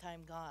an on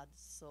time God.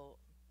 So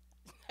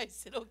I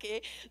said,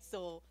 okay.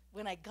 So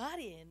when I got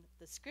in,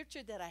 the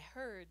scripture that I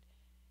heard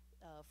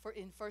for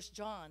in First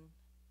John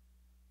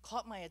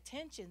caught my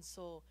attention.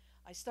 So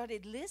I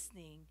started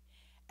listening.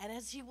 And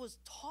as he was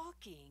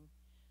talking,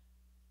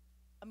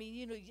 I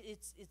mean,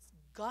 it's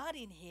God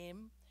in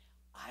him.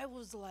 I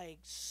was like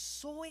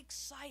so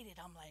excited.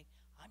 I'm like,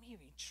 I'm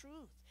hearing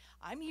truth.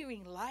 I'm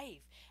hearing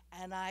life.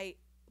 And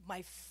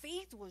my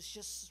faith was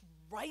just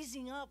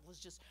rising up,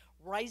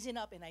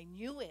 and I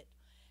knew it.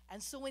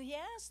 And so when he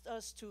asked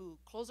us to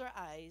close our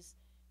eyes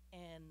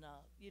and,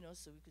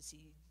 so we could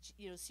see,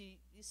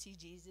 see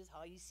Jesus,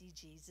 how you see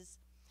Jesus.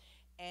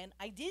 And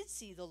I did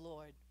see the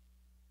Lord.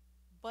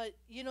 But,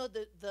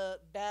 the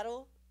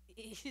battle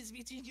is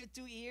between your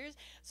two ears.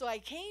 So I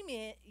came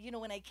in,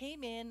 when I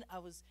came in, I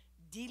was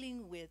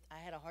I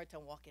had a hard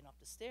time walking up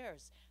the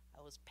stairs.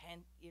 I was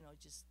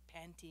just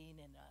panting,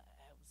 and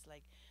I was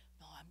like,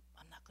 no,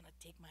 I'm not gonna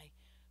take my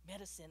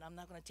medicine. I'm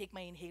not gonna take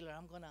my inhaler.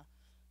 I'm gonna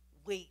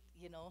wait,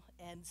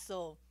 And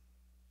so,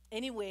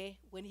 anyway,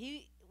 when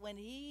he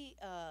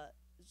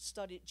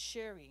started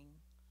sharing,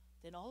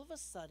 then all of a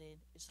sudden,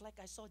 it's like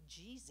I saw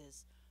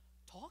Jesus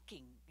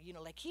talking,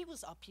 like he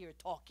was up here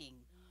talking.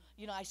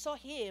 I saw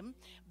him,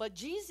 but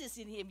Jesus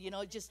in him,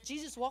 just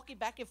Jesus walking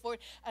back and forth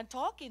and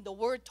talking, the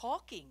word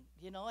talking,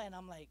 and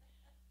I'm like,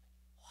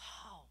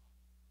 wow.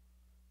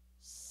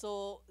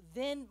 So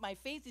then my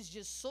faith is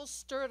just so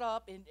stirred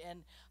up,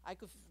 and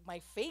my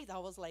faith, I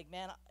was like,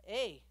 man,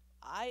 hey,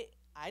 I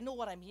know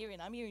what I'm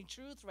hearing. I'm hearing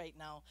truth right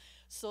now.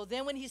 So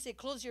then when he said,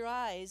 close your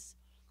eyes,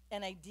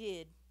 and I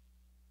did,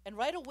 and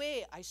right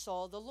away I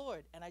saw the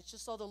Lord, and I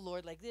just saw the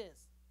Lord like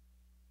this.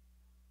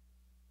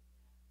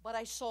 But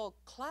I saw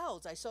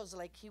clouds. I saw it was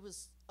like he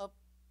was up,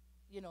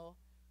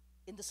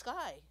 in the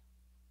sky.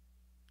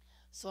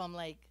 So I'm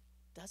like,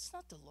 that's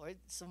not the Lord.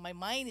 So my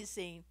mind is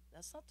saying,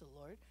 that's not the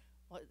Lord.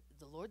 what,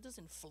 the Lord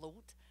doesn't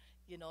float,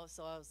 you know.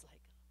 So I was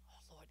like,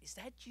 oh Lord, is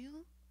that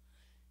you?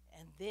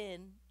 And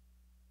then,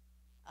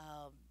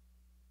 um,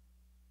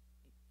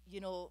 you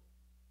know,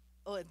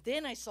 oh, and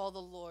then I saw the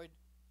Lord.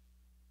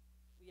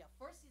 Yeah,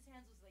 first his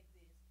hands was like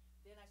this.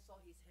 Then I saw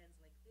his hands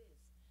like this.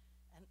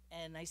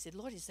 And I said,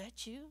 Lord, is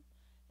that you?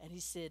 And he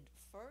said,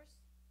 first,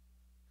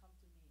 come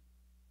to me.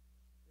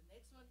 The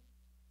next one,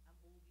 I'm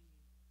holding you.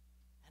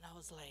 And I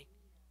was like,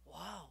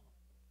 wow.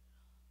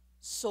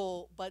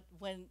 So, but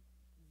when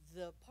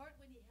the part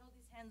when he held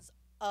his hands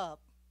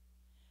up,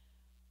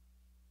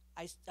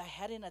 I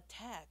had an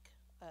attack,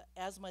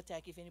 asthma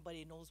attack, if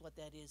anybody knows what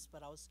that is,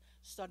 but I was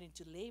starting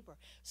to labor.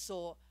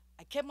 So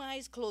I kept my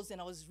eyes closed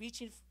and I was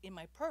reaching in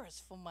my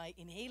purse for my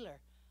inhaler.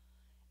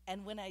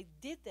 And when I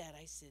did that,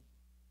 I said,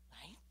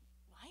 I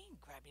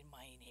ain't grabbing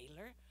my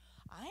inhaler.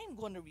 I'm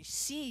going to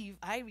receive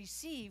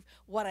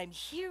what I'm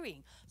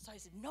hearing. So I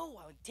said, no,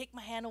 I would take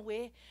my hand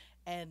away.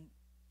 And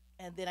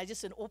then I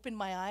just opened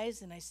my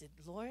eyes and I said,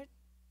 Lord,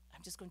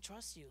 I'm just going to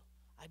trust you.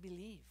 I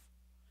believe.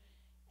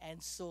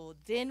 And so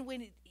then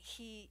when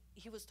he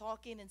was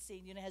talking and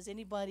saying, has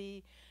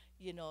anybody,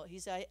 he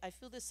said, I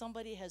feel that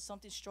somebody has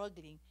something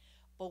struggling.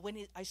 But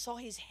when I saw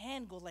his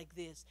hand go like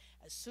this,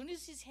 as soon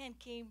as his hand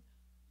came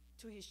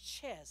to his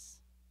chest,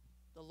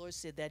 the Lord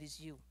said, that is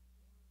you.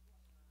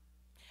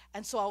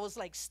 And so I was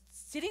like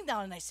sitting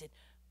down and I said,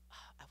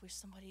 I wish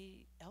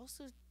somebody else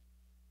would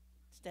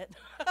that.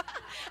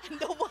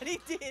 Nobody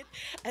did.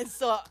 And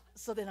so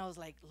then I was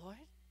like, Lord,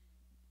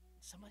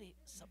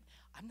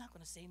 I'm not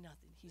going to say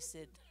nothing.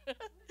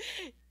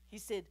 He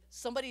said,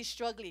 somebody's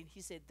struggling.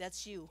 He said,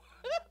 that's you.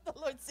 The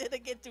Lord said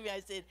again to me, I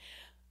said,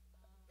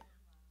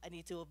 I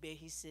need to obey.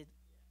 He said,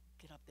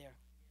 get up there.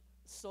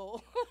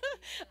 So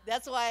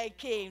that's why I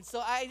came.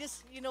 So I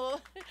just,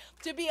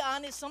 to be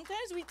honest,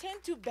 sometimes we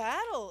tend to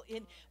battle.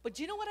 But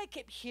you know what I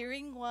kept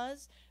hearing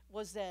was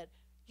that,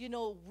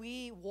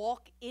 we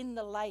walk in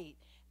the light.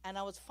 And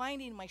I was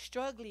finding my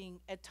struggling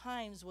at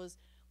times was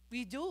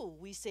we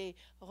say,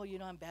 oh,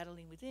 I'm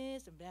battling with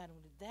this, I'm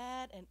battling with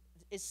that. And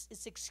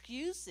it's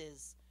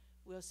excuses.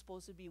 We're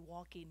supposed to be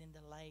walking in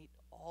the light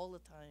all the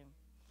time.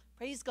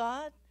 Praise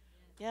God.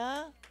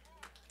 Yeah.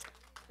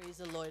 Praise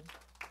the Lord.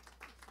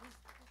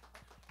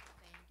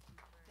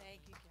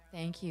 Thank you, Carol.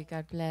 Thank you.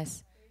 God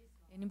bless.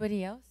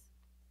 Anybody else?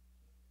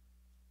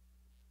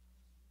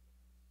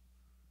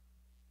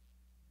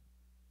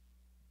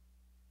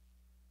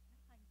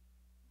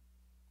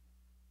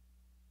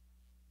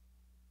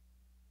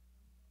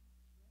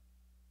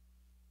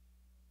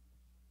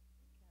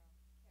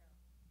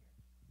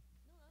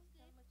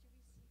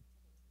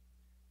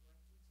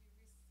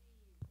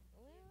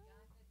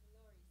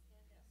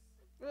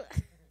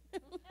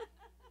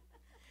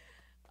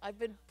 I've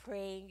been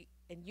praying,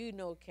 and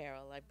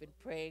Carol, I've been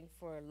praying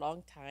for a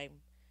long time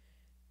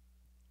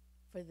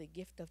for the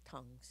gift of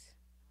tongues.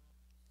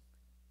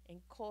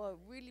 And Cora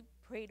really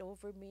prayed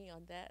over me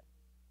on that.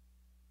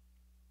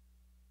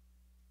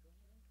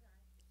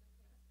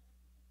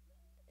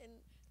 And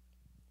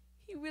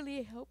he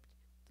really helped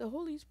the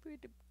Holy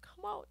Spirit to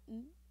come out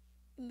in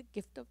the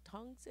gift of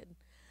tongues. And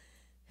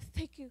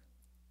thank you.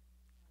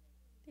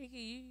 Thank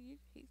you.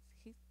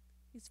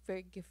 He's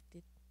very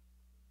gifted.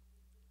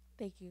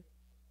 Thank you.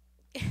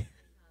 Praise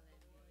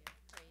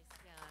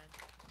God.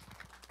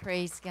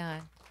 Praise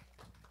God.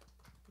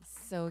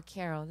 So,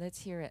 Carol, let's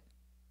hear it.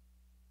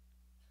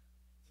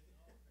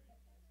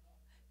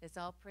 Let's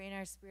all pray in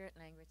our spirit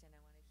language, and I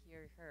want to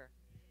hear her.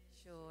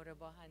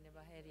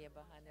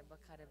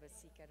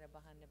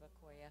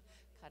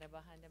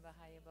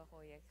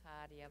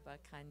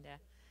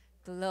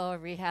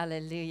 Glory,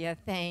 hallelujah.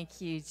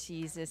 Thank you,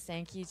 Jesus.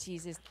 Thank you,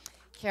 Jesus.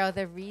 Carol,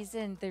 the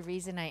reason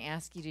I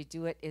ask you to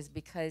do it is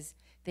because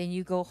then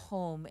you go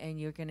home and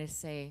you're going to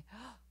say,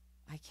 oh,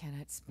 I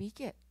cannot speak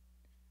it.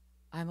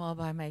 I'm all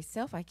by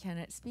myself. I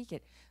cannot speak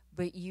it.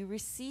 But you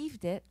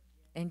received it,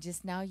 and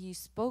just now you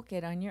spoke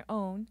it on your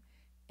own.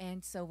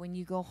 And so when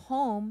you go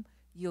home,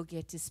 you'll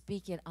get to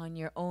speak it on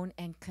your own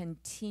and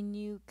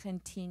continue.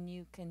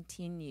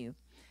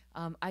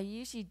 I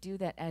usually do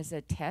that as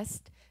a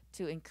test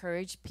to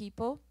encourage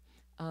people.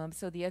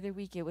 So the other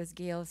week it was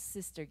Gail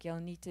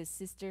Nita's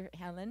sister,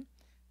 Helen.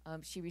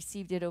 She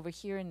received it over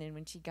here, and then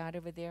when she got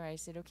over there, I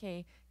said,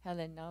 okay,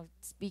 Helen, now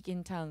speak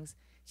in tongues.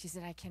 She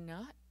said, I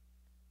cannot.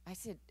 I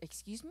said,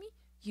 excuse me?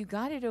 You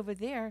got it over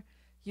there.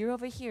 You're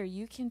over here.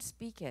 You can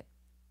speak it.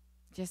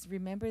 Just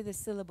remember the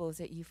syllables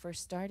that you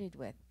first started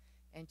with.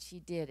 And she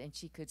did, and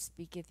she could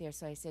speak it there.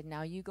 So I said,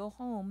 now you go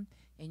home,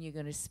 and you're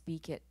going to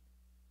speak it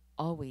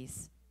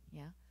always.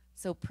 Yeah?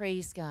 So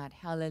praise God.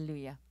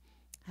 Hallelujah.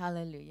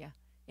 Hallelujah.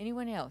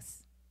 Anyone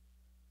else?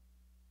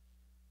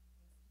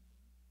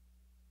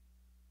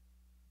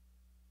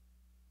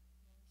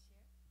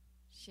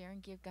 Share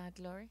and give God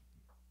glory.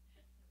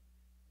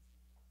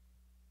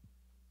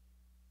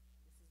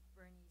 This is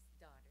Bernie's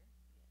daughter.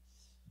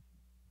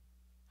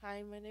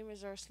 Hi, my name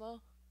is Ursula,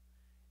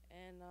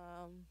 and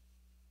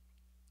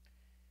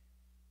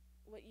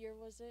what year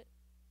was it?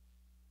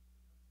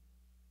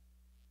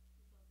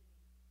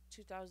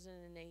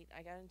 2008.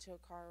 I got into a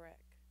car wreck,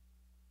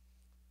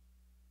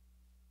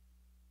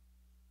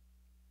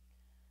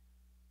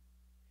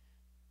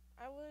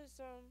 I was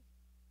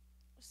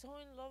so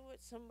in love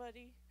with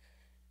somebody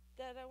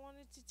that I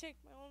wanted to take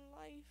my own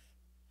life.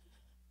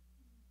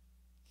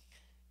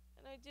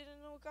 And I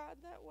didn't know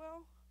God that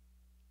well.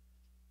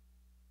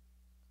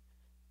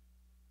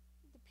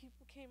 The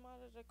people came out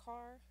of the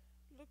car,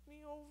 looked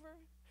me over,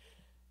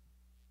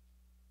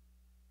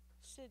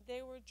 said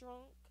they were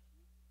drunk.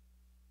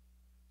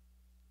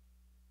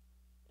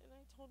 And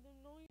I told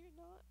them, no, you're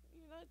not.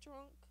 You're not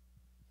drunk.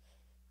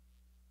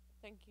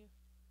 Thank you.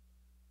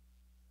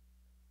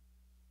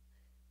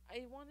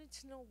 I wanted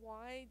to know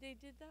why they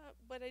did that,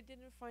 but I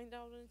didn't find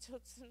out until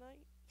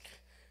tonight.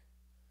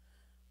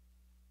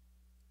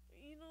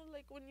 You know,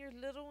 like when you're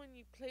little and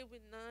you play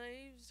with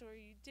knives or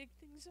you dig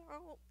things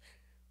out,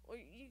 or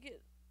you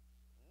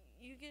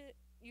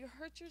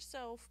hurt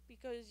yourself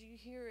because you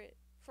hear it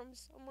from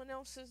someone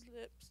else's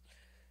lips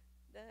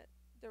that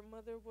their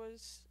mother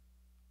was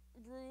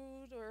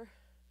rude or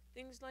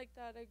things like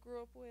that. I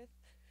grew up with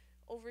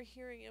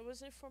overhearing. It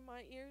wasn't for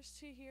my ears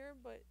to hear,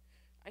 but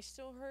I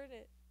still heard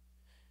it.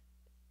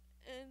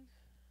 And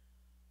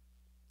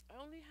I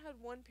only had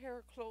one pair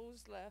of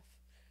clothes left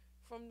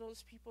from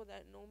those people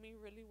that know me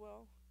really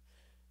well.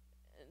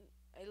 And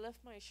I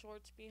left my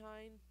shorts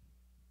behind.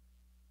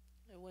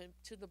 I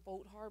went to the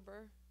boat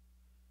harbor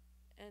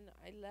and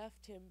I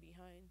left him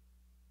behind.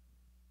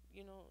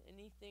 You know,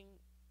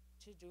 anything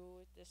to do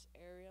with this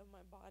area of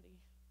my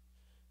body.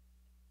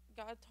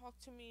 God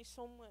talked to me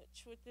so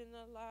much within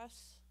the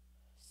last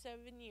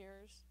 7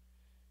 years.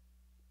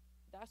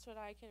 That's what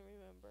I can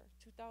remember.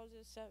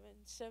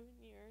 2007, 7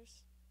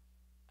 years.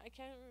 I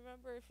can't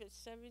remember if it's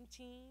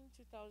 17,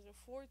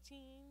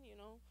 2014, you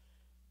know,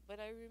 but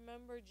I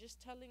remember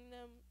just telling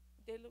them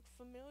they look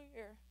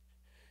familiar.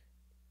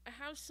 I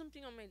have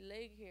something on my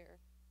leg here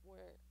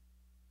where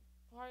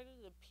part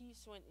of the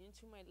piece went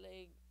into my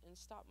leg and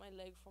stopped my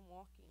leg from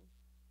walking.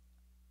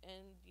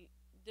 And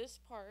this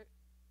part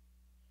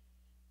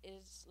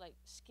is like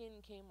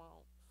skin came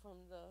out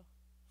from the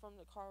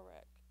car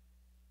wreck.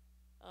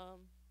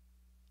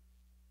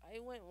 I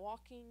went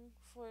walking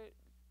for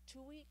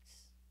 2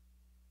 weeks.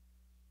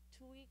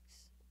 2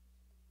 weeks.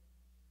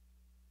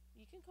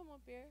 You can come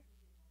up here.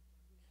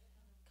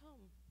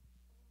 Come.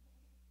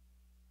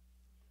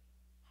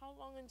 How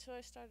long until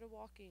I started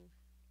walking?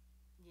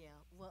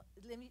 Yeah. Well,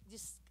 let me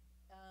just.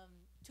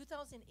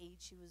 2008.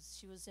 She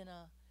was in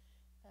a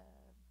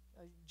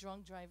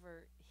drunk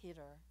driver hit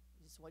her.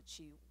 Is what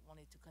she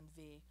wanted to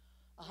convey.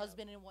 A Yeah.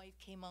 husband and wife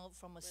came out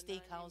from a But not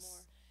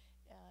steakhouse,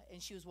 anymore.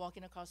 and she was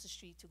walking across the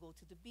street to go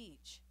to the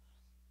beach.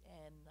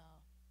 And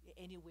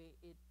anyway,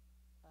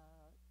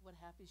 what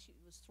happened? She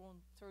was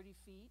thrown 30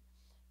 feet,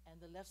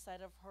 and the left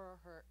side of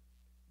her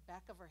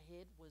back of her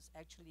head was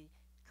actually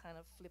kind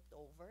of flipped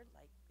over,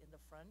 like in the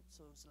front,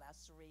 so it was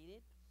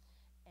lacerated,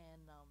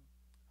 and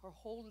her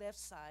whole left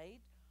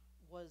side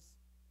was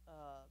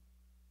uh,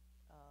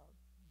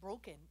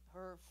 broken.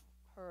 Her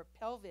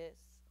pelvic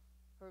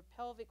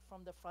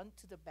from the front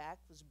to the back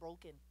was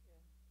broken,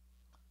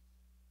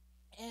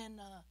 and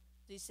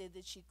they said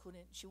that she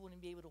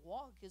wouldn't be able to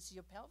walk because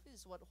your pelvis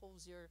is what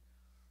holds your.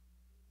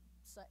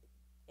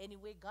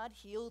 Anyway, God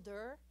healed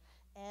her,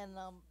 and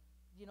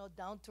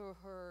down to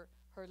her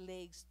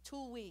legs.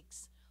 2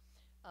 weeks.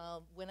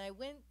 When I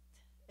went,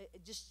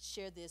 just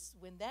share this.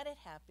 When that had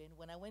happened,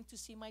 when I went to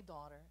see my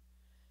daughter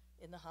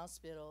in the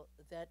hospital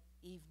that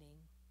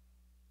evening,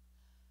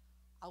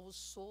 I was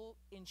so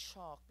in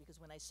shock because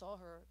when I saw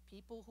her,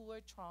 people who are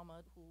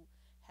traumatized, who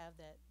have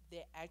that,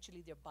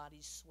 their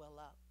bodies swell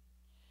up,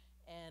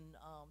 and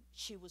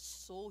she was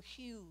so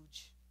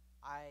huge.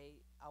 I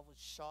was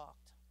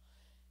shocked.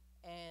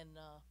 And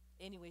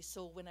anyway,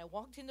 so when I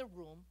walked in the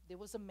room, there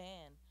was a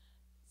man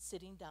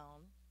sitting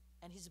down,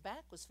 and his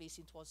back was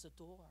facing towards the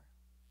door.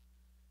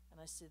 And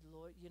I said,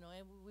 Lord, and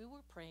we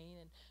were praying,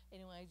 and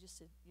anyway, I just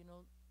said,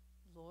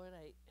 Lord,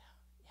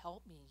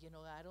 help me.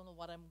 I don't know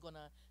what I'm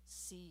gonna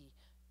see.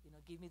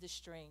 Give me the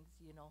strength.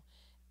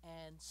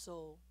 And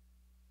so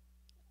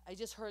I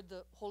just heard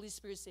the Holy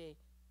Spirit say,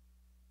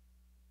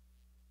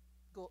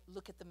 go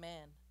look at the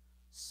man.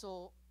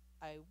 So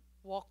I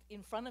walked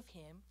in front of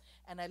him,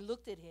 and I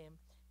looked at him,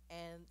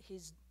 and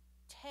his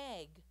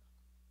tag,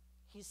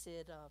 he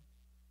said,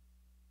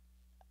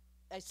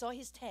 I saw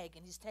his tag,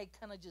 and his tag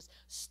kind of just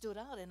stood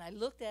out, and I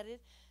looked at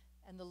it,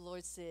 and the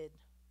Lord said,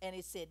 and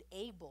it said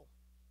able,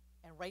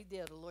 and right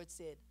there the Lord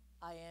said,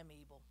 I am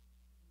able.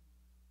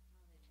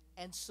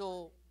 And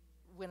so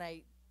when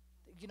I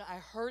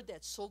heard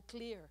that so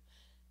clear,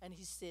 and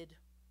he said,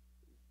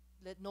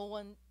 let no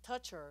one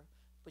touch her,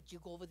 but you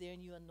go over there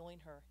and you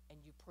anoint her and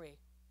you pray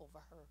over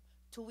her.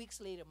 2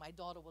 weeks later, my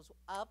daughter was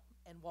up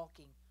and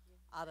walking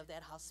out of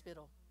that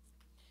hospital.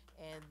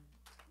 And,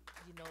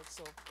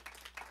 so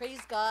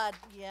praise God,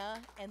 yeah.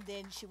 And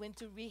then she went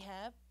to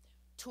rehab.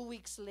 2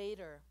 weeks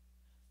later,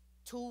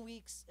 2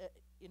 weeks,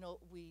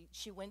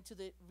 she went to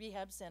the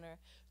rehab center.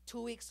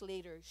 2 weeks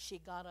later, she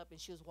got up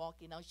and she was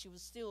walking. Now, she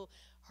was still,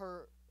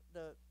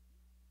 the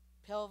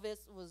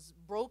pelvis was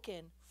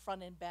broken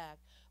front and back,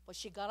 but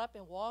she got up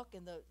and walked,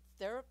 and the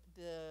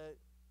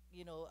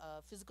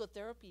physical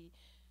therapy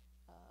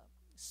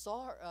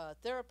saw her,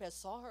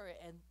 therapist saw her,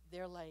 and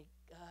they're like,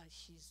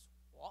 she's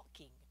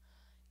walking,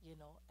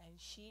 and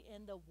she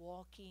ended up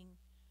walking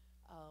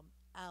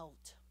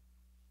out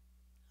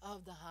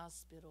of the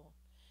hospital,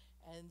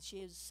 and she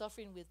is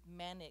suffering with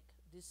manic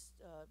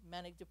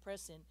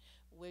depression,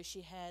 where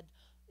she had,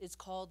 it's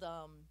called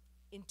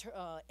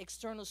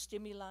external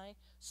stimuli.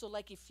 So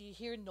like if you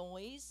hear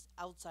noise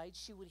outside,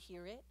 she would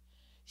hear it.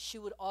 She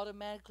would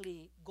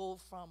automatically go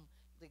from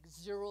like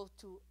 0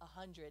 to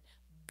 100.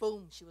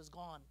 Boom, she was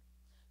gone.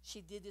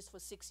 She did this for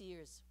 6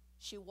 years.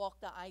 She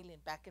walked the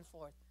island back and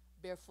forth,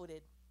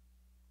 barefooted.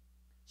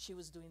 She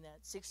was doing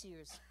that 6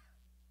 years.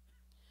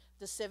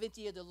 The 7th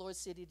year, the Lord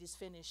said it is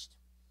finished.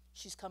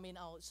 She's coming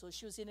out. So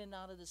she was in and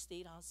out of the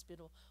state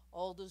hospital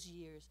all those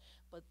years.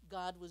 But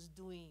God was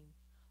doing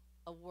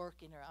a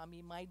work in her. I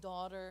mean, my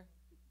daughter,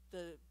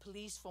 the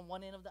police from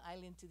one end of the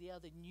island to the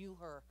other knew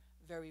her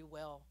very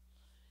well.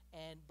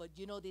 But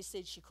they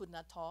said she could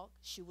not talk.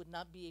 She would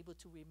not be able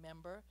to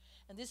remember.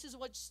 And this is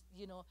what,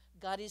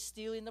 God is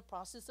still in the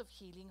process of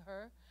healing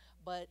her.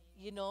 But,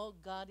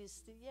 God is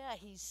still, yeah,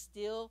 He's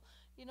still,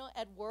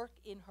 at work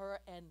in her.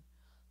 And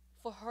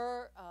for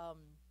her,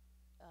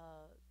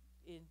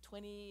 in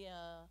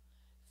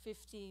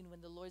 2015,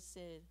 when the Lord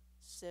said,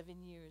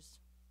 7 years,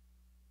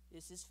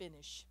 this is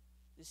finished.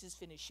 This is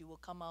finished. She will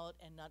come out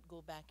and not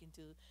go back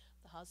into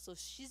the house. So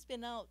she's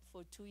been out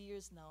for 2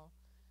 years now,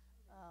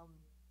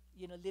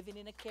 living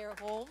in a care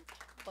home.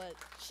 But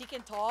she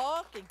can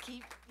talk and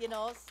keep,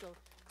 so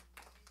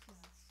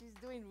she's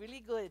doing really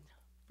good.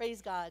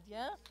 Praise God,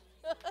 yeah?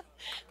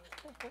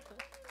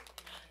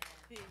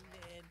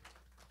 Amen.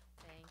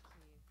 Thank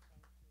you.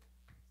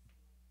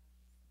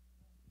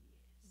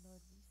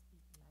 Lord, we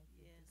speak life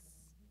into Yes.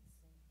 them and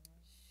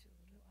we say,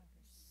 Lord, you are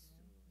the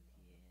soul of the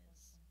Yes.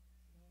 person.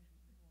 Lord, you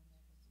will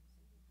never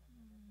lose it. You will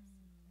never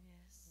forsake her.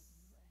 Yes. That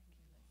you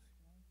are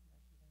Thank you, giving her Lord.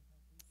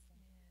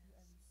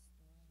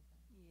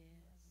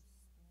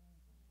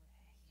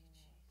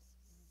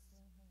 strength, you are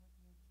giving her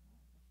wisdom,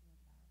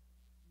 you are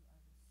Yes.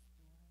 restoring her. You are Yes.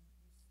 restoring her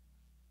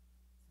with your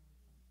Thank you,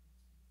 joy.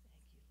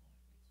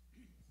 You're Jesus.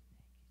 restoring her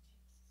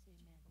with your joy, with your love. You are restoring. So we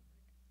thank you,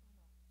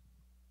 Jesus. Thank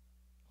you,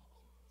 Lord.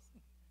 Thank you,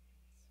 Jesus.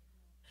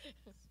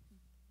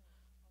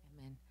 Amen.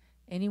 Amen.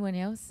 Anyone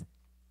else?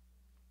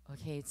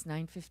 Okay, it's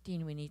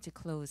 9:15. We need to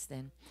close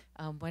then.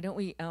 Why don't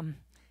we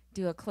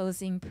do a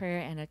closing prayer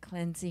and a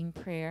cleansing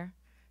prayer?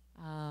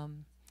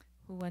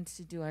 Who wants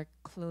to do our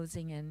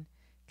closing and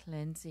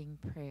cleansing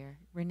prayer?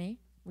 Renee,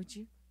 would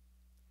you?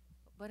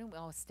 Why don't we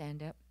all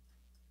stand up?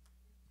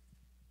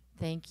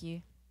 Thank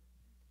you.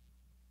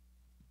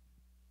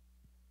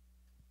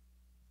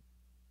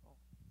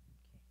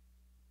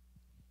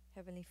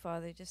 Heavenly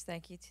Father, just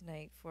thank you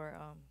tonight for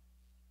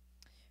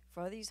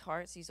all these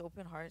hearts, these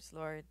open hearts,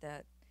 Lord,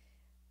 that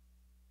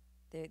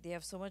they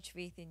have so much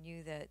faith in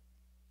you that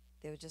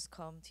they'll just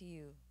come to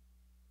you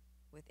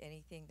with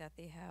anything that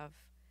they have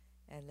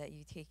and let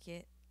you take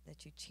it,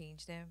 let you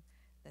change them,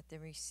 let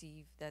them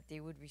receive, that they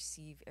would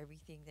receive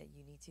everything that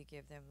you need to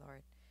give them,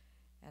 Lord.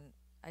 And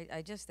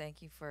I just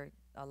thank you for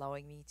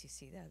allowing me to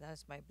see that.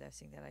 That's my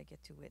blessing that I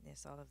get to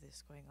witness all of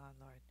this going on,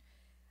 Lord.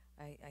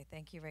 I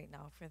thank you right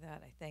now for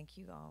that. I thank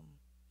you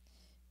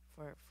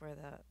for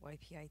the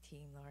YPI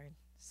team, Lord.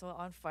 So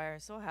on fire,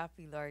 so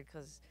happy, Lord,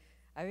 because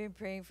I've been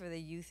praying for the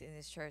youth in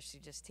this church to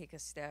just take a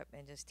step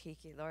and just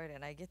take it, Lord,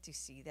 and I get to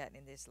see that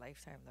in this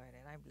lifetime, Lord,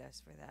 and I'm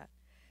blessed for that.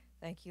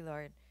 Thank you,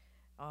 Lord.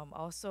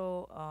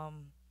 Also,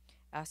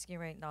 asking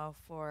right now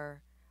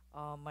for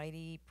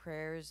mighty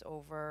prayers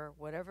over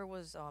whatever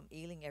was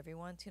ailing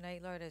everyone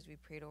tonight, Lord, as we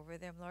prayed over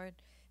them, Lord.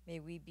 May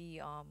we be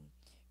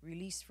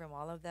released from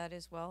all of that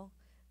as well,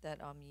 that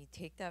you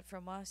take that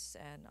from us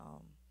and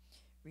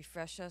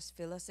refresh us,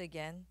 fill us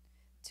again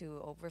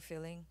to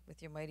overfilling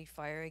with your mighty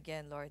fire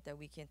again, Lord, that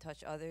we can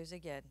touch others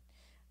again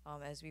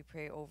as we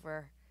pray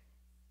over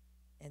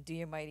and do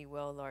your mighty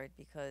will, Lord,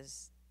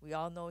 because we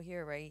all know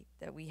here, right,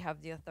 that we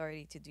have the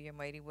authority to do your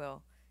mighty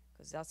will,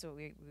 because that's what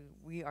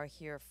we are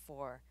here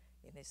for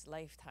in this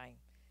lifetime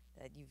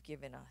that you've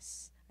given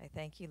us. I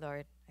thank you,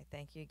 Lord. I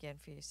thank you again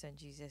for your son,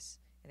 Jesus,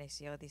 and I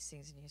say all these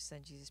things in your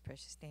son, Jesus'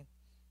 precious name.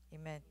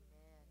 Amen.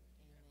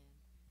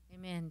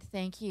 Amen.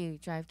 Thank you.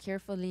 Drive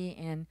carefully,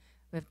 and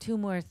we have 2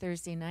 more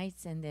Thursday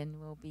nights, and then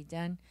we'll be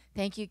done.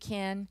 Thank you,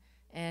 Ken,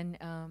 and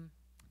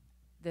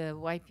the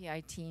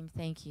YPI team.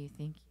 Thank you.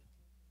 Thank you.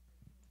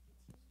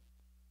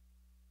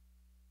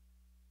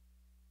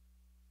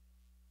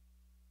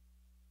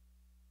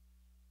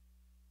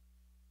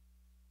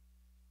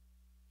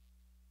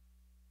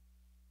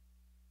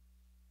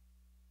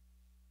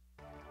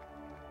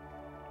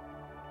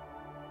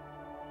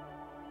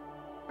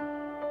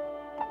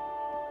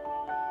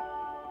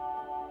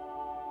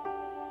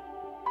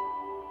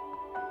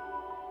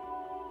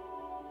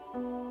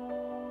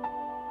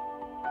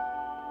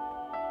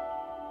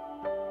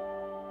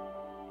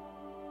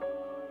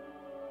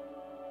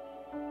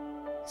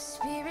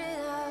 Spirit